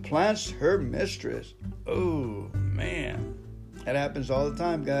who supplants her mistress. Oh, man. That happens all the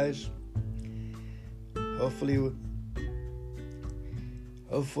time, guys. Hopefully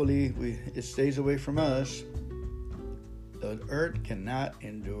it stays away from us. The earth cannot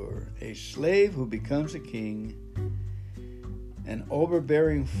endure. A slave who becomes a king. An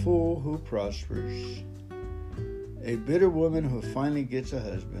overbearing fool who prospers. A bitter woman who finally gets a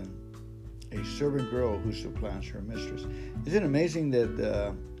husband. A servant girl who supplants her mistress. Isn't it amazing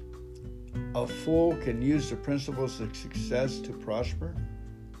that a fool can use the principles of success to prosper?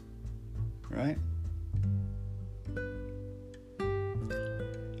 Right?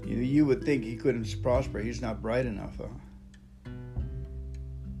 You would think he couldn't prosper. He's not bright enough, huh?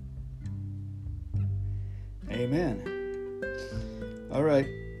 Amen. All right.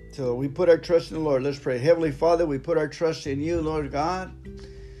 So we put our trust in the Lord. Let's pray. Heavenly Father, we put our trust in you, Lord God.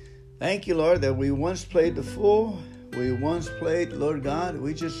 Thank you, Lord, that we once played the fool. We once played, Lord God.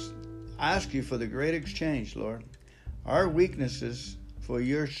 We just ask you for the great exchange, Lord. Our weaknesses for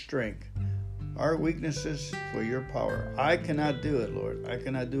your strength. Our weaknesses for your power. I cannot do it, Lord. I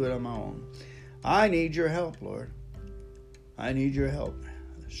cannot do it on my own. I need your help, Lord. I need your help.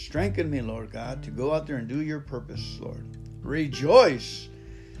 Strengthen me, Lord God, to go out there and do your purpose, Lord. Rejoice.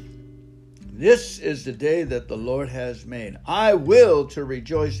 This is the day that the Lord has made. I will to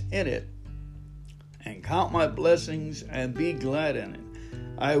rejoice in it and count my blessings and be glad in it.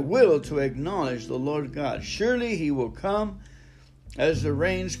 I will to acknowledge the Lord God. Surely he will come as the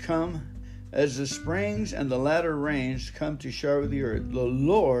rains come, as the springs and the latter rains come to shower the earth. The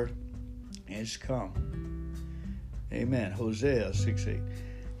Lord is come. Amen. Hosea 6:8.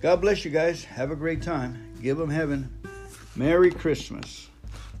 God bless you guys. Have a great time. Give them heaven. Merry Christmas.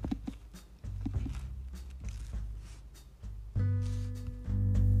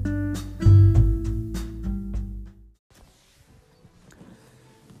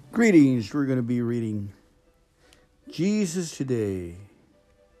 Greetings. We're going to be reading Jesus Today.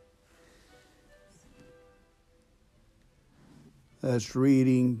 That's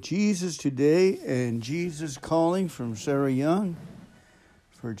reading Jesus Today and Jesus Calling from Sarah Young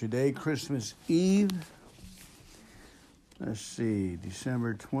for today, Christmas Eve. Let's see,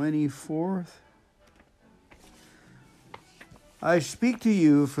 December 24th. I speak to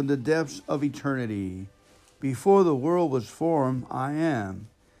you from the depths of eternity. Before the world was formed, I am.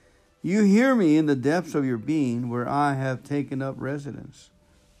 You hear me in the depths of your being, where I have taken up residence.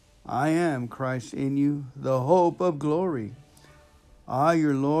 I am Christ in you, the hope of glory. I,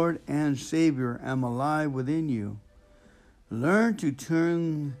 your Lord and Savior, am alive within you. Learn to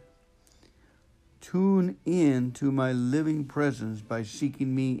tune in to my living presence by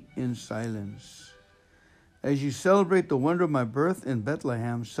seeking me in silence. As you celebrate the wonder of my birth in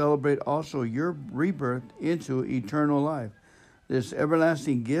Bethlehem, celebrate also your rebirth into eternal life. This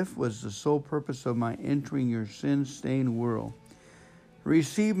everlasting gift was the sole purpose of my entering your sin-stained world.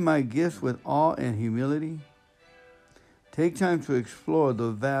 Receive my gift with awe and humility. Take time to explore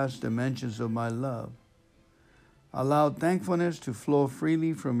the vast dimensions of my love. Allow thankfulness to flow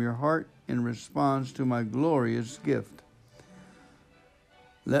freely from your heart in response to my glorious gift.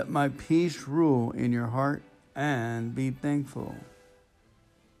 Let my peace rule in your heart and be thankful.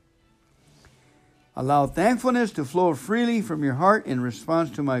 Allow thankfulness to flow freely from your heart in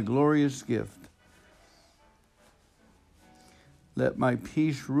response to my glorious gift. Let my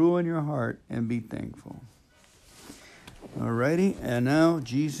peace rule in your heart and be thankful. Alrighty, and now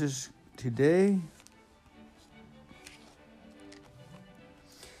Jesus Today.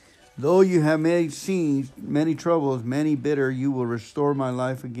 Though you have seen many troubles, many bitter, you will restore my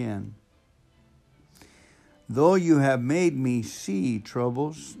life again. Though you have made me see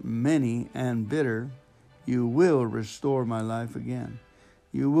troubles, many and bitter, you will restore my life again.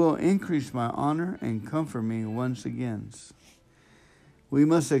 You will increase my honor and comfort me once again. We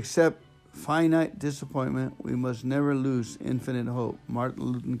must accept finite disappointment. We must never lose infinite hope. Martin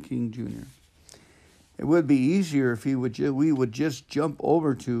Luther King Jr. It would be easier if we would just jump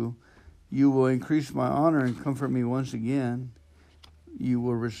over to, you will increase my honor and comfort me once again. You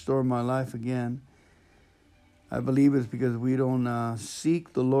will restore my life again. I believe it's because we don't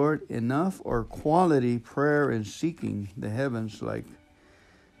seek the Lord enough, or quality prayer and seeking the heavens, like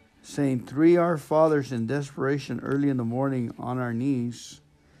saying 3 Our Fathers in desperation early in the morning on our knees.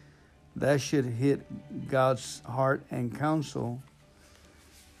 That should hit God's heart and counsel.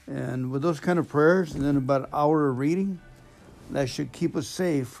 And with those kind of prayers, and then about an hour of reading, that should keep us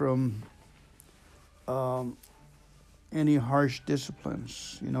safe from any harsh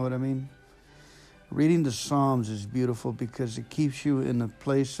disciplines. You know what I mean? Reading the Psalms is beautiful because it keeps you in a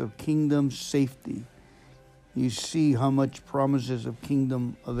place of kingdom safety. You see how much promises of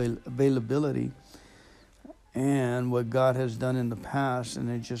kingdom availability and what God has done in the past, and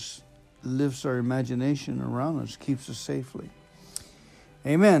it just lifts our imagination around us, keeps us safely.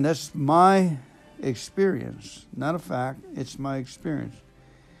 Amen. That's my experience, not a fact. It's my experience.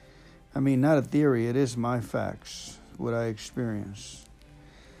 I mean, not a theory. It is my facts, what I experience.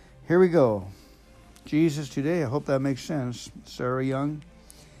 Here we go. Jesus today. I hope that makes sense. Sarah Young.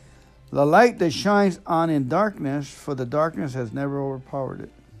 The light that shines on in darkness, for the darkness has never overpowered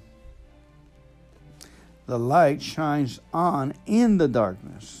it. The light shines on in the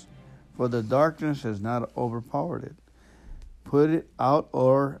darkness, for the darkness has not overpowered it, put it out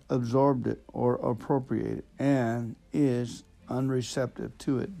or absorbed it or appropriated, and is unreceptive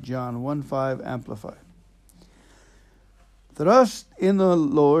to it. John 1:5 Amplified. Trust in the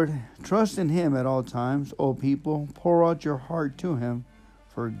Lord, trust in Him at all times, O people, pour out your heart to Him,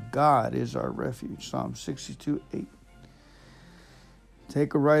 for God is our refuge. Psalm 62:8.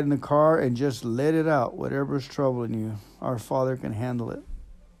 Take a ride in the car and just let it out, whatever is troubling you. Our Father can handle it.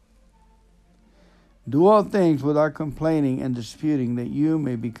 Do all things without complaining and disputing, that you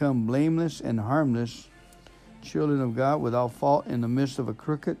may become blameless and harmless, children of God, without fault in the midst of a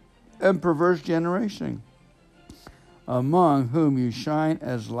crooked and perverse generation, among whom you shine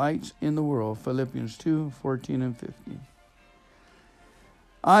as lights in the world. Philippians 2:14 and 15.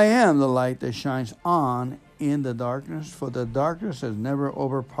 I am the light that shines on in the darkness, for the darkness has never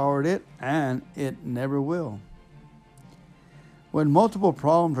overpowered it, and it never will. When multiple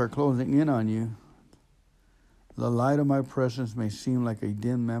problems are closing in on you, the light of my presence may seem like a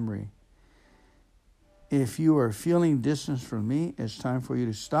dim memory. If you are feeling distance from me, it's time for you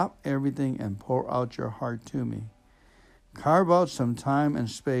to stop everything and pour out your heart to me. Carve out some time and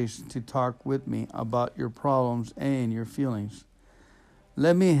space to talk with me about your problems and your feelings.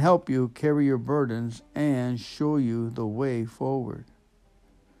 Let me help you carry your burdens and show you the way forward.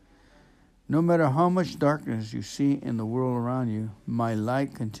 No matter how much darkness you see in the world around you, my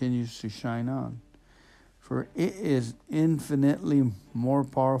light continues to shine on, for it is infinitely more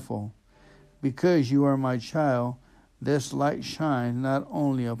powerful. Because you are my child, this light shines not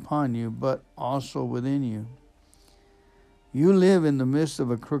only upon you, but also within you. You live in the midst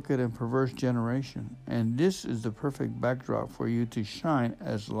of a crooked and perverse generation, and this is the perfect backdrop for you to shine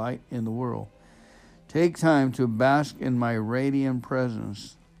as light in the world. Take time to bask in my radiant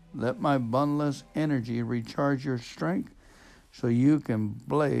presence. Let my boundless energy recharge your strength so you can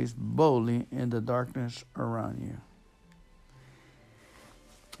blaze boldly in the darkness around you.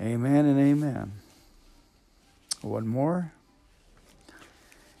 Amen and amen. One more.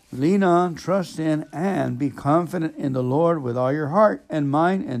 Lean on, trust in, and be confident in the Lord with all your heart and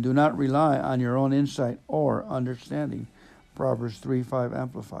mind, and do not rely on your own insight or understanding. Proverbs 3:5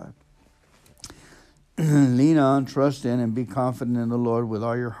 Amplified. Lean on, trust in, and be confident in the Lord with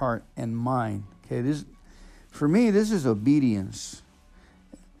all your heart and mind. Okay, for me, this is obedience.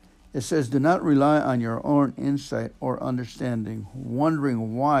 It says, do not rely on your own insight or understanding,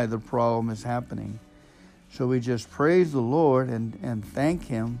 wondering why the problem is happening. So we just praise the Lord and thank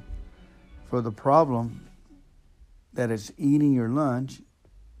Him for the problem that is eating your lunch,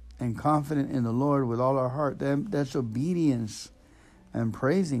 and confident in the Lord with all our heart. That's obedience, and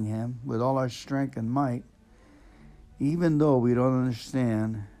praising Him with all our strength and might, even though we don't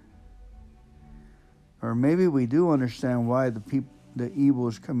understand, or maybe we do understand why the evil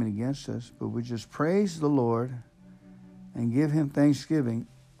is coming against us, but we just praise the Lord and give Him thanksgiving.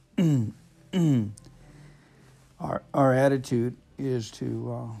 Our attitude is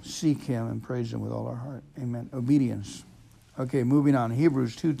to seek Him and praise Him with all our heart. Amen. Obedience. Okay, moving on.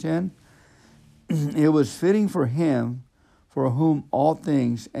 Hebrews 2:10. It was fitting for Him, for whom all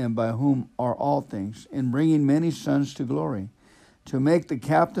things and by whom are all things, in bringing many sons to glory, to make the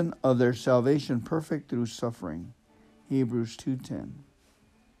captain of their salvation perfect through suffering. Hebrews 2:10.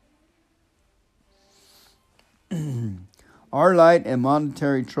 Our light and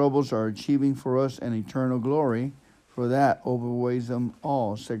monetary troubles are achieving for us an eternal glory, for that overweighs them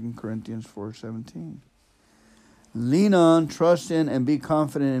all. 2 Corinthians 4:17. Lean on, trust in, and be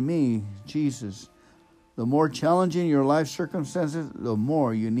confident in me, Jesus. The more challenging your life circumstances, the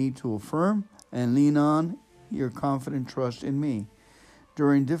more you need to affirm and lean on your confident trust in me.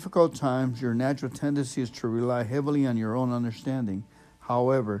 During difficult times, your natural tendency is to rely heavily on your own understanding.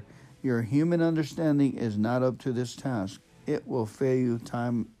 However, your human understanding is not up to this task. It will fail you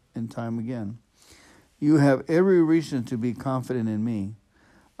time and time again. You have every reason to be confident in me.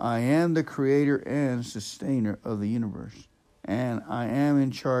 I am the creator and sustainer of the universe, and I am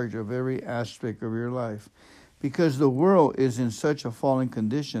in charge of every aspect of your life. Because the world is in such a fallen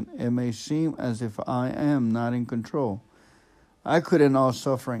condition, it may seem as if I am not in control. I could end all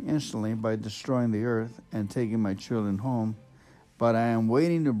suffering instantly by destroying the earth and taking my children home, but I am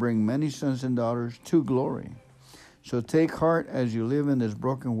waiting to bring many sons and daughters to glory. So take heart as you live in this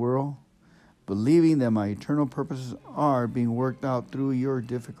broken world, believing that my eternal purposes are being worked out through your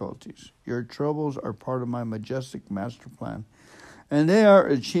difficulties. Your troubles are part of my majestic master plan, and they are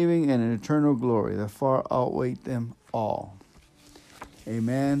achieving an eternal glory that far outweighs them all.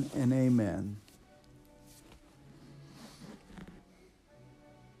 Amen and amen.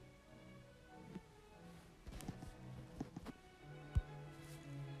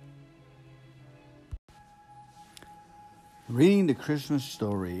 Reading the Christmas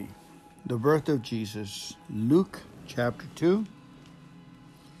story, the birth of Jesus, Luke chapter 2.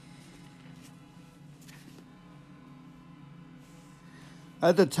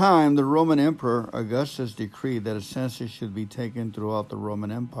 At the time, the Roman Emperor Augustus decreed that a census should be taken throughout the Roman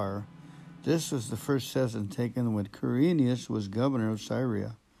Empire. This was the first census taken when Quirinius was governor of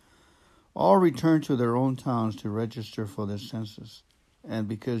Syria. All returned to their own towns to register for the census. And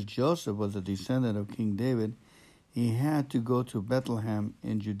because Joseph was a descendant of King David, he had to go to Bethlehem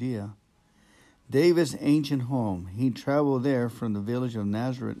in Judea, David's ancient home. He traveled there from the village of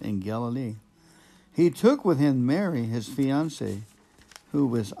Nazareth in Galilee. He took with him Mary, his fiancée, who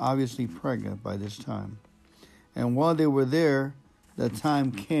was obviously pregnant by this time. And while they were there, the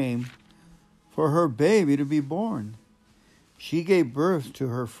time came for her baby to be born. She gave birth to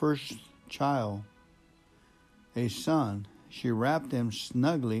her first child, a son. She wrapped him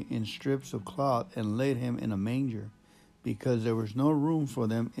snugly in strips of cloth and laid him in a manger, because there was no room for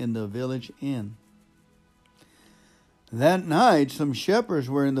them in the village inn. That night, some shepherds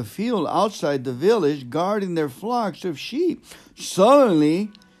were in the field outside the village, guarding their flocks of sheep.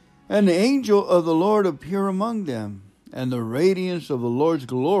 Suddenly, an angel of the Lord appeared among them, and the radiance of the Lord's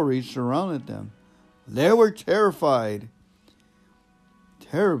glory surrounded them. They were terrified,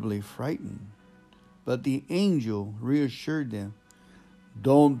 terribly frightened. But the angel reassured them.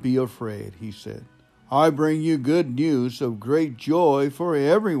 "Don't be afraid," he said. "I bring you good news of great joy for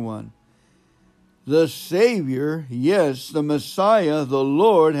everyone. The Savior, yes, the Messiah, the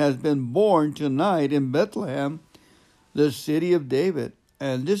Lord, has been born tonight in Bethlehem, the city of David.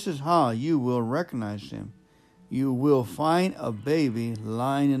 And this is how you will recognize him. You will find a baby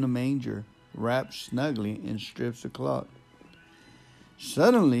lying in a manger, wrapped snugly in strips of cloth."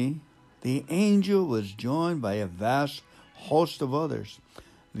 Suddenly, the angel was joined by a vast host of others,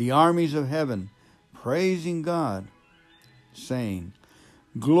 the armies of heaven, praising God, saying,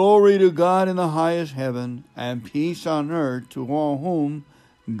 "Glory to God in the highest heaven, and peace on earth to all whom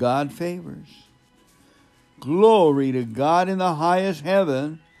God favors." Glory to God in the highest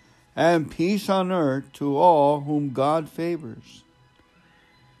heaven, and peace on earth to all whom God favors.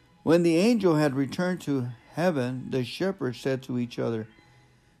 When the angel had returned to heaven, the shepherds said to each other,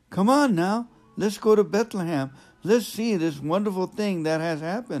 "Come on now, let's go to Bethlehem. Let's see this wonderful thing that has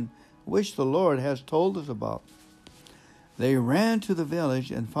happened, which the Lord has told us about." They ran to the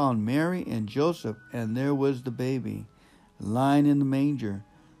village and found Mary and Joseph, and there was the baby, lying in the manger.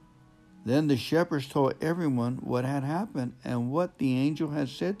 Then the shepherds told everyone what had happened and what the angel had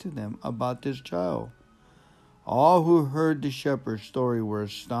said to them about this child. All who heard the shepherd's story were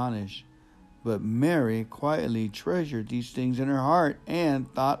astonished. But Mary quietly treasured these things in her heart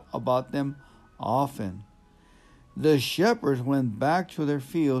and thought about them often. The shepherds went back to their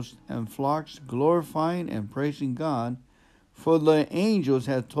fields and flocks, glorifying and praising God, for the angels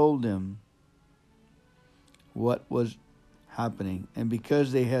had told them what was happening, and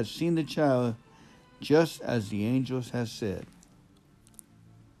because they had seen the child just as the angels had said.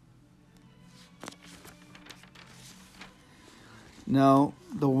 Now,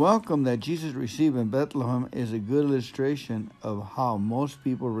 the welcome that Jesus received in Bethlehem is a good illustration of how most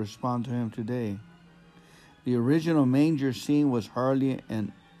people respond to him today. The original manger scene was hardly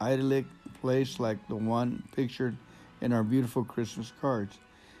an idyllic place like the one pictured in our beautiful Christmas cards.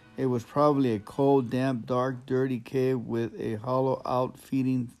 It was probably a cold, damp, dark, dirty cave with a hollow-out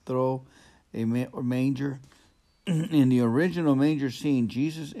feeding trough, a manger. In the original manger scene,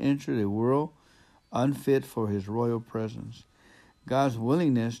 Jesus entered a world unfit for his royal presence. God's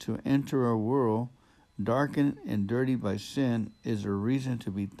willingness to enter our world, darkened and dirty by sin, is a reason to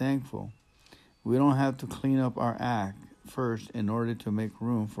be thankful. We don't have to clean up our act first in order to make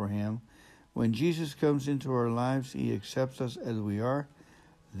room for him. When Jesus comes into our lives, he accepts us as we are.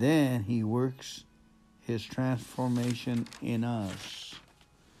 Then he works his transformation in us.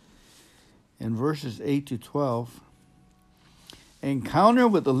 in verses 8 to 12, encounter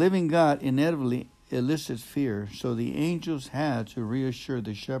with the living God inevitably elicits fear, so the angels had to reassure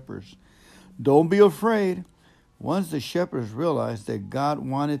the shepherds. Don't be afraid. Once the shepherds realized that God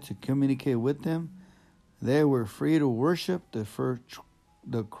wanted to communicate with them, they were free to worship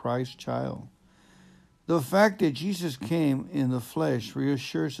the Christ child. The fact that Jesus came in the flesh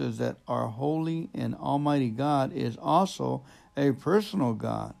reassures us that our holy and almighty God is also a personal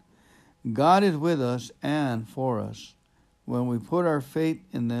God. God is with us and for us. When we put our faith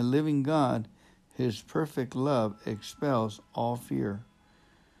in the living God, His perfect love expels all fear.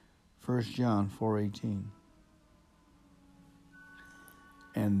 1 John 4:18.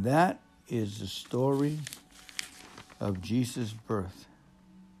 And that is the story of Jesus' birth.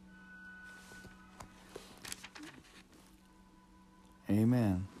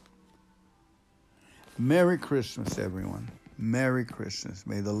 Amen. Merry Christmas, everyone. Merry Christmas.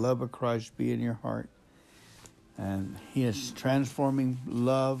 May the love of Christ be in your heart. And His transforming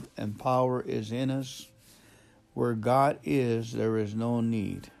love and power is in us. Where God is, there is no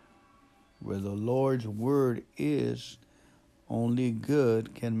need. Where the Lord's word is, only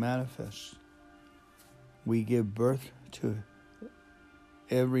good can manifest. We give birth to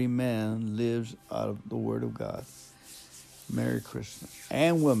every man lives out of the word of God. Merry Christmas.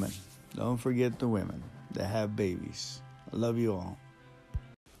 And women. Don't forget the women that have babies. I love you all.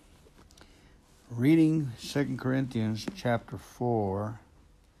 Reading 2 Corinthians chapter 4,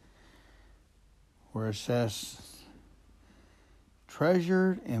 where it says,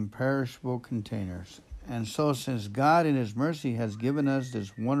 treasured in perishable containers. And so since God in His mercy has given us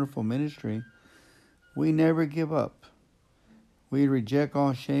this wonderful ministry, we never give up. We reject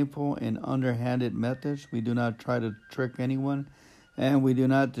all shameful and underhanded methods. We do not try to trick anyone, and we do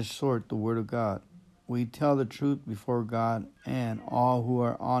not distort the word of God. We tell the truth before God, and all who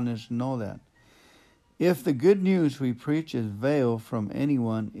are honest know that. If the good news we preach is veiled from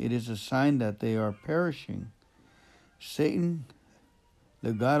anyone, it is a sign that they are perishing. Satan,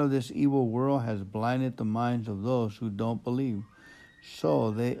 the god of this evil world, has blinded the minds of those who don't believe, so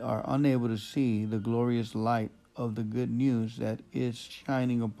they are unable to see the glorious light of the good news that is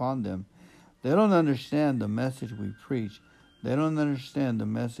shining upon them. They don't understand the message we preach. They don't understand the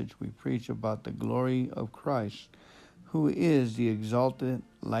message we preach about the glory of Christ, who is the exalted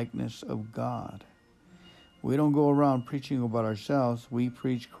likeness of God. We don't go around preaching about ourselves. We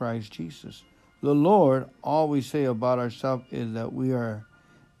preach Christ Jesus. The Lord, all we say about ourselves is that we are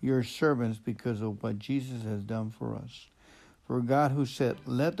your servants because of what Jesus has done for us. For God, who said,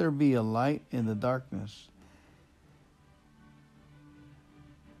 let there be a light in the darkness,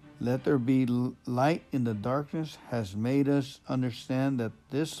 let there be light in the darkness, has made us understand that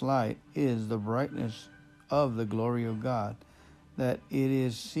this light is the brightness of the glory of God, that it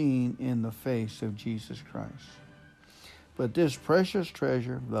is seen in the face of Jesus Christ. But this precious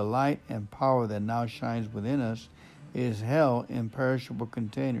treasure, the light and power that now shines within us, is held in perishable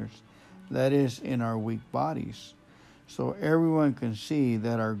containers, that is, in our weak bodies, so everyone can see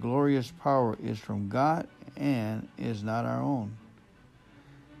that our glorious power is from God and is not our own.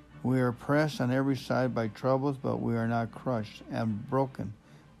 We are pressed on every side by troubles, but we are not crushed and broken.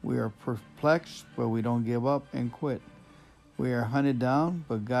 We are perplexed, but we don't give up and quit. We are hunted down,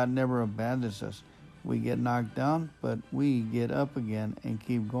 but God never abandons us. We get knocked down, but we get up again and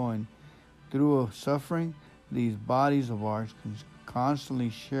keep going. Through suffering, these bodies of ours can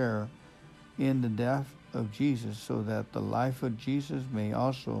constantly share in the death of Jesus, so that the life of Jesus may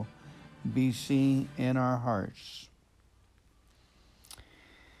also be seen in our hearts.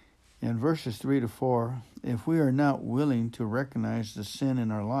 In verses 3 to 4, if we are not willing to recognize the sin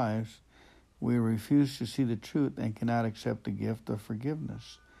in our lives, we refuse to see the truth and cannot accept the gift of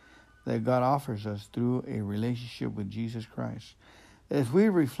forgiveness that God offers us through a relationship with Jesus Christ. If we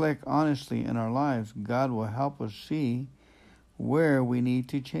reflect honestly in our lives, God will help us see where we need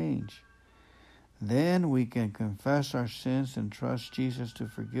to change. Then we can confess our sins and trust Jesus to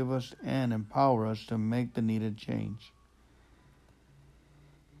forgive us and empower us to make the needed change.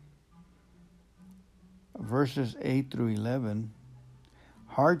 Verses 8 through 11,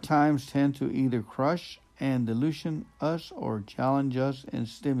 hard times tend to either crush and delusion us or challenge us and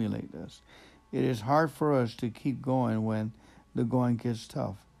stimulate us. It is hard for us to keep going when the going gets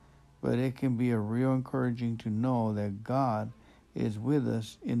tough, but it can be a real encouraging to know that God is with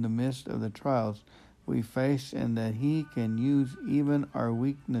us in the midst of the trials we face, and that He can use even our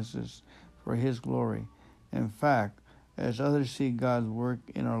weaknesses for His glory. In fact, as others see God's work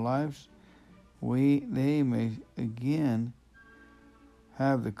in our lives, they may again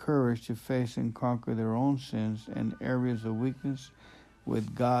have the courage to face and conquer their own sins and areas of weakness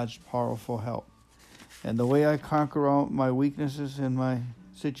with God's powerful help. And the way I conquer all my weaknesses in my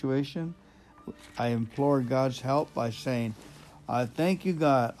situation, I implore God's help by saying, I thank you,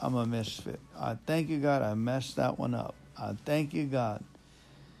 God, I'm a misfit. I thank you, God, I messed that one up. I thank you, God.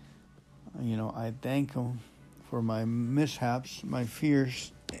 I thank him for my mishaps, my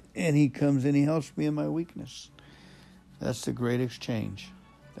fears, and he comes and he helps me in my weakness. That's the great exchange.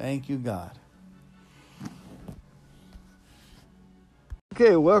 Thank you, God.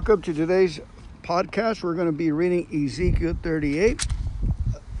 Okay, welcome to today's podcast. We're going to be reading Ezekiel 38.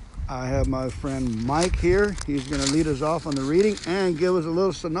 I have my friend Mike here. He's going to lead us off on the reading and give us a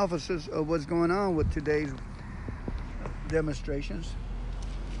little synopsis of what's going on with today's demonstrations.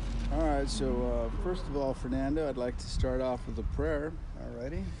 All right, so first of all, Fernando, I'd like to start off with a prayer.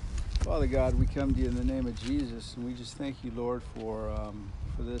 Alrighty. Father God, we come to you in the name of Jesus, and we just thank you, Lord, for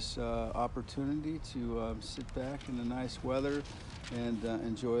this opportunity to sit back in the nice weather and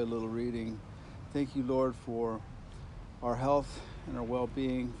enjoy a little reading. Thank you, Lord, for our health and our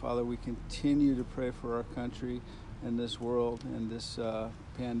well-being. Father, we continue to pray for our country and this world and this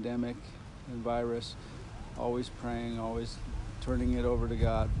pandemic and virus. Always praying, always turning it over to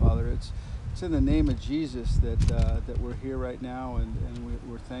God. Father, it's in the name of Jesus that we're here right now, and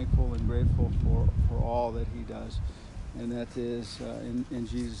we're thankful and grateful for all that he does. And that is in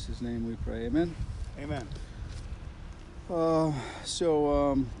Jesus' name we pray. Amen? Amen.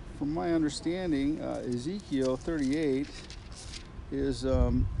 So from my understanding, Ezekiel 38 is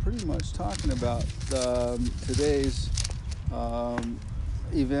pretty much talking about today's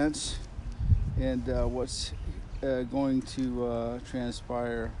events and what's going to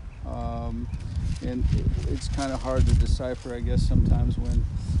transpire. And it's kind of hard to decipher, I guess, sometimes when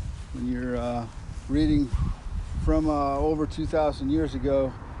you're reading from over 2,000 years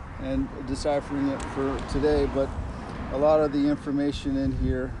ago and deciphering it for today. But a lot of the information in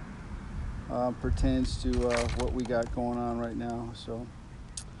here pertains to what we got going on right now. So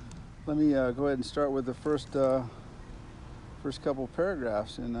let me go ahead and start with the first couple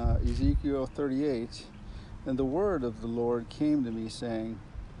paragraphs in Ezekiel 38. And the word of the Lord came to me, saying,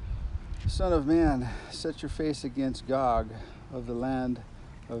 Son of man, set your face against Gog of the land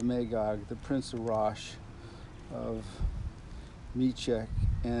of Magog, the prince of Rosh, of Meshech,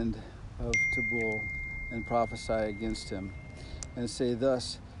 and of Tabul, and prophesy against him, and say,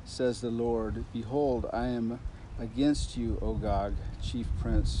 Thus says the Lord, Behold, I am against you, O Gog, chief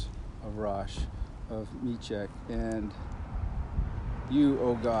prince of Rosh, of Meshech, and you,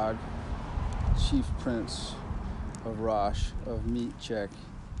 O Gog, chief prince of Rosh, of Meshech,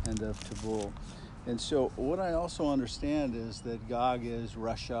 and of Tabul. And so what I also understand is that Gog is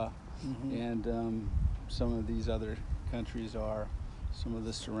Russia, and some of these other countries are some of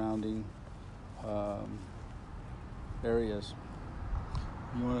the surrounding areas.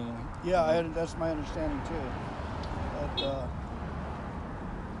 You want to? Yeah, that's my understanding too.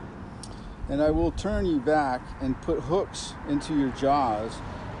 And I will turn you back and put hooks into your jaws,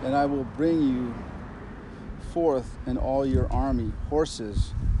 and I will bring you forth in all your army,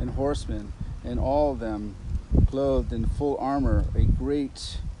 horses and horsemen, and all of them clothed in full armor, a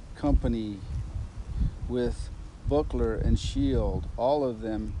great company with buckler and shield, all of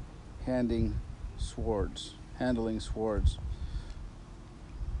them handling swords.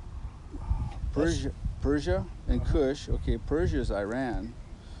 Persia and Cush. Okay, Persia is Iran,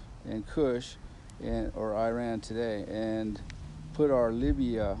 and Cush, or Iran today, and put our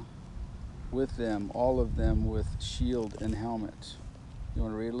Libya with them, all of them with shield and helmet. You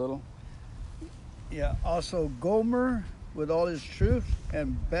want to read a little? Yeah. Also, Gomer with all his troops,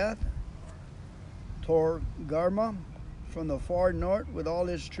 and Beth Togarmah from the far north with all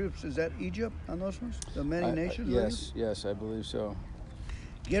his troops. Is that Egypt on those ones? The many nations? Yes, I believe so.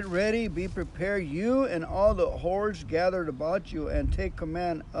 Get ready, be prepared, you and all the hordes gathered about you, and take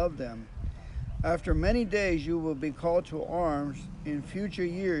command of them. After many days you will be called to arms. In future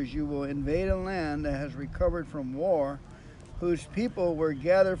years you will invade a land that has recovered from war, whose people were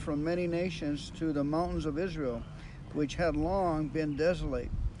gathered from many nations to the mountains of Israel, which had long been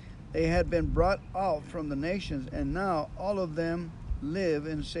desolate. They had been brought out from the nations, and now all of them live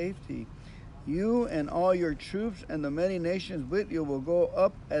in safety. You and all your troops and the many nations with you will go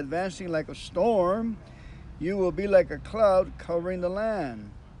up, advancing like a storm. You will be like a cloud covering the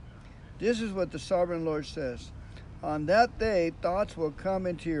land. This is what the sovereign Lord says. On that day, thoughts will come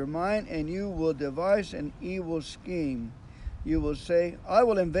into your mind, and you will devise an evil scheme. You will say, I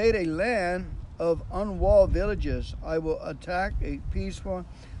will invade a land of unwalled villages. I will attack a peaceful,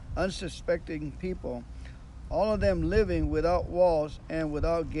 unsuspecting people, all of them living without walls and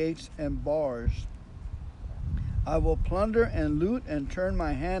without gates and bars. I will plunder and loot and turn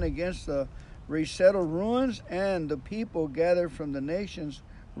my hand against the resettled ruins and the people gathered from the nations,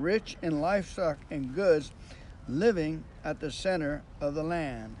 rich in livestock and goods, living at the center of the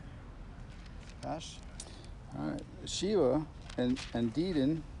land. Yes. All right. Sheba and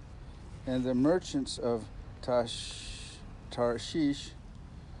Dedan and the merchants of Tarshish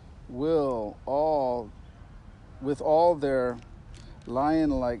will all, with all their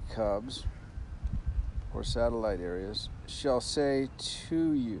lion-like cubs or satellite areas, shall say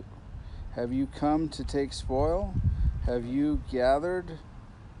to you, have you come to take spoil? Have you gathered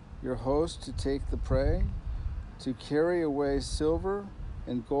your host to take the prey, to carry away silver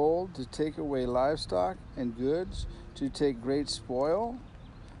and gold, to take away livestock and goods, to take great spoil?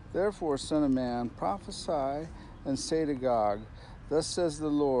 Therefore, Son of Man, prophesy and say to Gog, thus says the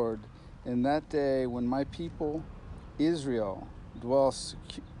Lord, in that day when my people Israel dwells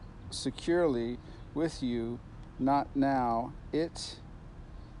securely with you, not now, it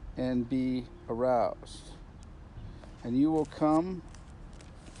and be aroused. And you will come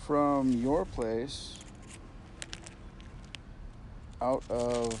from your place out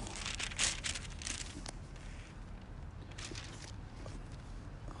of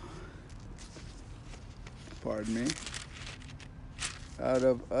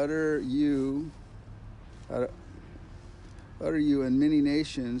utter you and many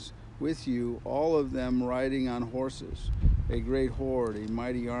nations with you, all of them riding on horses, a great horde, a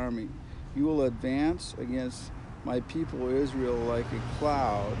mighty army. You will advance against my people Israel like a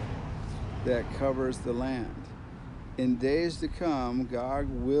cloud that covers the land. In days to come, Gog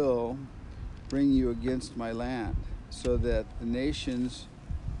will bring you against my land, so that the nations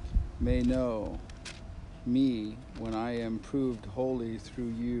may know me when I am proved holy through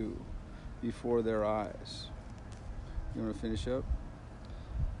you before their eyes. You want to finish up?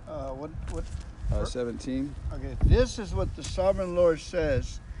 17. Okay, this is what the sovereign Lord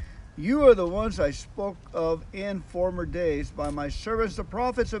says. You are the ones I spoke of in former days by my servants, the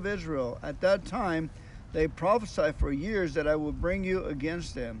prophets of Israel. At that time, they prophesied for years that I will bring you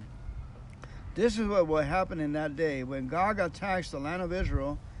against them. This is what will happen in that day. When Gog attacks the land of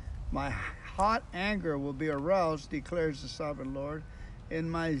Israel, my hot anger will be aroused, declares the sovereign Lord. In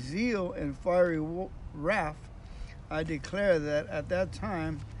my zeal and fiery wrath, I declare that at that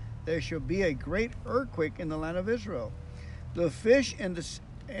time there shall be a great earthquake in the land of Israel. The fish in the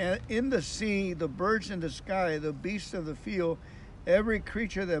sea, the birds in the sky, the beasts of the field, every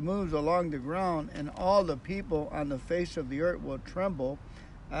creature that moves along the ground, and all the people on the face of the earth will tremble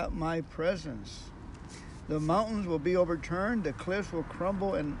at my presence. The mountains will be overturned, the cliffs will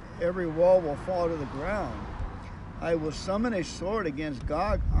crumble, and every wall will fall to the ground. I will summon a sword against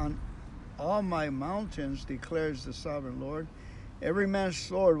Gog on all my mountains, declares the sovereign Lord. Every man's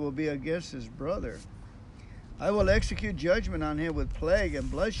sword will be against his brother. I will execute judgment on him with plague and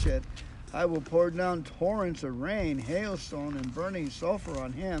bloodshed. I will pour down torrents of rain, hailstone, and burning sulfur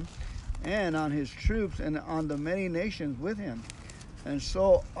on him and on his troops and on the many nations with him. And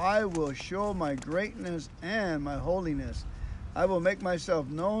so I will show my greatness and my holiness. I will make myself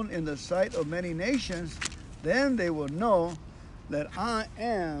known in the sight of many nations. Then they will know that I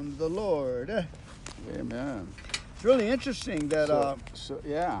am the Lord. Amen. It's really interesting that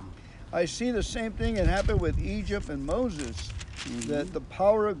yeah, I see the same thing that happened with Egypt and Moses. That the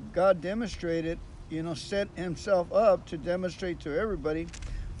power of God demonstrated, set himself up to demonstrate to everybody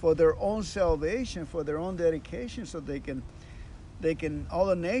for their own salvation, for their own dedication, so they can all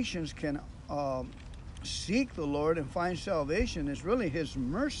the nations can seek the Lord and find salvation. It's really his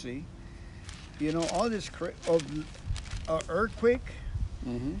mercy. All this earthquake.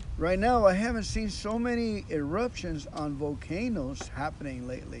 Right now, I haven't seen so many eruptions on volcanoes happening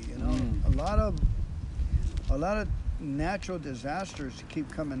lately. A lot of natural disasters keep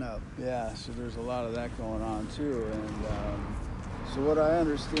coming up. Yeah, so there's a lot of that going on too. And so what I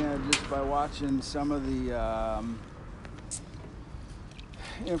understand just by watching some of the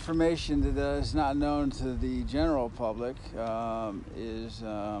information that is not known to the general public is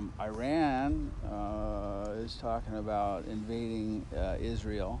Iran is talking about invading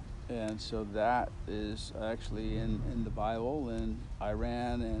Israel. And so that is actually in the Bible, and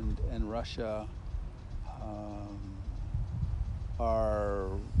Iran and Russia are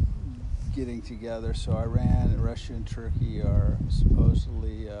getting together. So Iran, Russia, and Turkey are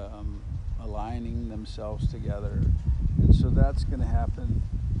supposedly aligning themselves together. And so that's going to happen,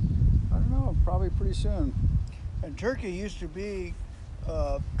 I don't know, probably pretty soon. And Turkey used to be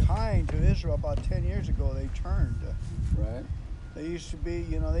kind to Israel about 10 years ago. They turned. Right. They used to be,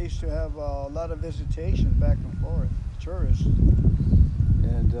 they used to have a lot of visitation back and forth, tourists.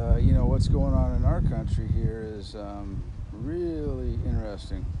 And what's going on in our country here is really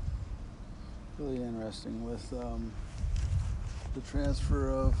interesting. Really interesting with the transfer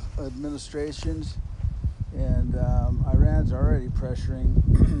of administrations. And Iran's already pressuring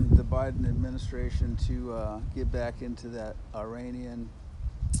the Biden administration to get back into that Iranian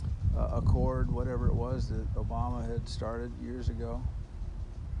accord, whatever it was that Obama had started years ago.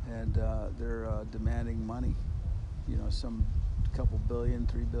 And they're demanding money, some couple billion,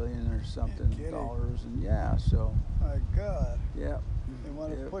 $3 billion or something dollars. And so. My God. Yeah. They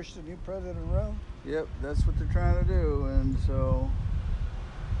want to push the new president around? Yep, that's what they're trying to do. And so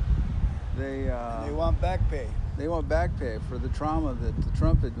they want back pay. They want back pay for the trauma that the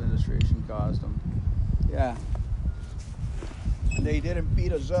Trump administration caused them. Yeah. And they didn't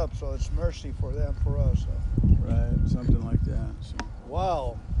beat us up, so it's mercy for them, for us. Right, something like that. So.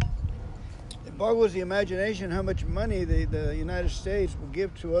 Wow. It boggles the imagination how much money the United States will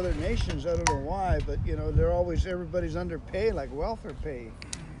give to other nations. I don't know why, but they're always, everybody's underpaid, like welfare pay.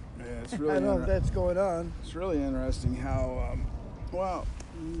 Yeah, it's really. I don't know if that's going on. It's really interesting how,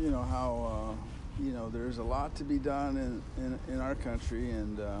 there's a lot to be done in our country,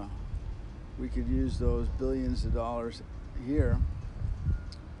 and we could use those billions of dollars here.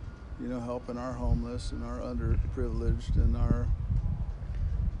 Helping our homeless and our underprivileged and our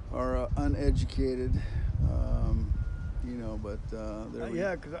uneducated,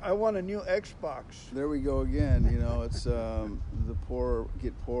 yeah, because I want a new Xbox. There we go again. It's the poor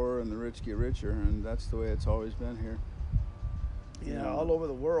get poorer and the rich get richer, and that's the way it's always been here. Yeah, all over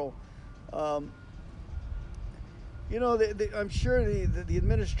the world. I'm sure the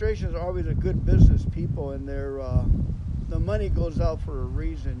administration is always a good business people, and the money goes out for a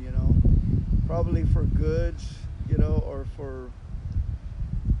reason. Probably for goods, or for.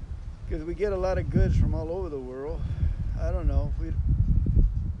 Because we get a lot of goods from all over the world. I don't know if we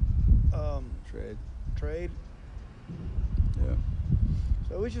trade. Yeah.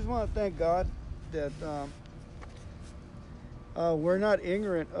 So we just want to thank God that we're not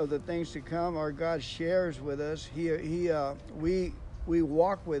ignorant of the things to come. Our God shares with us. We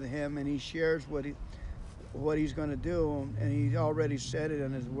walk with Him, and He shares what He's going to do, and He already said it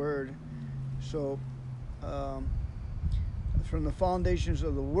in His Word. So. From the foundations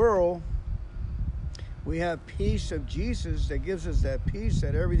of the world, we have peace of Jesus that gives us that peace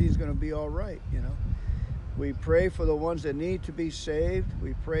that everything's going to be all right. We pray for the ones that need to be saved.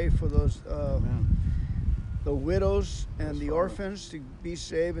 We pray for those the widows and the orphans to be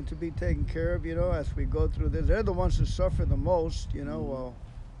saved and to be taken care of. As we go through this, they're the ones who suffer the most. While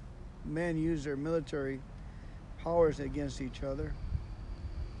men use their military powers against each other.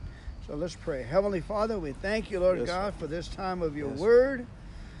 So let's pray. Heavenly Father, we thank you, Lord God, for this time of your word.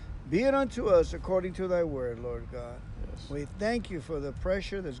 Be it unto us according to thy word, Lord God. Yes. We thank you for the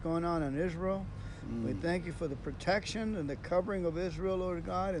pressure that's going on in Israel. We thank you for the protection and the covering of Israel, Lord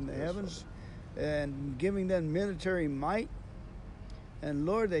God, in the heavens, and giving them military might. And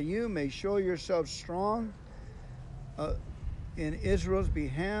Lord, that you may show yourself strong in Israel's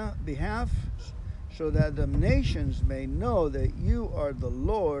behalf, so that the nations may know that you are the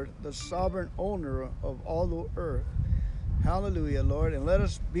Lord, the sovereign owner of all the earth. Hallelujah, Lord. And let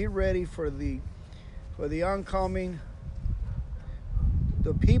us be ready for the oncoming,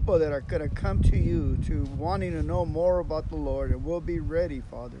 the people that are going to come to you, to wanting to know more about the Lord. And we'll be ready,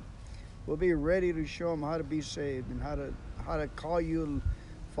 Father. We'll be ready to show them how to be saved and how to call you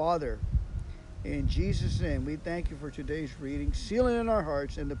Father. In Jesus' name, we thank you for today's reading. Seal it in our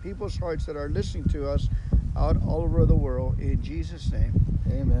hearts and the people's hearts that are listening to us out all over the world. In Jesus' name.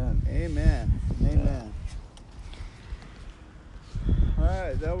 Amen. Amen. Amen. All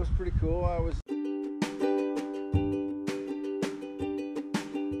right, that was pretty cool.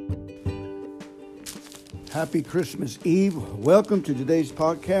 Happy Christmas Eve. Welcome to today's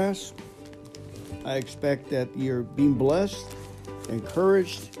podcast. I expect that you're being blessed,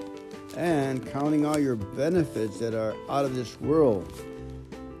 encouraged, and counting all your benefits that are out of this world.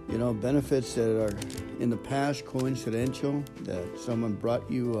 Benefits that are in the past coincidental, that someone brought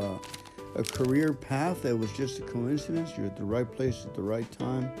you a career path that was just a coincidence. You're at the right place at the right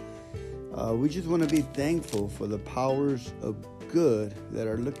time. We just want to be thankful for the powers of good that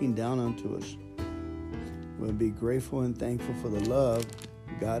are looking down onto us. We'll be grateful and thankful for the love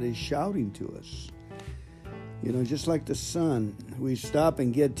God is shouting to us. Just like the sun, we stop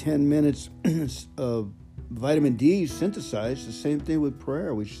and get 10 minutes of vitamin D synthesized. The same thing with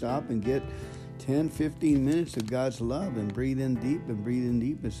prayer. We stop and get 10, 15 minutes of God's love and breathe in deep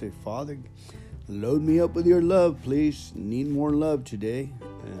and say, Father, load me up with your love, please. Need more love today.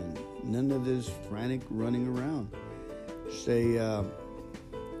 And none of this frantic running around. Say,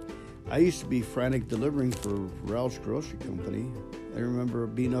 I used to be frantic delivering for Ralph's Grocery Company. I remember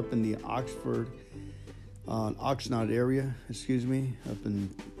being up in the Oxnard area, up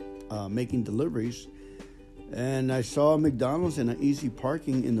in making deliveries. And I saw McDonald's and an easy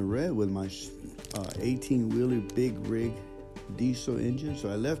parking in the red with my 18-wheeler big rig diesel engine. So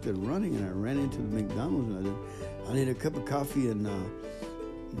I left it running and I ran into the McDonald's and I said, I need a cup of coffee and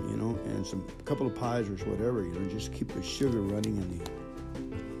and a couple of pies or whatever, just keep the sugar running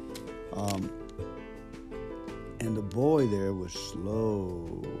and the boy there was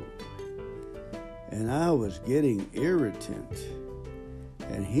slow. And I was getting irritant.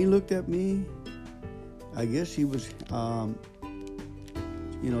 And he looked at me. I guess he was,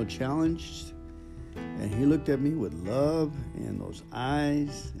 challenged. And he looked at me with love and those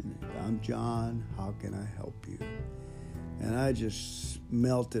eyes. And I'm John. How can I help you? And I just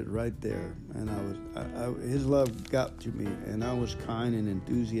melted right there. And his love got to me. And I was kind and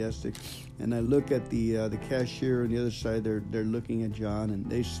enthusiastic. And I look at the cashier on the other side. They're looking at John and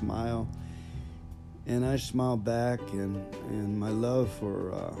they smile. And I smile back. And my love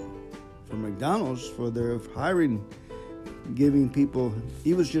for McDonald's, for their hiring, giving people.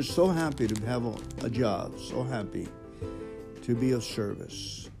 He was just so happy to have a job. So happy to be of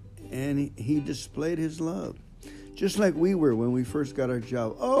service. And he displayed his love. Just like we were when we first got our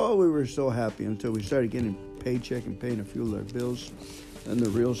job. Oh, we were so happy until we started getting a paycheck and paying a few of our bills. And the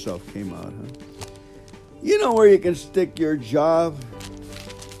real self came out, huh? You know where you can stick your job.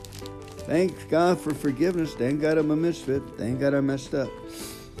 Thank God for forgiveness. Thank God I'm a misfit. Thank God I messed up.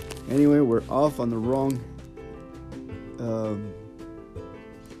 Anyway, we're off on the wrong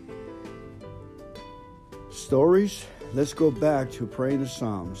stories. Let's go back to praying the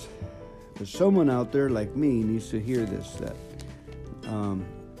Psalms. There's someone out there like me needs to hear this, that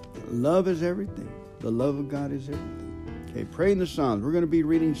love is everything. The love of God is everything. Okay, praying the Psalms. We're going to be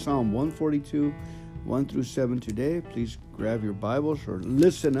reading Psalm 142, 1 through 7 today. Please grab your Bibles or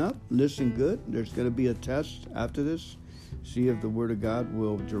listen up. Listen good. There's going to be a test after this. See if the Word of God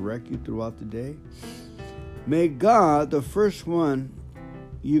will direct you throughout the day. May God, the first one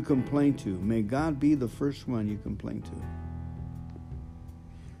you complain to. May God be the first one you complain to.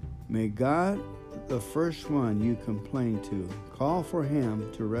 May God, the first one you complain to. Call for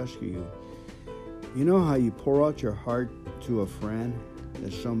Him to rescue you. You know how you pour out your heart to a friend,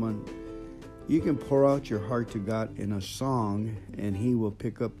 that someone, you can pour out your heart to God in a song, and He will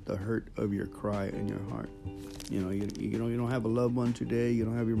pick up the hurt of your cry in your heart. You don't have a loved one today. You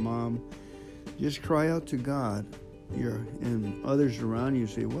don't have your mom. Just cry out to God. And others around you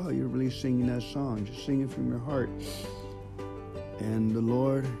say, "Wow, you're really singing that song." Just sing it from your heart, and the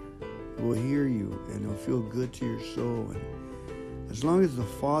Lord will hear you, and it'll feel good to your soul. And as long as the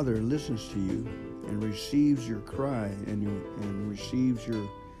Father listens to you and receives your cry and receives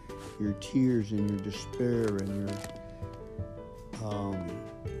your tears and your despair and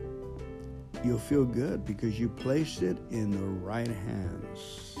you'll feel good because you placed it in the right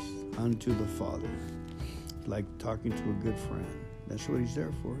hands unto the Father. It's like talking to a good friend. That's what He's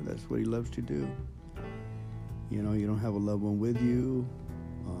there for. That's what He loves to do. You don't have a loved one with you.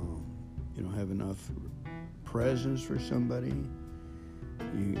 You don't have enough presence for somebody.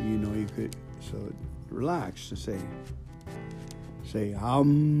 You could. So relax to say,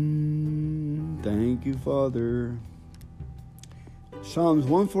 thank you, Father. Psalms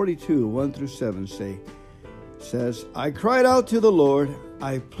 142, 1 through 7 says, I cried out to the Lord.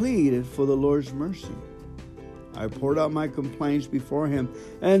 I pleaded for the Lord's mercy. I poured out my complaints before Him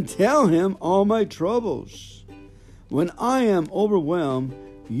and tell Him all my troubles. When I am overwhelmed,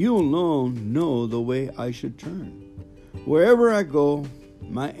 You alone know the way I should turn. Wherever I go,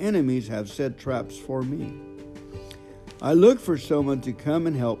 my enemies have set traps for me. I look for someone to come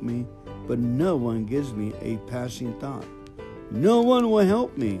and help me, but no one gives me a passing thought. No one will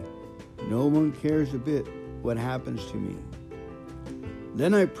help me. No one cares a bit what happens to me.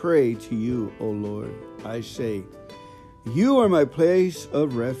 Then I pray to You, O Lord. I say, You are my place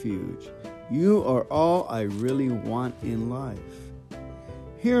of refuge. You are all I really want in life.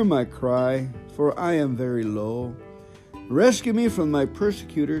 Hear my cry, for I am very low. Rescue me from my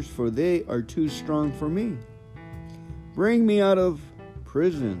persecutors, for they are too strong for me. Bring me out of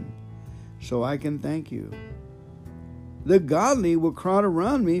prison, so I can thank You. The godly will crowd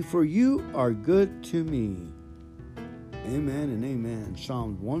around me, for You are good to me. Amen and amen.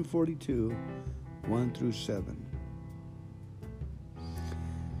 Psalms 142, 1 through 7.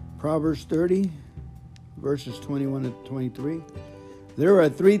 Proverbs 30, verses 21 to 23. There are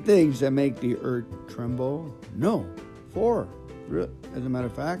 3 things that make the earth tremble. No, 4, as a matter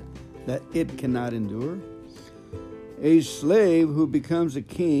of fact, that it cannot endure. A slave who becomes a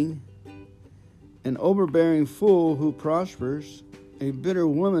king, an overbearing fool who prospers, a bitter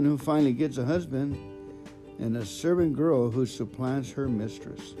woman who finally gets a husband, and a servant girl who supplants her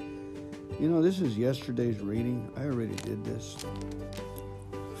mistress. You know, this is yesterday's reading. I already did this.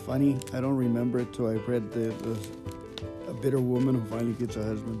 Funny, I don't remember it till I read a bitter woman who finally gets a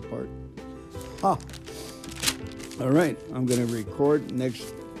husband part. Ha! All right, I'm going to record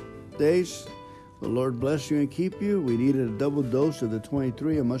next days. The Lord bless you and keep you. We needed a double dose of the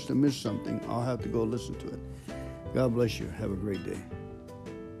 23. I must have missed something. I'll have to go listen to it. God bless you. Have a great day.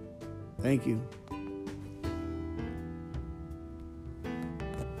 Thank you.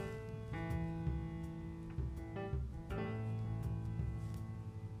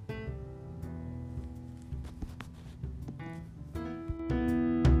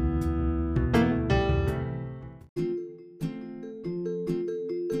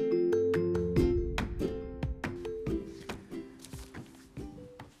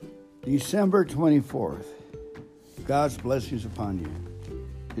 December 24th. God's blessings upon you.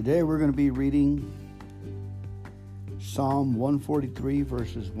 Today we're going to be reading Psalm 143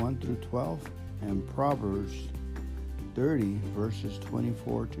 verses 1 through 12 and Proverbs 30 verses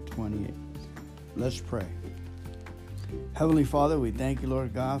 24 to 28. Let's pray. Heavenly Father, we thank you,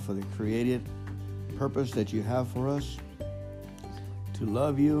 Lord God, for the created purpose that you have for us to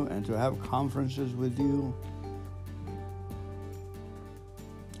love you and to have conferences with you,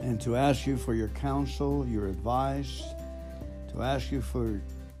 and to ask you for your counsel, your advice, to ask you for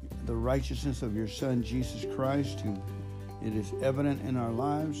the righteousness of your Son, Jesus Christ, who it is evident in our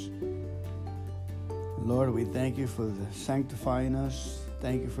lives. Lord, we thank you for the sanctifying us.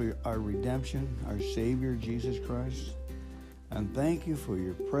 Thank you for our redemption, our Savior, Jesus Christ. And thank you for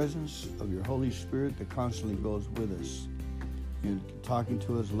your presence of your Holy Spirit that constantly goes with us, and talking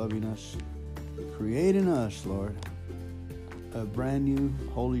to us, loving us, creating us, Lord, a brand new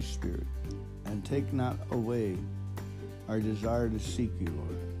Holy Spirit, and take not away our desire to seek you,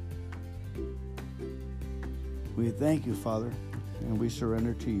 Lord. We thank you, Father, and we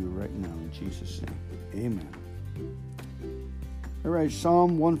surrender to you right now in Jesus' name. Amen. All right,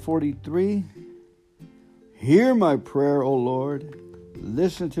 Psalm 143. Hear my prayer, O Lord.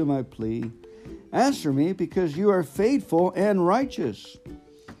 Listen to my plea. Answer me, because you are faithful and righteous.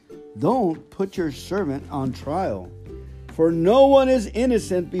 Don't put your servant on trial, for no one is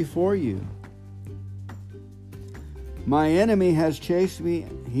innocent before you. My enemy has chased me.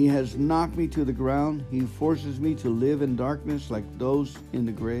 He has knocked me to the ground. He forces me to live in darkness like those in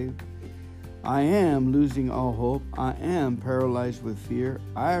the grave. I am losing all hope. I am paralyzed with fear.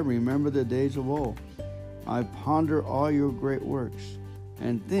 I remember the days of old. I ponder all your great works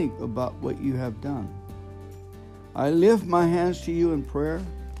and think about what you have done. I lift my hands to you in prayer.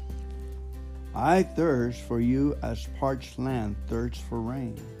 I thirst for you as parched land thirsts for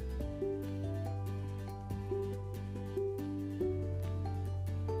rain.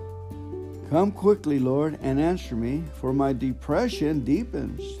 Come quickly, Lord, and answer me, for my depression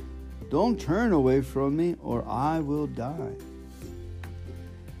deepens. Don't turn away from me, or I will die.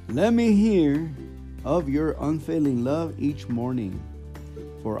 Let me hear of your unfailing love each morning,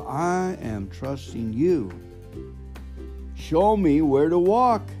 for I am trusting you. Show me where to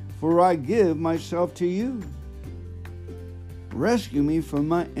walk, for I give myself to you. Rescue me from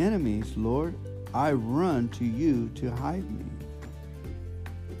my enemies, Lord. I run to you to hide me.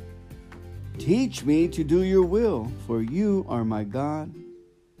 Teach me to do your will, for you are my God.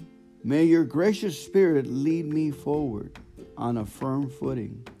 May your gracious Spirit lead me forward on a firm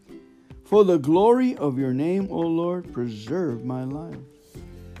footing. For the glory of your name, O Lord, preserve my life.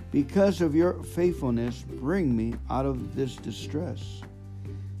 Because of your faithfulness, bring me out of this distress.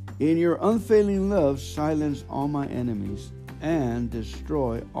 In your unfailing love, silence all my enemies and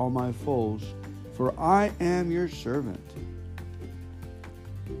destroy all my foes, for I am your servant.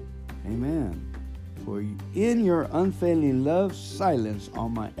 Amen. For in your unfailing love, silence all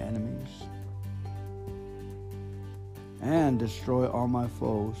my enemies and destroy all my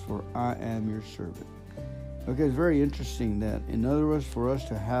foes, for I am your servant. Okay, it's very interesting that, in other words, for us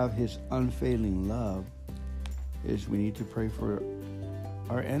to have his unfailing love, is we need to pray for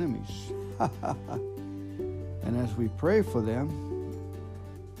our enemies. And as we pray for them,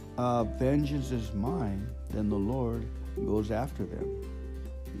 vengeance is mine, then the Lord goes after them.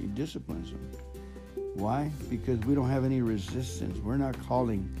 He disciplines them. Why? Because we don't have any resistance. We're not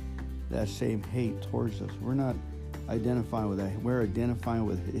calling that same hate towards us. We're not identifying with that. We're identifying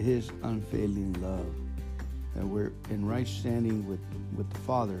with his unfailing love. And we're in right standing with the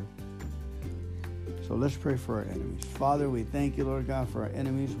Father. So let's pray for our enemies. Father, we thank you, Lord God, for our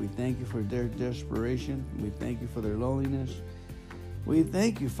enemies. We thank you for their desperation. We thank you for their loneliness. We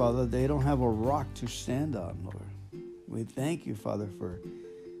thank you, Father, they don't have a rock to stand on, Lord. We thank you, Father,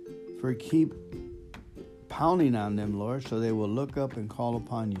 for keep pounding on them, Lord, so they will look up and call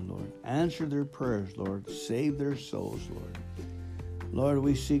upon you, Lord. Answer their prayers, Lord. Save their souls, Lord. Lord,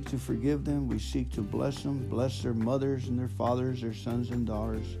 we seek to forgive them. We seek to bless them. Bless their mothers and their fathers, their sons and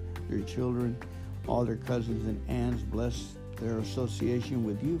daughters, their children, all their cousins and aunts. Bless their association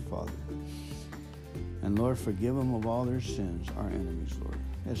with you, Father. And Lord, forgive them of all their sins, our enemies, Lord.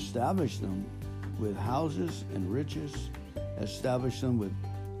 Establish them with houses and riches. Establish them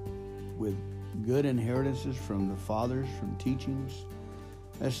with good inheritances from the fathers, from teachings.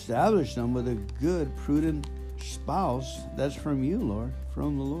 Establish them with a good, prudent spouse that's from you, Lord,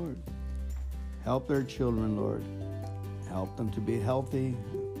 from the Lord. Help their children, Lord. Help them to be healthy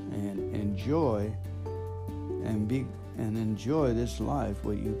and enjoy this life,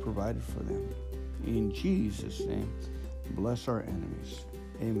 what you provided for them. In Jesus' name, bless our enemies.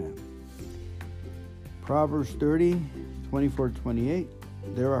 Amen. Proverbs 30, 24-28.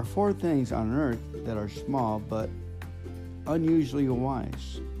 There are 4 things on earth that are small but unusually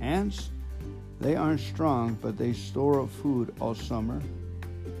wise. Ants, they aren't strong, but they store up food all summer.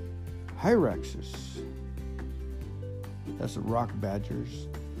 Hyraxes, that's the rock badgers.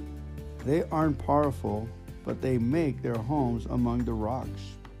 They aren't powerful, but they make their homes among the rocks.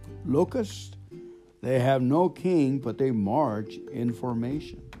 Locusts, they have no king, but they march in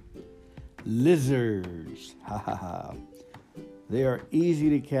formation. Lizards, they are easy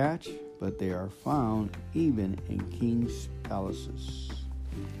to catch, but they are found even in kings' palaces.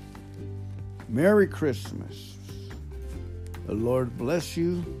 Merry Christmas. The Lord bless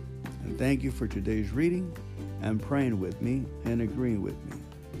you, and thank you for today's reading and praying with me and agreeing with me.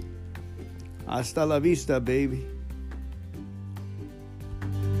 Hasta la vista, baby.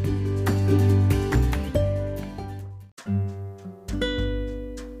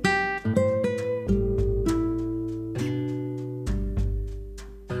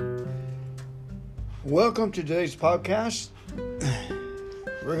 Welcome to today's podcast.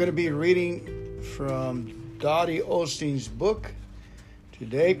 We're going to be reading from Dottie Osteen's book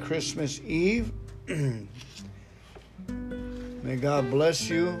today, Christmas Eve. May God bless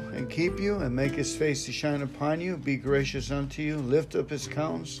you and keep you and make his face to shine upon you, be gracious unto you, lift up his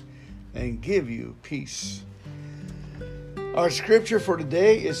countenance, and give you peace. Our scripture for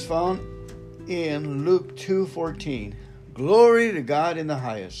today is found in Luke 2:14. Glory to God in the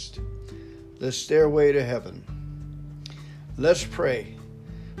highest, the stairway to heaven. Let's pray.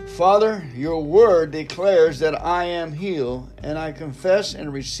 Father, your word declares that I am healed, and I confess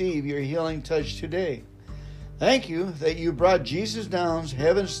and receive your healing touch today. Thank you that you brought Jesus down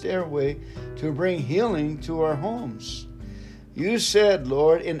heaven's stairway to bring healing to our homes. You said,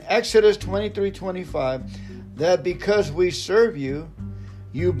 Lord, in Exodus 23:25, that because we serve you,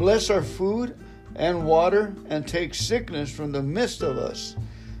 you bless our food and water and take sickness from the midst of us.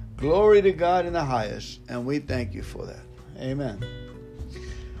 Glory to God in the highest, and we thank you for that. Amen.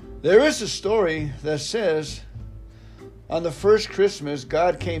 There is a story that says, on the first Christmas,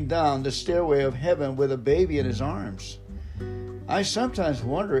 God came down the stairway of heaven with a baby in his arms. I sometimes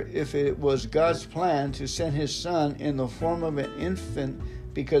wonder if it was God's plan to send his son in the form of an infant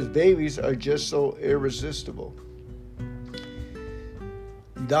because babies are just so irresistible.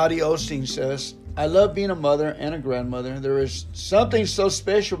 Dottie Osteen says, I love being a mother and a grandmother. There is something so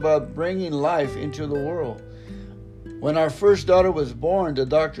special about bringing life into the world. When our first daughter was born, the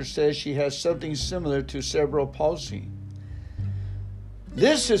doctor says she has something similar to cerebral palsy.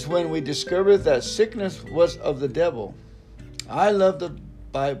 This is when we discovered that sickness was of the devil. I love the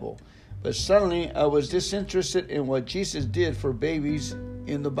Bible, but suddenly I was disinterested in what Jesus did for babies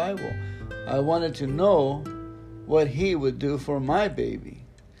in the Bible. I wanted to know what he would do for my baby.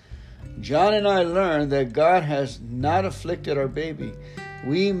 John and I learned that God has not afflicted our baby.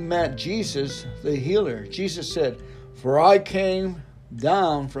 We met Jesus, the healer. Jesus said, for I came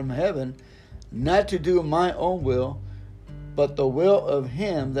down from heaven not to do my own will, but the will of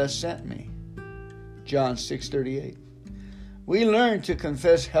him that sent me. John 6:38. We learned to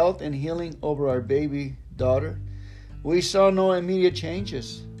confess health and healing over our baby daughter. We saw no immediate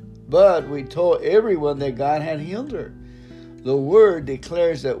changes, but we told everyone that God had healed her. The word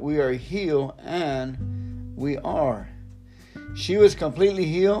declares that we are healed, and we are. She was completely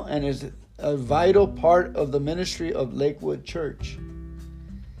healed and is a vital part of the ministry of Lakewood Church.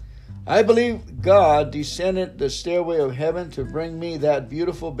 I believe God descended the stairway of heaven to bring me that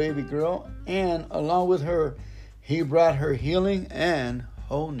beautiful baby girl, and along with her, he brought her healing and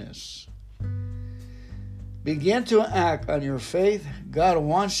wholeness. Begin to act on your faith. God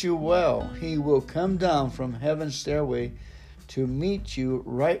wants you well. He will come down from heaven's stairway to meet you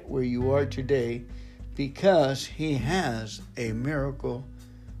right where you are today because He has a miracle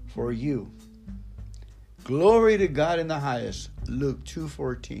for you. Glory to God in the highest. Luke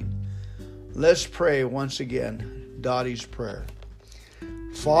 2:14. Let's pray once again Dottie's prayer.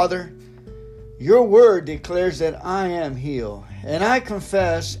 Father, your word declares that I am healed, and I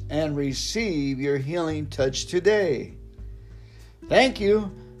confess and receive your healing touch today. Thank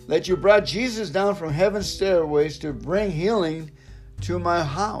you that you brought Jesus down from heaven's stairways to bring healing to my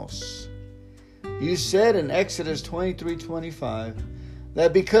house. You said in Exodus 23:25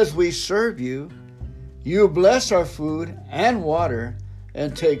 that because we serve you, you bless our food and water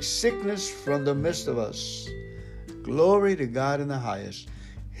and take sickness from the midst of us. Glory to God in the highest.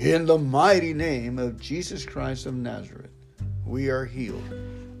 In the mighty name of Jesus Christ of Nazareth, we are healed.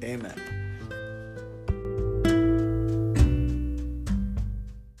 Amen.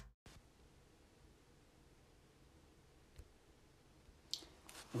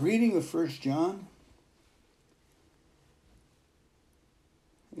 Reading of 1 John.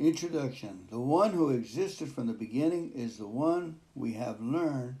 Introduction. The one who existed from the beginning is the one we have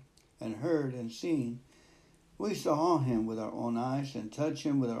learned and heard and seen. We saw him with our own eyes and touched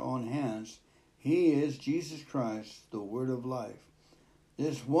him with our own hands. He is Jesus Christ, the Word of life.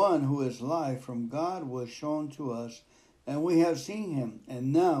 This one who is life from God was shown to us, and we have seen him.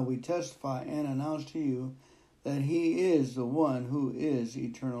 And now we testify and announce to you that he is the one who is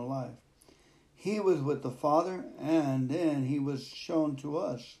eternal life. He was with the Father, and then he was shown to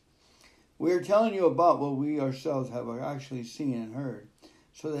us. We are telling you about what we ourselves have actually seen and heard,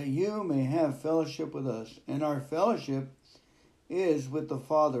 so that you may have fellowship with us. And our fellowship is with the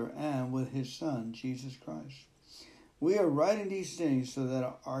Father and with his Son, Jesus Christ. We are writing these things so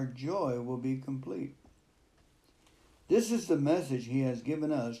that our joy will be complete. This is the message he has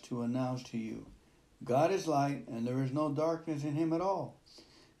given us to announce to you. God is light, and there is no darkness in him at all.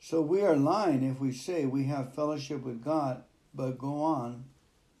 So we are lying if we say we have fellowship with God, but go on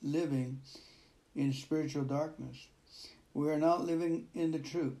living in spiritual darkness. We are not living in the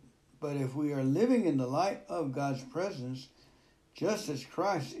truth. But if we are living in the light of God's presence, just as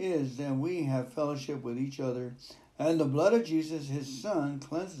Christ is, then we have fellowship with each other, and the blood of Jesus, his Son,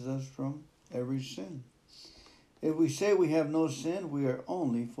 cleanses us from every sin. If we say we have no sin, we are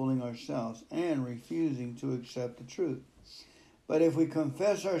only fooling ourselves and refusing to accept the truth. But if we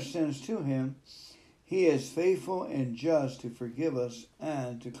confess our sins to him, he is faithful and just to forgive us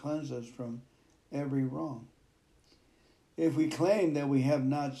and to cleanse us from every wrong. If we claim that we have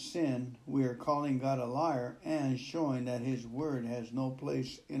not sinned, we are calling God a liar and showing that his word has no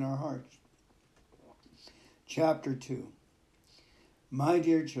place in our hearts. Chapter 2. My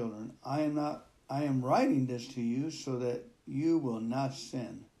dear children, I am writing this to you so that you will not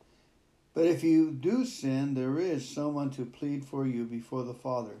sin. But if you do sin, there is someone to plead for you before the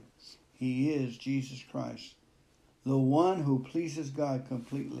Father. He is Jesus Christ, the one who pleases God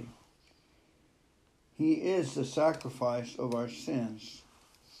completely. He is the sacrifice of our sins.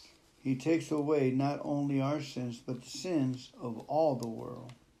 He takes away not only our sins, but the sins of all the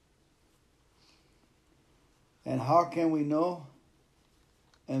world. And how can we know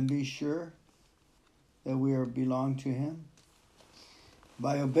and be sure that we belong to him?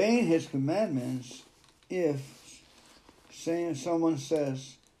 By obeying his commandments. If someone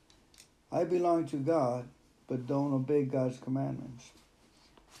says, I belong to God, but don't obey God's commandments,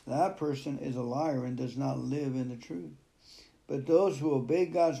 that person is a liar and does not live in the truth. But those who obey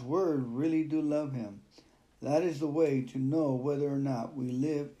God's word really do love him. That is the way to know whether or not we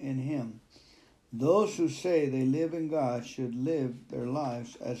live in him. Those who say they live in God should live their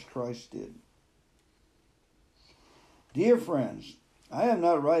lives as Christ did. Dear friends, I am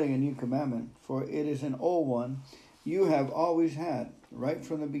not writing a new commandment, for it is an old one you have always had, right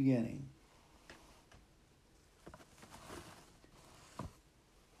from the beginning.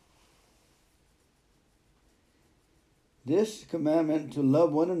 This commandment to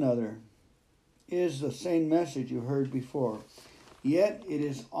love one another is the same message you heard before, yet it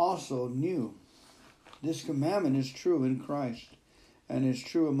is also new. This commandment is true in Christ and is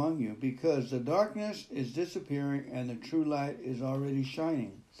true among you, because the darkness is disappearing and the true light is already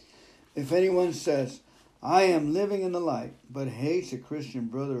shining. If anyone says, I am living in the light, but hates a Christian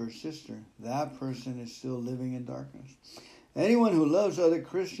brother or sister, that person is still living in darkness. Anyone who loves other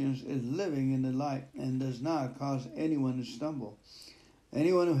Christians is living in the light and does not cause anyone to stumble.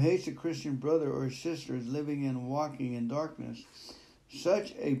 Anyone who hates a Christian brother or sister is living and walking in darkness.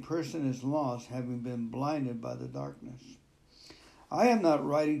 Such a person is lost, having been blinded by the darkness. I am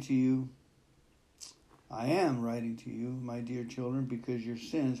writing to you, my dear children, because your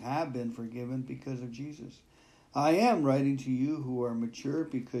sins have been forgiven because of Jesus. I am writing to you who are mature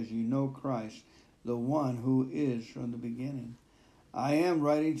because you know Christ, the one who is from the beginning. I am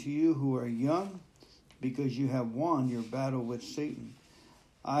writing to you who are young because you have won your battle with Satan.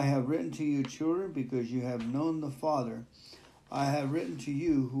 I have written to you, children, because you have known the Father. I have written to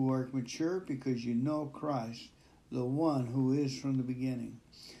you who are mature because you know Christ, the one who is from the beginning.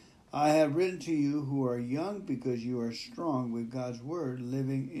 I have written to you who are young because you are strong with God's word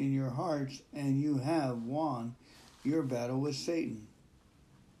living in your hearts, and you have won your battle with Satan.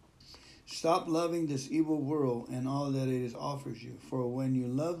 Stop loving this evil world and all that it offers you, for when you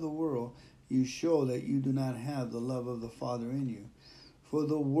love the world, you show that you do not have the love of the Father in you. For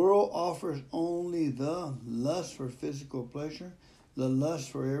the world offers only the lust for physical pleasure, the lust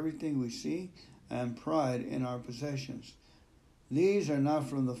for everything we see, and pride in our possessions. These are not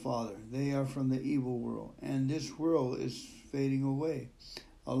from the Father. They are from the evil world, and this world is fading away,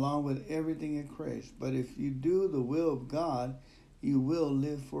 along with everything it craves. But if you do the will of God, you will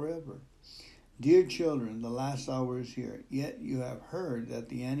live forever. Dear children, the last hour is here. Yet you have heard that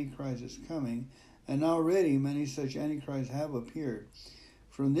the Antichrist is coming, and already many such Antichrists have appeared.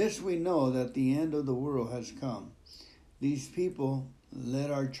 From this we know that the end of the world has come. These people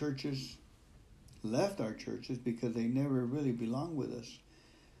left our churches because they never really belonged with us.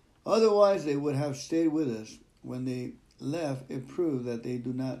 Otherwise, they would have stayed with us. When they left, it proved that they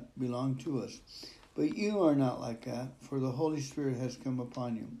do not belong to us. But you are not like that, for the Holy Spirit has come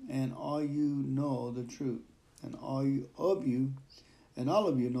upon you, and all you know the truth, and all of you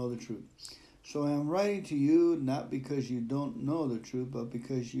know the truth. So I am writing to you not because you don't know the truth, but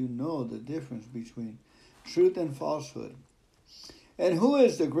because you know the difference between truth and falsehood. And who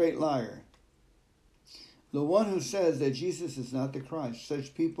is the great liar? The one who says that Jesus is not the Christ.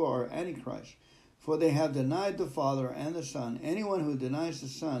 Such people are Antichrist, for they have denied the Father and the Son. Anyone who denies the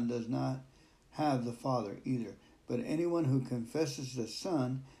Son does not have the Father either, but anyone who confesses the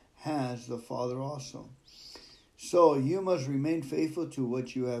Son has the Father also. So you must remain faithful to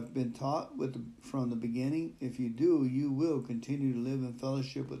what you have been taught from the beginning. If you do, you will continue to live in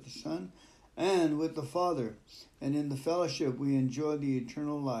fellowship with the Son and with the Father. And in the fellowship we enjoy the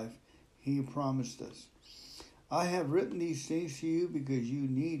eternal life He promised us. I have written these things to you because you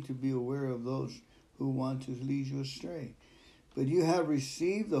need to be aware of those who want to lead you astray. But you have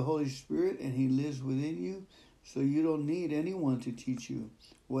received the Holy Spirit, and He lives within you, so you don't need anyone to teach you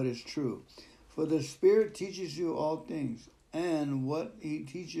what is true. For the Spirit teaches you all things, and what He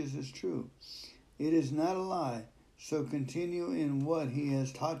teaches is true. It is not a lie, so continue in what He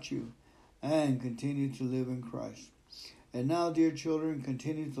has taught you, and continue to live in Christ. And now, dear children,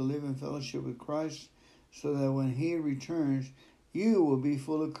 continue to live in fellowship with Christ, so that when He returns, you will be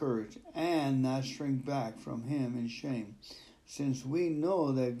full of courage, and not shrink back from Him in shame. Since we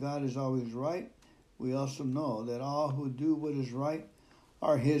know that God is always right, we also know that all who do what is right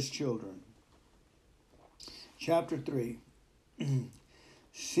are His children. Chapter 3.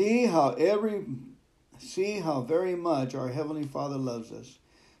 See how very much our Heavenly Father loves us,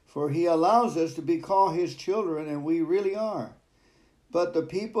 for He allows us to be called His children, and we really are. But the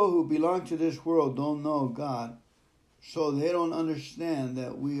people who belong to this world don't know God, so they don't understand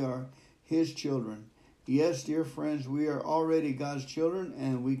that we are His children. Yes, dear friends, we are already God's children,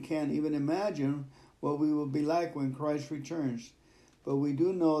 and we can't even imagine what we will be like when Christ returns. But we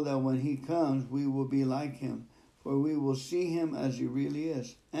do know that when He comes, we will be like Him, for we will see Him as He really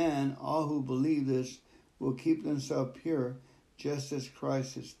is. And all who believe this will keep themselves pure, just as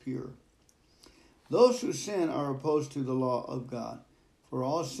Christ is pure. Those who sin are opposed to the law of God, for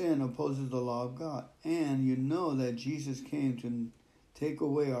all sin opposes the law of God. And you know that Jesus came to take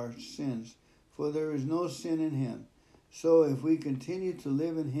away our sins, for there is no sin in Him. So if we continue to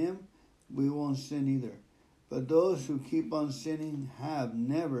live in Him, we won't sin either. But those who keep on sinning have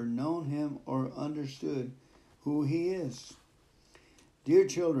never known Him or understood who He is. Dear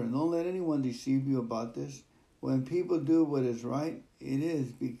children, don't let anyone deceive you about this. When people do what is right, it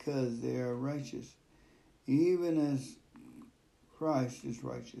is because they are righteous, even as Christ is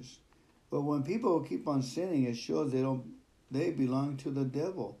righteous. But when people keep on sinning, it shows they belong to the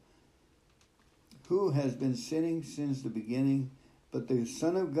devil, who has been sinning since the beginning. But the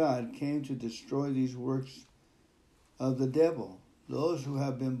Son of God came to destroy these works of the devil. Those who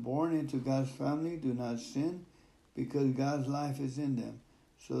have been born into God's family do not sin, because God's life is in them.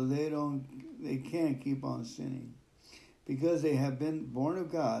 So they can't keep on sinning, because they have been born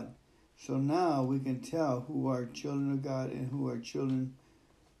of God. So now we can tell who are children of God and who are children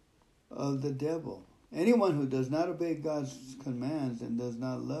of the devil. Anyone who does not obey God's commands and does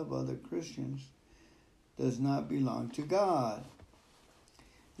not love other Christians does not belong to God.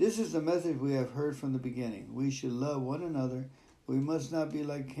 This is the message we have heard from the beginning. We should love one another. We must not be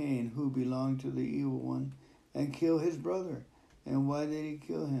like Cain, who belonged to the evil one, and kill his brother. And why did he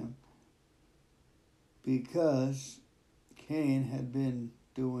kill him? Because Cain had been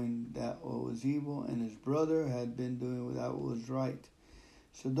doing that what was evil, and his brother had been doing that what was right.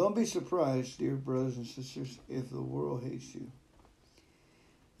 So don't be surprised, dear brothers and sisters, if the world hates you.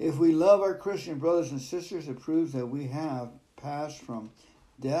 If we love our Christian brothers and sisters, it proves that we have passed from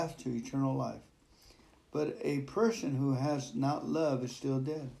death to eternal life. But a person who has not love is still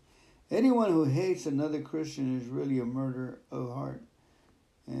dead. Anyone who hates another Christian is really a murderer of heart.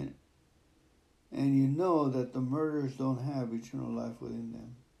 And you know that the murderers don't have eternal life within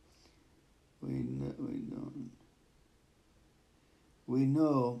them. We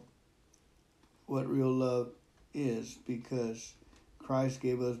know what real love is because Christ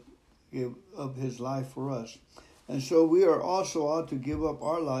gave up his life for us. And so we are also ought to give up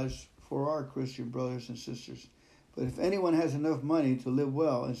our lives for our Christian brothers and sisters. But if anyone has enough money to live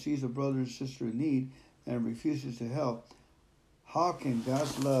well and sees a brother and sister in need and refuses to help, how can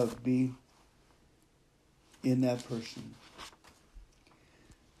God's love be in that person?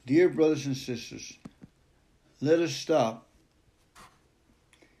 Dear brothers and sisters, let us stop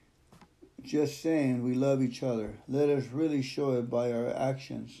just saying we love each other. Let us really show it by our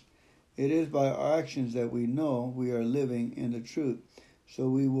actions. It is by our actions that we know we are living in the truth. So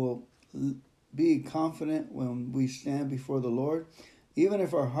we will be confident when we stand before the Lord, even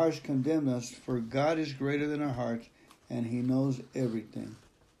if our hearts condemn us, for God is greater than our hearts, and he knows everything.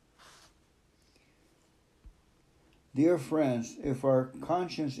 Dear friends, if our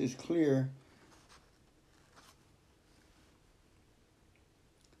conscience is clear,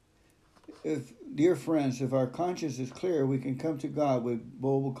 if our conscience is clear, we can come to God with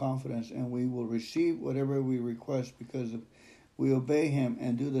bold confidence, and we will receive whatever we request because we obey him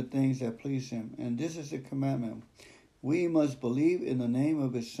and do the things that please him. And this is the commandment. We must believe in the name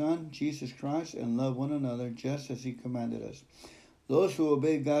of his Son, Jesus Christ, and love one another just as he commanded us. Those who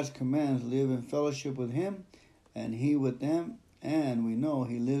obey God's commands live in fellowship with him, and he with them, and we know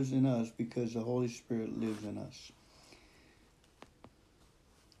he lives in us because the Holy Spirit lives in us.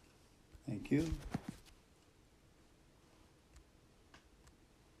 Thank you.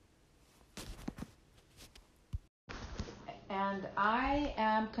 And I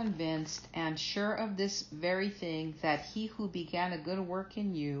am convinced and sure of this very thing, that he who began a good work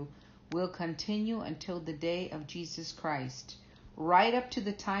in you will continue until the day of Jesus Christ, right up to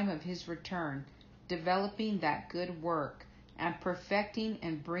the time of his return, developing that good work and perfecting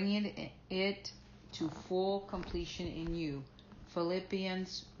and bringing it to full completion in you.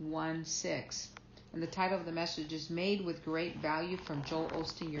 Philippians 1:6. And the title of the message is Made with Great Value from Joel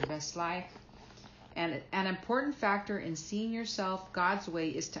Osteen, Your Best Life. And an important factor in seeing yourself God's way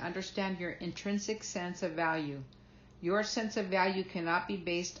is to understand your intrinsic sense of value. Your sense of value cannot be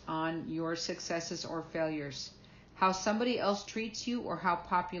based on your successes or failures, how somebody else treats you, or how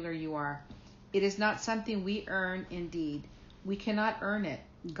popular you are. It is not something we earn indeed. We cannot earn it.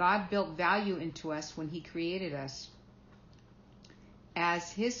 God built value into us when he created us.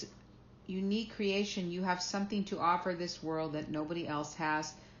 As his unique creation, you have something to offer this world that nobody else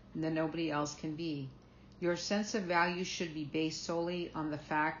has and that nobody else can be. Your sense of value should be based solely on the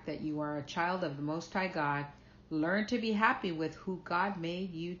fact that you are a child of the Most High God. Learn to be happy with who God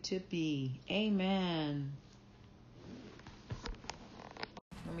made you to be. Amen.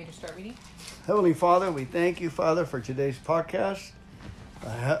 Want me to start reading? Heavenly Father, we thank you, Father, for today's podcast.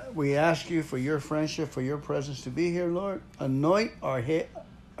 We ask you for your friendship, for your presence to be here, Lord. Anoint our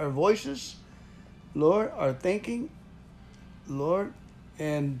voices, Lord, our thinking, Lord,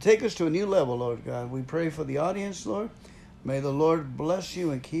 and take us to a new level, Lord God. We pray for the audience, Lord. May the Lord bless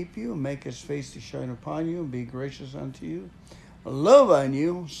you and keep you, and make his face to shine upon you, and be gracious unto you, love on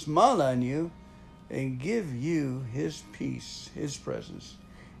you, smile on you, and give you his peace, his presence.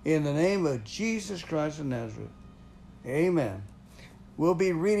 In the name of Jesus Christ of Nazareth, amen. We'll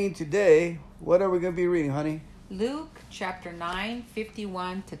be reading today. What are we going to be reading, honey? Luke chapter 9,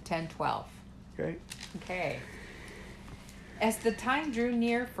 51 to 10:12. Okay. As the time drew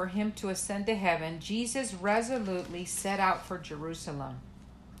near for him to ascend to heaven, Jesus resolutely set out for Jerusalem.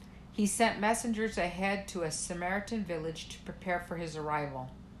 He sent messengers ahead to a Samaritan village to prepare for his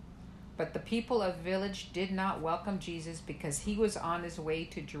arrival. But the people of the village did not welcome Jesus because he was on his way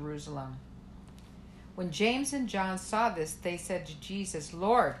to Jerusalem. When James and John saw this, they said to Jesus,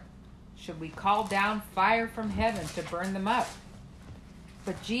 "Lord, should we call down fire from heaven to burn them up?"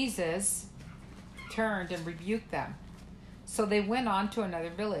 But Jesus turned and rebuked them. So they went on to another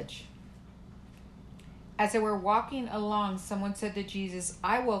village. As they were walking along, someone said to Jesus,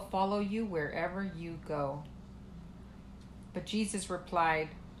 "I will follow you wherever you go." But Jesus replied,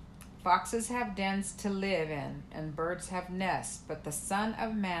 "Foxes have dens to live in, and birds have nests, but the Son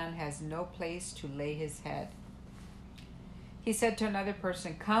of Man has no place to lay his head." He said to another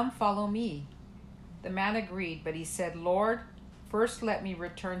person, "Come, follow me." The man agreed, but he said, "Lord, first let me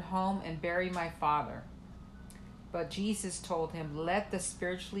return home and bury my father." But Jesus told him, "Let the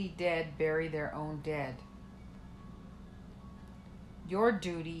spiritually dead bury their own dead. Your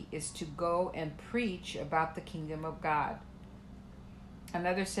duty is to go and preach about the kingdom of God."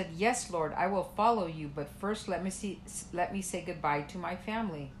 Another said, "Yes, Lord, I will follow you, but first let me say goodbye to my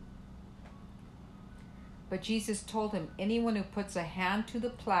family." But Jesus told him, "Anyone who puts a hand to the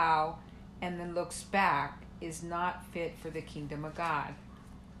plow and then looks back is not fit for the kingdom of God."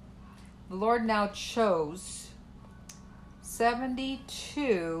 The Lord now chose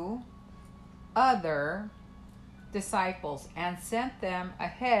 72 other disciples and sent them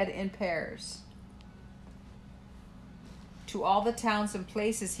ahead in pairs to all the towns and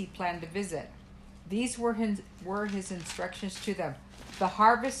places he planned to visit. These were his instructions to them. "The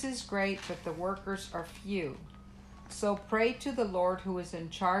harvest is great, but the workers are few. So pray to the Lord who is in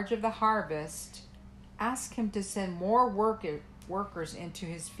charge of the harvest. Ask him to send more workers into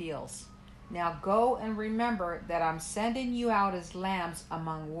his fields. Now go and remember that I'm sending you out as lambs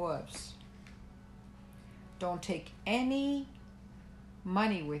among wolves. Don't take any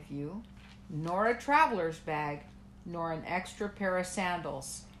money with you, nor a traveler's bag, nor an extra pair of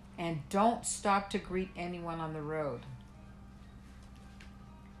sandals, and don't stop to greet anyone on the road.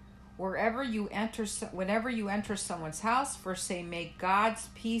 Whenever you enter someone's house, first say, 'May God's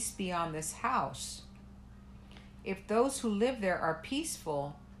peace be on this house.' If those who live there are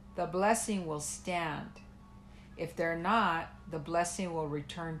peaceful, the blessing will stand. If they're not, the blessing will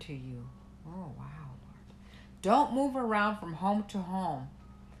return to you." Oh, wow. "Don't move around from home to home.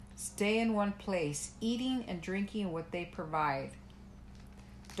 Stay in one place, eating and drinking what they provide.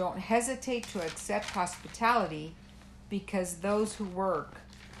 Don't hesitate to accept hospitality, because those who work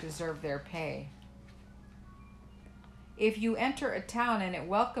deserve their pay. If you enter a town and it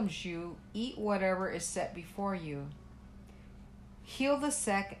welcomes you, eat whatever is set before you. Heal the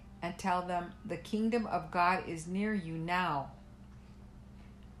sick and tell them the kingdom of God is near you now.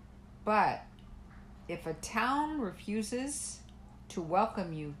 But if a town refuses to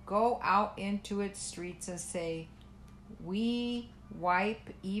welcome you, go out into its streets and say, 'We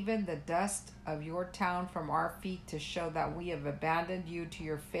wipe even the dust of your town from our feet to show that we have abandoned you to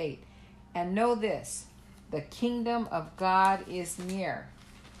your fate. And know this, the kingdom of God is near.'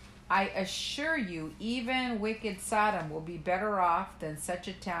 I assure you, even wicked Sodom will be better off than such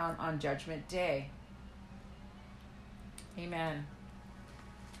a town on Judgment Day." Amen.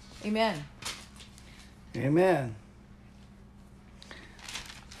 Amen. Amen.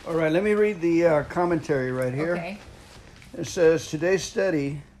 All right, let me read the commentary right here. Okay. It says, today's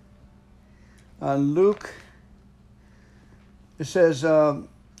study on Luke, it says,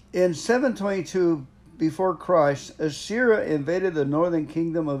 in 722 before Christ, Assyria invaded the northern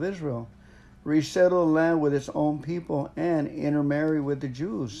kingdom of Israel, resettled land with its own people, and intermarried with the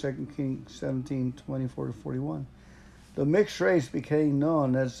Jews, 2 Kings 17, 24-41. The mixed race became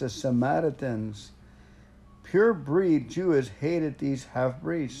known as the Samaritans. Pure breed Jews hated these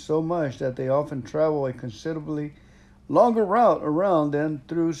half-breeds so much that they often traveled a considerably longer route around than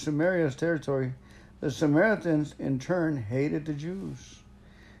through Samaria's territory. The Samaritans, in turn, hated the Jews.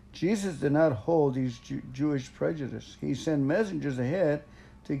 Jesus did not hold these Jewish prejudice. He sent messengers ahead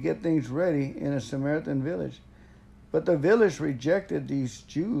to get things ready in a Samaritan village. But the village rejected these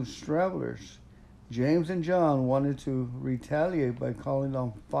Jews travelers. James and John wanted to retaliate by calling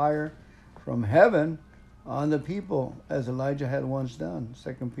down fire from heaven on the people, as Elijah had once done,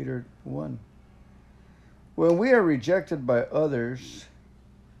 2 Peter 1. When we are rejected by others,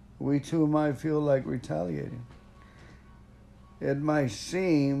 we too might feel like retaliating. It might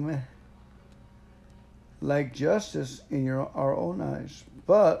seem like justice in our own eyes,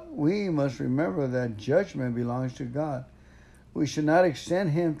 but we must remember that judgment belongs to God. We should not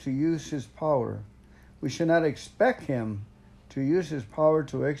extend him to use his power. We should not expect him to use his power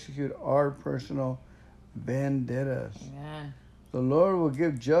to execute our personal vendettas. Amen. The Lord will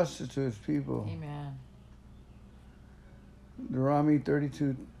give justice to his people. Amen. Deuteronomy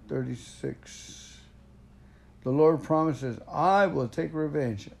 32:36. The Lord promises, I will take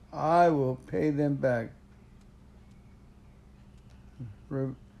revenge. I will pay them back.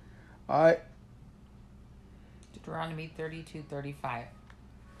 Deuteronomy 32:35.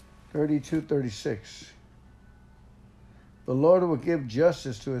 32:36. The Lord will give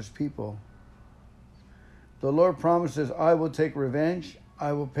justice to his people. The Lord promises, I will take revenge.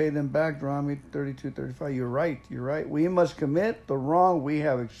 I will pay them back. Deuteronomy 32:35. You're right. We must commit the wrong we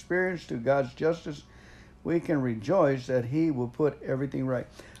have experienced to God's justice. We can rejoice that He will put everything right.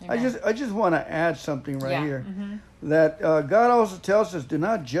 Amen. I just want to add something right Yeah. here. Mm-hmm. That God also tells us, do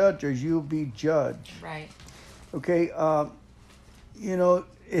not judge or you'll be judged. Right. Okay, you know,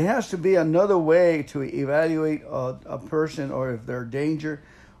 it has to be another way to evaluate a person, or if they're danger,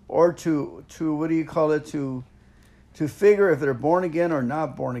 or to what do you call it, to figure if they're born again or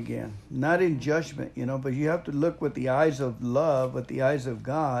not born again. Not in judgment, you know, but you have to look with the eyes of love, with the eyes of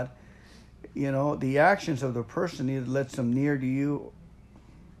God. You know, the actions of the person either lets them near to you,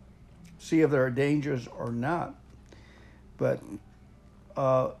 see if there are dangers or not. But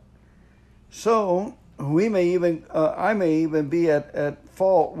so we may even I may even be at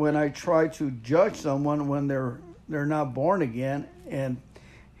fault when I try to judge someone when they're not born again, and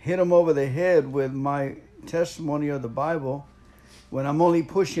hit them over the head with my testimony of the Bible, when I'm only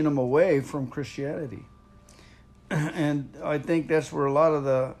pushing them away from Christianity. And I think that's where a lot of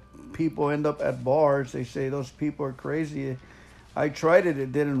the people end up at bars. They say those people are crazy. I tried it,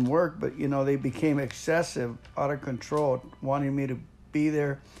 it didn't work, but you know, they became excessive, out of control, wanting me to be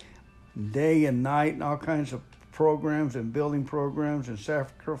there day and night and all kinds of programs and building programs and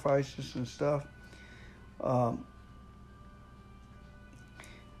sacrifices and stuff.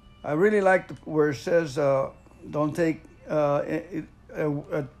 I really like where it says, don't take, a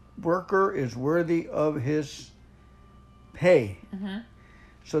worker is worthy of his pay. Mm-hmm.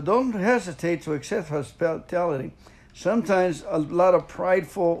 So don't hesitate to accept hospitality. Sometimes a lot of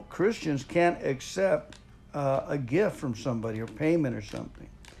prideful Christians can't accept a gift from somebody or payment or something.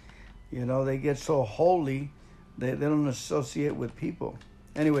 You know, they get so holy, they don't associate with people.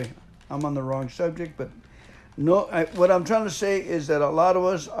 Anyway, I'm on the wrong subject, but no. What I'm trying to say is that a lot of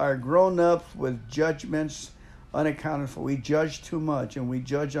us are grown up with judgments unaccounted for. We judge too much, and we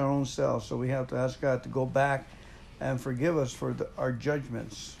judge our own selves. So we have to ask God to go back and forgive us for our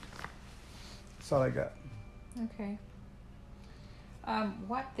judgments. That's all I got. Okay.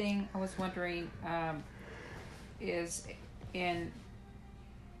 One thing I was wondering is in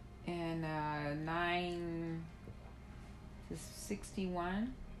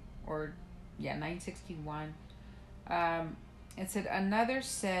 961 or 961. It said, another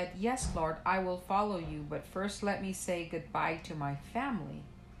said, yes, Lord, I will follow you, but first let me say goodbye to my family.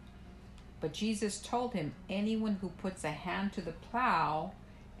 But Jesus told him, anyone who puts a hand to the plow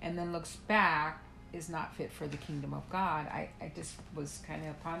and then looks back is not fit for the kingdom of God. I just was kind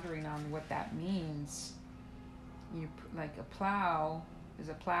of pondering on what that means. You like a plow is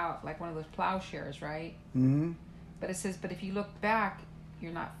a plow, like one of those plowshares, right? Mm-hmm. But it says, but if you look back,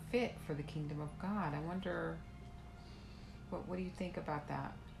 you're not fit for the kingdom of God. I wonder, what do you think about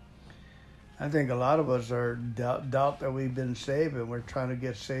that? I think a lot of us are doubt that we've been saved, and we're trying to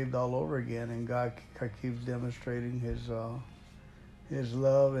get saved all over again. And God keeps demonstrating His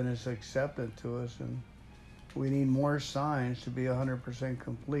love and His acceptance to us, and we need more signs to be 100%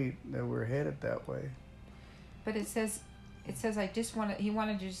 complete that we're headed that way. But it says he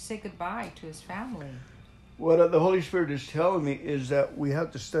wanted to just say goodbye to his family. What the Holy Spirit is telling me is that we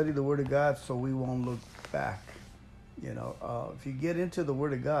have to study the Word of God so we won't look back. You know, if you get into the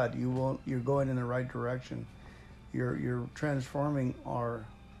Word of God, you're going in the right direction. You're transforming our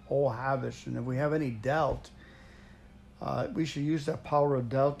old habits, and if we have any doubt, we should use that power of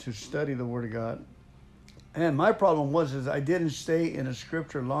doubt to study the Word of God. And my problem is I didn't stay in a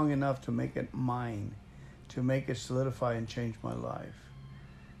scripture long enough to make it mine, to make it solidify and change my life.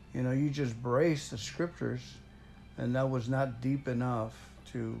 You know, you just brace the scriptures, and that was not deep enough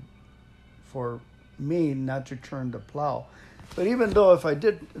for me not to turn the plow. But even though if I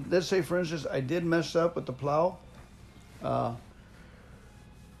did, let's say for instance, I did mess up with the plow, I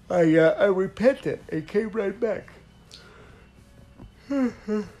repented. It came right back.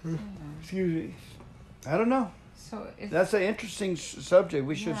 Excuse me. I don't know. So That's an interesting subject.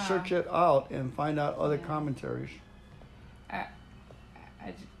 We should Yeah. search it out and find out other commentaries.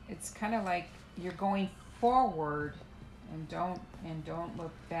 it's kind of like you're going forward and don't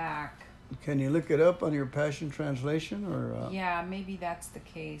look back. Can you look it up on your Passion Translation or? Yeah, maybe that's the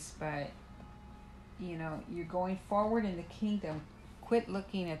case, but you know, you're going forward in the kingdom. Quit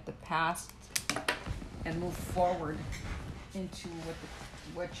looking at the past and move forward into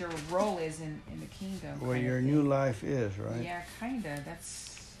what your role is in the kingdom. Where your new life is, right? Yeah, kind of.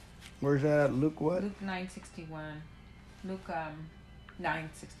 That's Where's that at? Luke what? Luke 9:61. Luke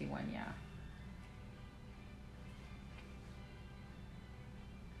 9:61. Yeah.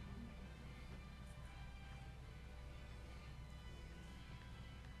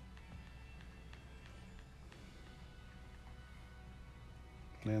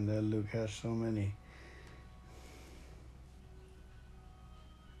 And that Luke has so many.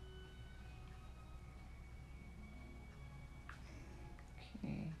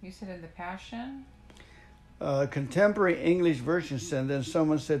 Okay. You said in the Passion? Contemporary English version said, then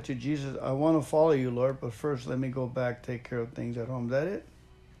someone said to Jesus, I want to follow you, Lord, but first let me go back, take care of things at home. Is that it?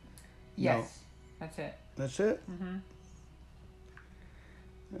 Yes. No. That's it. That's it? Mm-hmm.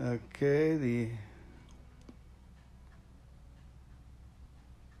 Okay, the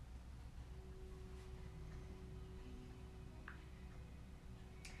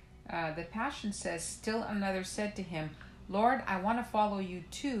Passion says, still another said to him, Lord, I want to follow you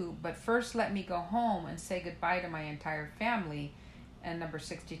too, but first let me go home and say goodbye to my entire family. And number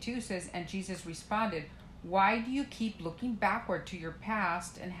 62 says, and Jesus responded, why do you keep looking backward to your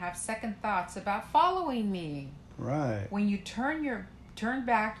past and have second thoughts about following me? right. When you turn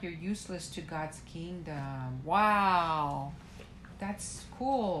back, you're useless to God's kingdom. Wow. That's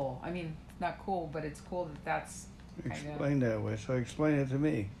cool. I mean, not cool, but it's cool that's Explain that way. So explain it to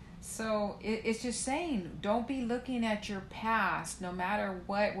me. So it's just saying, don't be looking at your past, no matter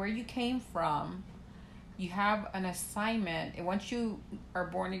where you came from. You have an assignment, and once you are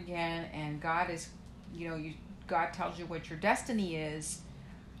born again, and God is, God tells you what your destiny is.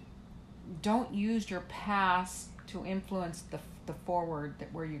 Don't use your past to influence the forward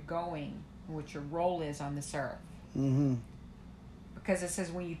where you're going, what your role is on this earth. Mm-hmm. Because it says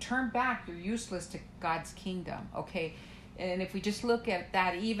when you turn back, you're useless to God's kingdom. Okay. And if we just look at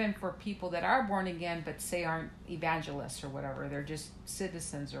that, even for people that are born again, but say aren't evangelists or whatever, they're just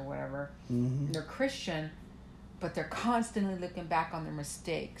citizens or whatever, Mm-hmm. they're Christian, but they're constantly looking back on their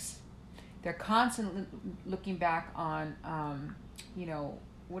mistakes. They're constantly looking back on,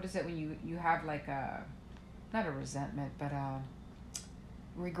 what is it when you have like not a resentment, but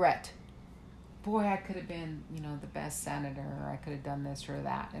regret. Boy, I could have been, the best senator, or I could have done this or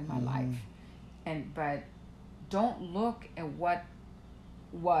that in my life. But don't look at what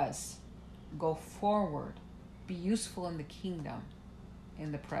was. Go forward. Be useful in the kingdom,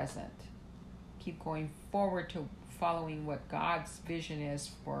 in the present. Keep going forward to following what God's vision is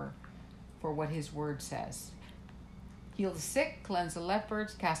for what His Word says. Heal the sick, cleanse the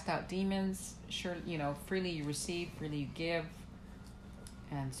lepers, cast out demons. Sure, freely you receive, freely you give,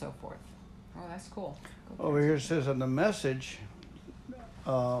 and so forth. Oh, that's cool. Over here it says on the Message,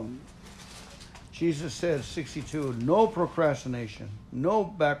 Jesus said, 62, no procrastination, no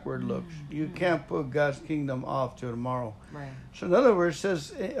backward looks. You can't put God's kingdom off till tomorrow. Right. So in other words,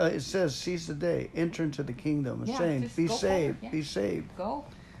 it says seize the day, enter into the kingdom. It's saying just be go saved, forward, yeah. be saved. Go.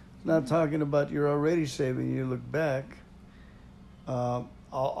 It's not talking about you're already saved and you look back.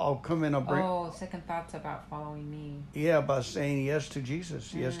 I'll come in, I'll bring... Oh, second thoughts about following me. Yeah, about saying yes to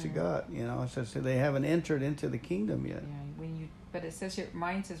Jesus, yes to God. It says they haven't entered into the kingdom yet. Yeah, but it says here,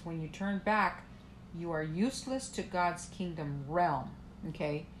 mine says when you turn back, you are useless to God's kingdom realm.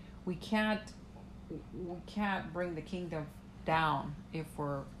 Okay, we can't bring the kingdom down if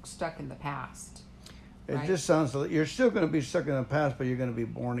we're stuck in the past. It right? just sounds like you're still going to be stuck in the past, but you're going to be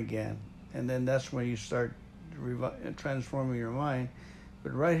born again, and then that's when you start transforming your mind.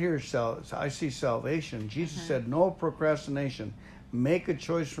 But right here, I see salvation. Jesus said, "No procrastination. Make a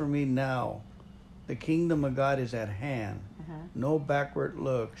choice for me now. The kingdom of God is at hand. No backward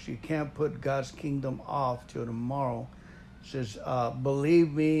looks. You can't put God's kingdom off till tomorrow." It says,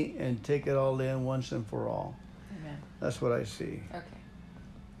 "Believe me and take it all in once and for all." Amen. That's what I see. Okay.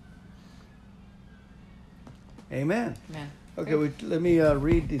 Amen. Amen. Okay, let me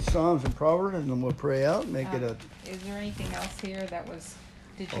read the Psalms and Proverbs, and then we'll pray out. Make it a. Is there anything else here that was?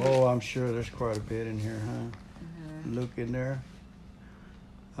 Did you? Oh, I'm sure there's quite a bit in here, huh? Look in there.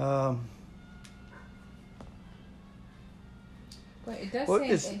 But it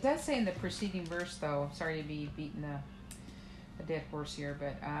does it does say in the preceding verse, though. I'm sorry to be beating a dead horse here,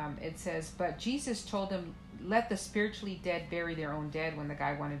 but it says, "But Jesus told him, let the spiritually dead bury their own dead." When the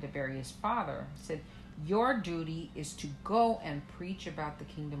guy wanted to bury his father, he said, "Your duty is to go and preach about the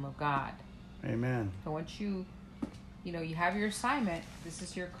kingdom of God." Amen. So once you have your assignment, this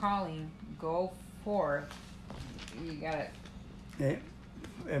is your calling. Go forth. You got it.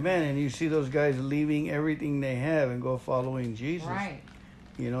 Amen. And you see those guys leaving everything they have and go following Jesus. Right.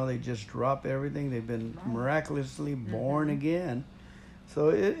 They just drop everything. They've been miraculously born again. So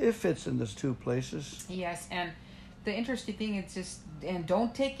it fits in those two places. Yes, and the interesting thing is just, and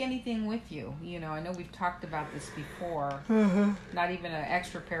don't take anything with you. I know we've talked about this before. Not even an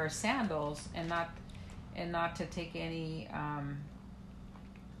extra pair of sandals, and not to take any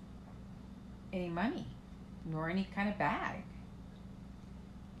money, nor any kind of bag.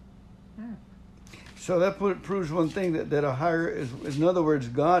 So that proves one thing, that a higher is, in other words,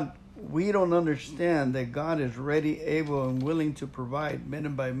 God, we don't understand that God is ready, able, and willing to provide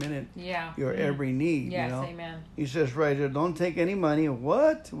minute by minute Yeah. your every need. Yes, you know? amen. He says right here, don't take any money,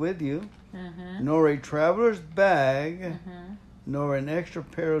 what, with you, Mm-hmm. nor a traveler's bag, Mm-hmm. nor an extra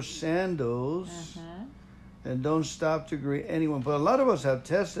pair of sandals, Mm-hmm. and don't stop to greet anyone. But a lot of us have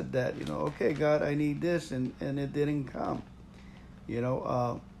tested that, okay, God, I need this, and it didn't come.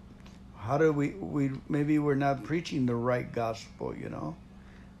 How do we maybe we're not preaching the right gospel,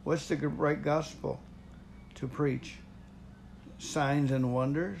 What's the right gospel to preach? Signs and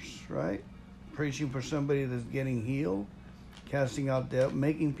wonders, right? Preaching for somebody that's getting healed, casting out devil,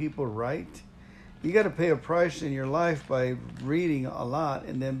 making people right. You got to pay a price in your life by reading a lot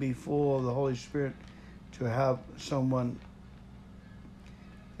and then be full of the Holy Spirit to have someone.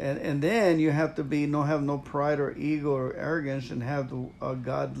 And then you have to have no pride or ego or arrogance, and have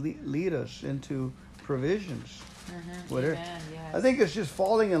God lead us into provisions. Mm-hmm. Whatever. Amen. Yes. I think it's just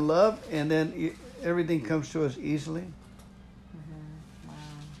falling in love, and then everything comes to us easily.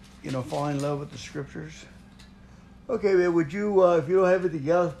 Mm-hmm. Wow. Falling in love with the Scriptures. Okay, man, would you, if you don't have anything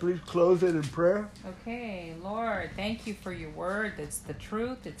else, please close it in prayer? Okay, Lord, thank you for your word. It's the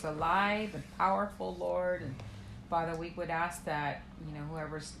truth. It's alive and powerful, Lord. And Father, we would ask that,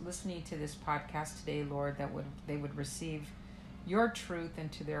 whoever's listening to this podcast today, Lord, they would receive your truth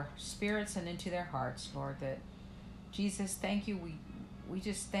into their spirits and into their hearts, Lord. That Jesus, thank you. We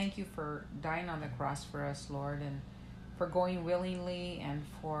just thank you for dying on the cross for us, Lord, and for going willingly, and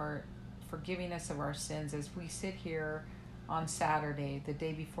for forgiving us of our sins as we sit here on Saturday, the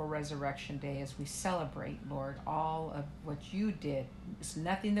day before Resurrection Day, as we celebrate, Lord, all of what you did. It's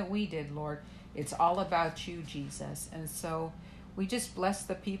nothing that we did, Lord. It's all about you, Jesus. And so we just bless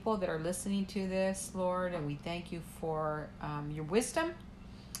the people that are listening to this, Lord, and we thank you for your wisdom,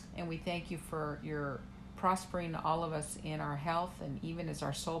 and we thank you for your prospering all of us in our health, and even as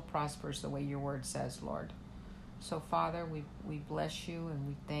our soul prospers the way your word says, Lord. So, Father, we bless you and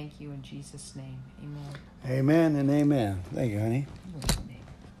we thank you in Jesus' name. Amen. Amen and amen. Thank you, honey.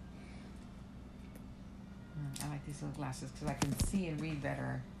 I like these little glasses because I can see and read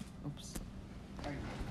better. Oops. Sorry.